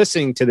start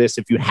listening to this,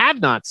 if you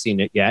have not seen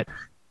it yet.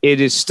 It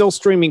is still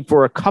streaming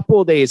for a couple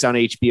of days on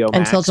HBO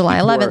Max until July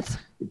 11th.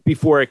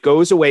 Before it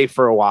goes away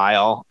for a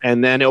while,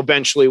 and then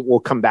eventually will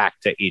come back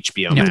to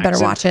HBO Max. You better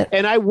watch it.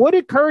 And I would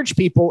encourage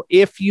people,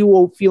 if you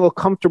will feel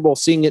comfortable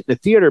seeing it in the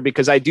theater,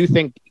 because I do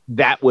think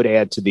that would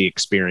add to the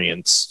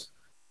experience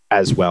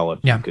as well if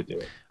you could do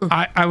it.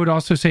 I would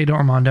also say to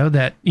Armando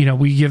that,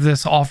 we give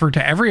this offer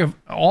to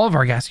all of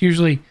our guests.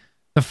 Usually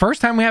the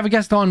first time we have a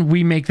guest on,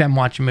 we make them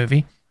watch a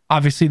movie.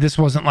 Obviously, this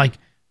wasn't like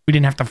we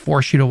didn't have to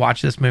force you to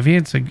watch this movie.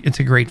 It's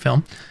a great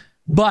film.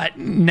 But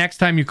next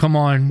time you come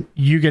on,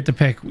 you get to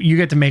pick. You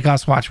get to make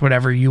us watch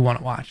whatever you want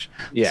to watch.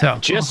 Yeah, so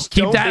just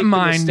keep that in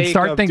mind.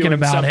 Start thinking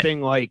about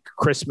something like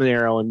Chris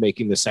Monero and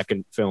making the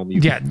second film.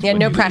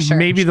 No pressure.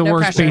 Maybe the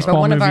worst baseball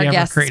one movie of our ever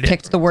guests created.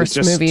 picked the worst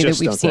movie that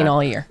we've seen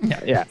all year.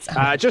 Yeah.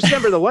 Just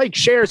remember to like,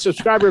 share,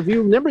 subscribe,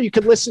 review. Remember, you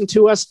can listen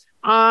to us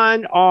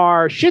on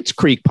our Schitt's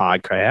Creek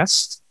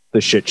podcast, The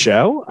Shit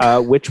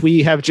Show, which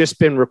we have just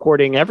been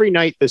recording every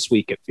night this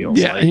week. It feels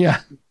like.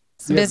 Yeah.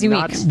 It's a busy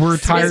week. We're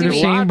tired of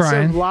seeing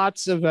Brian.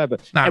 Lots of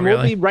and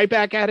we'll be right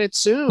back at it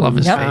soon. Love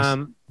his face.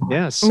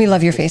 Yes. We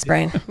love your face,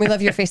 Brian. We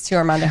love your face too,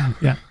 Armando.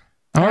 Yeah.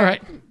 All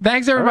right.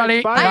 Thanks,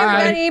 everybody. All right,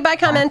 bye, everybody. Bye,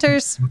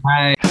 commenters.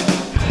 Bye.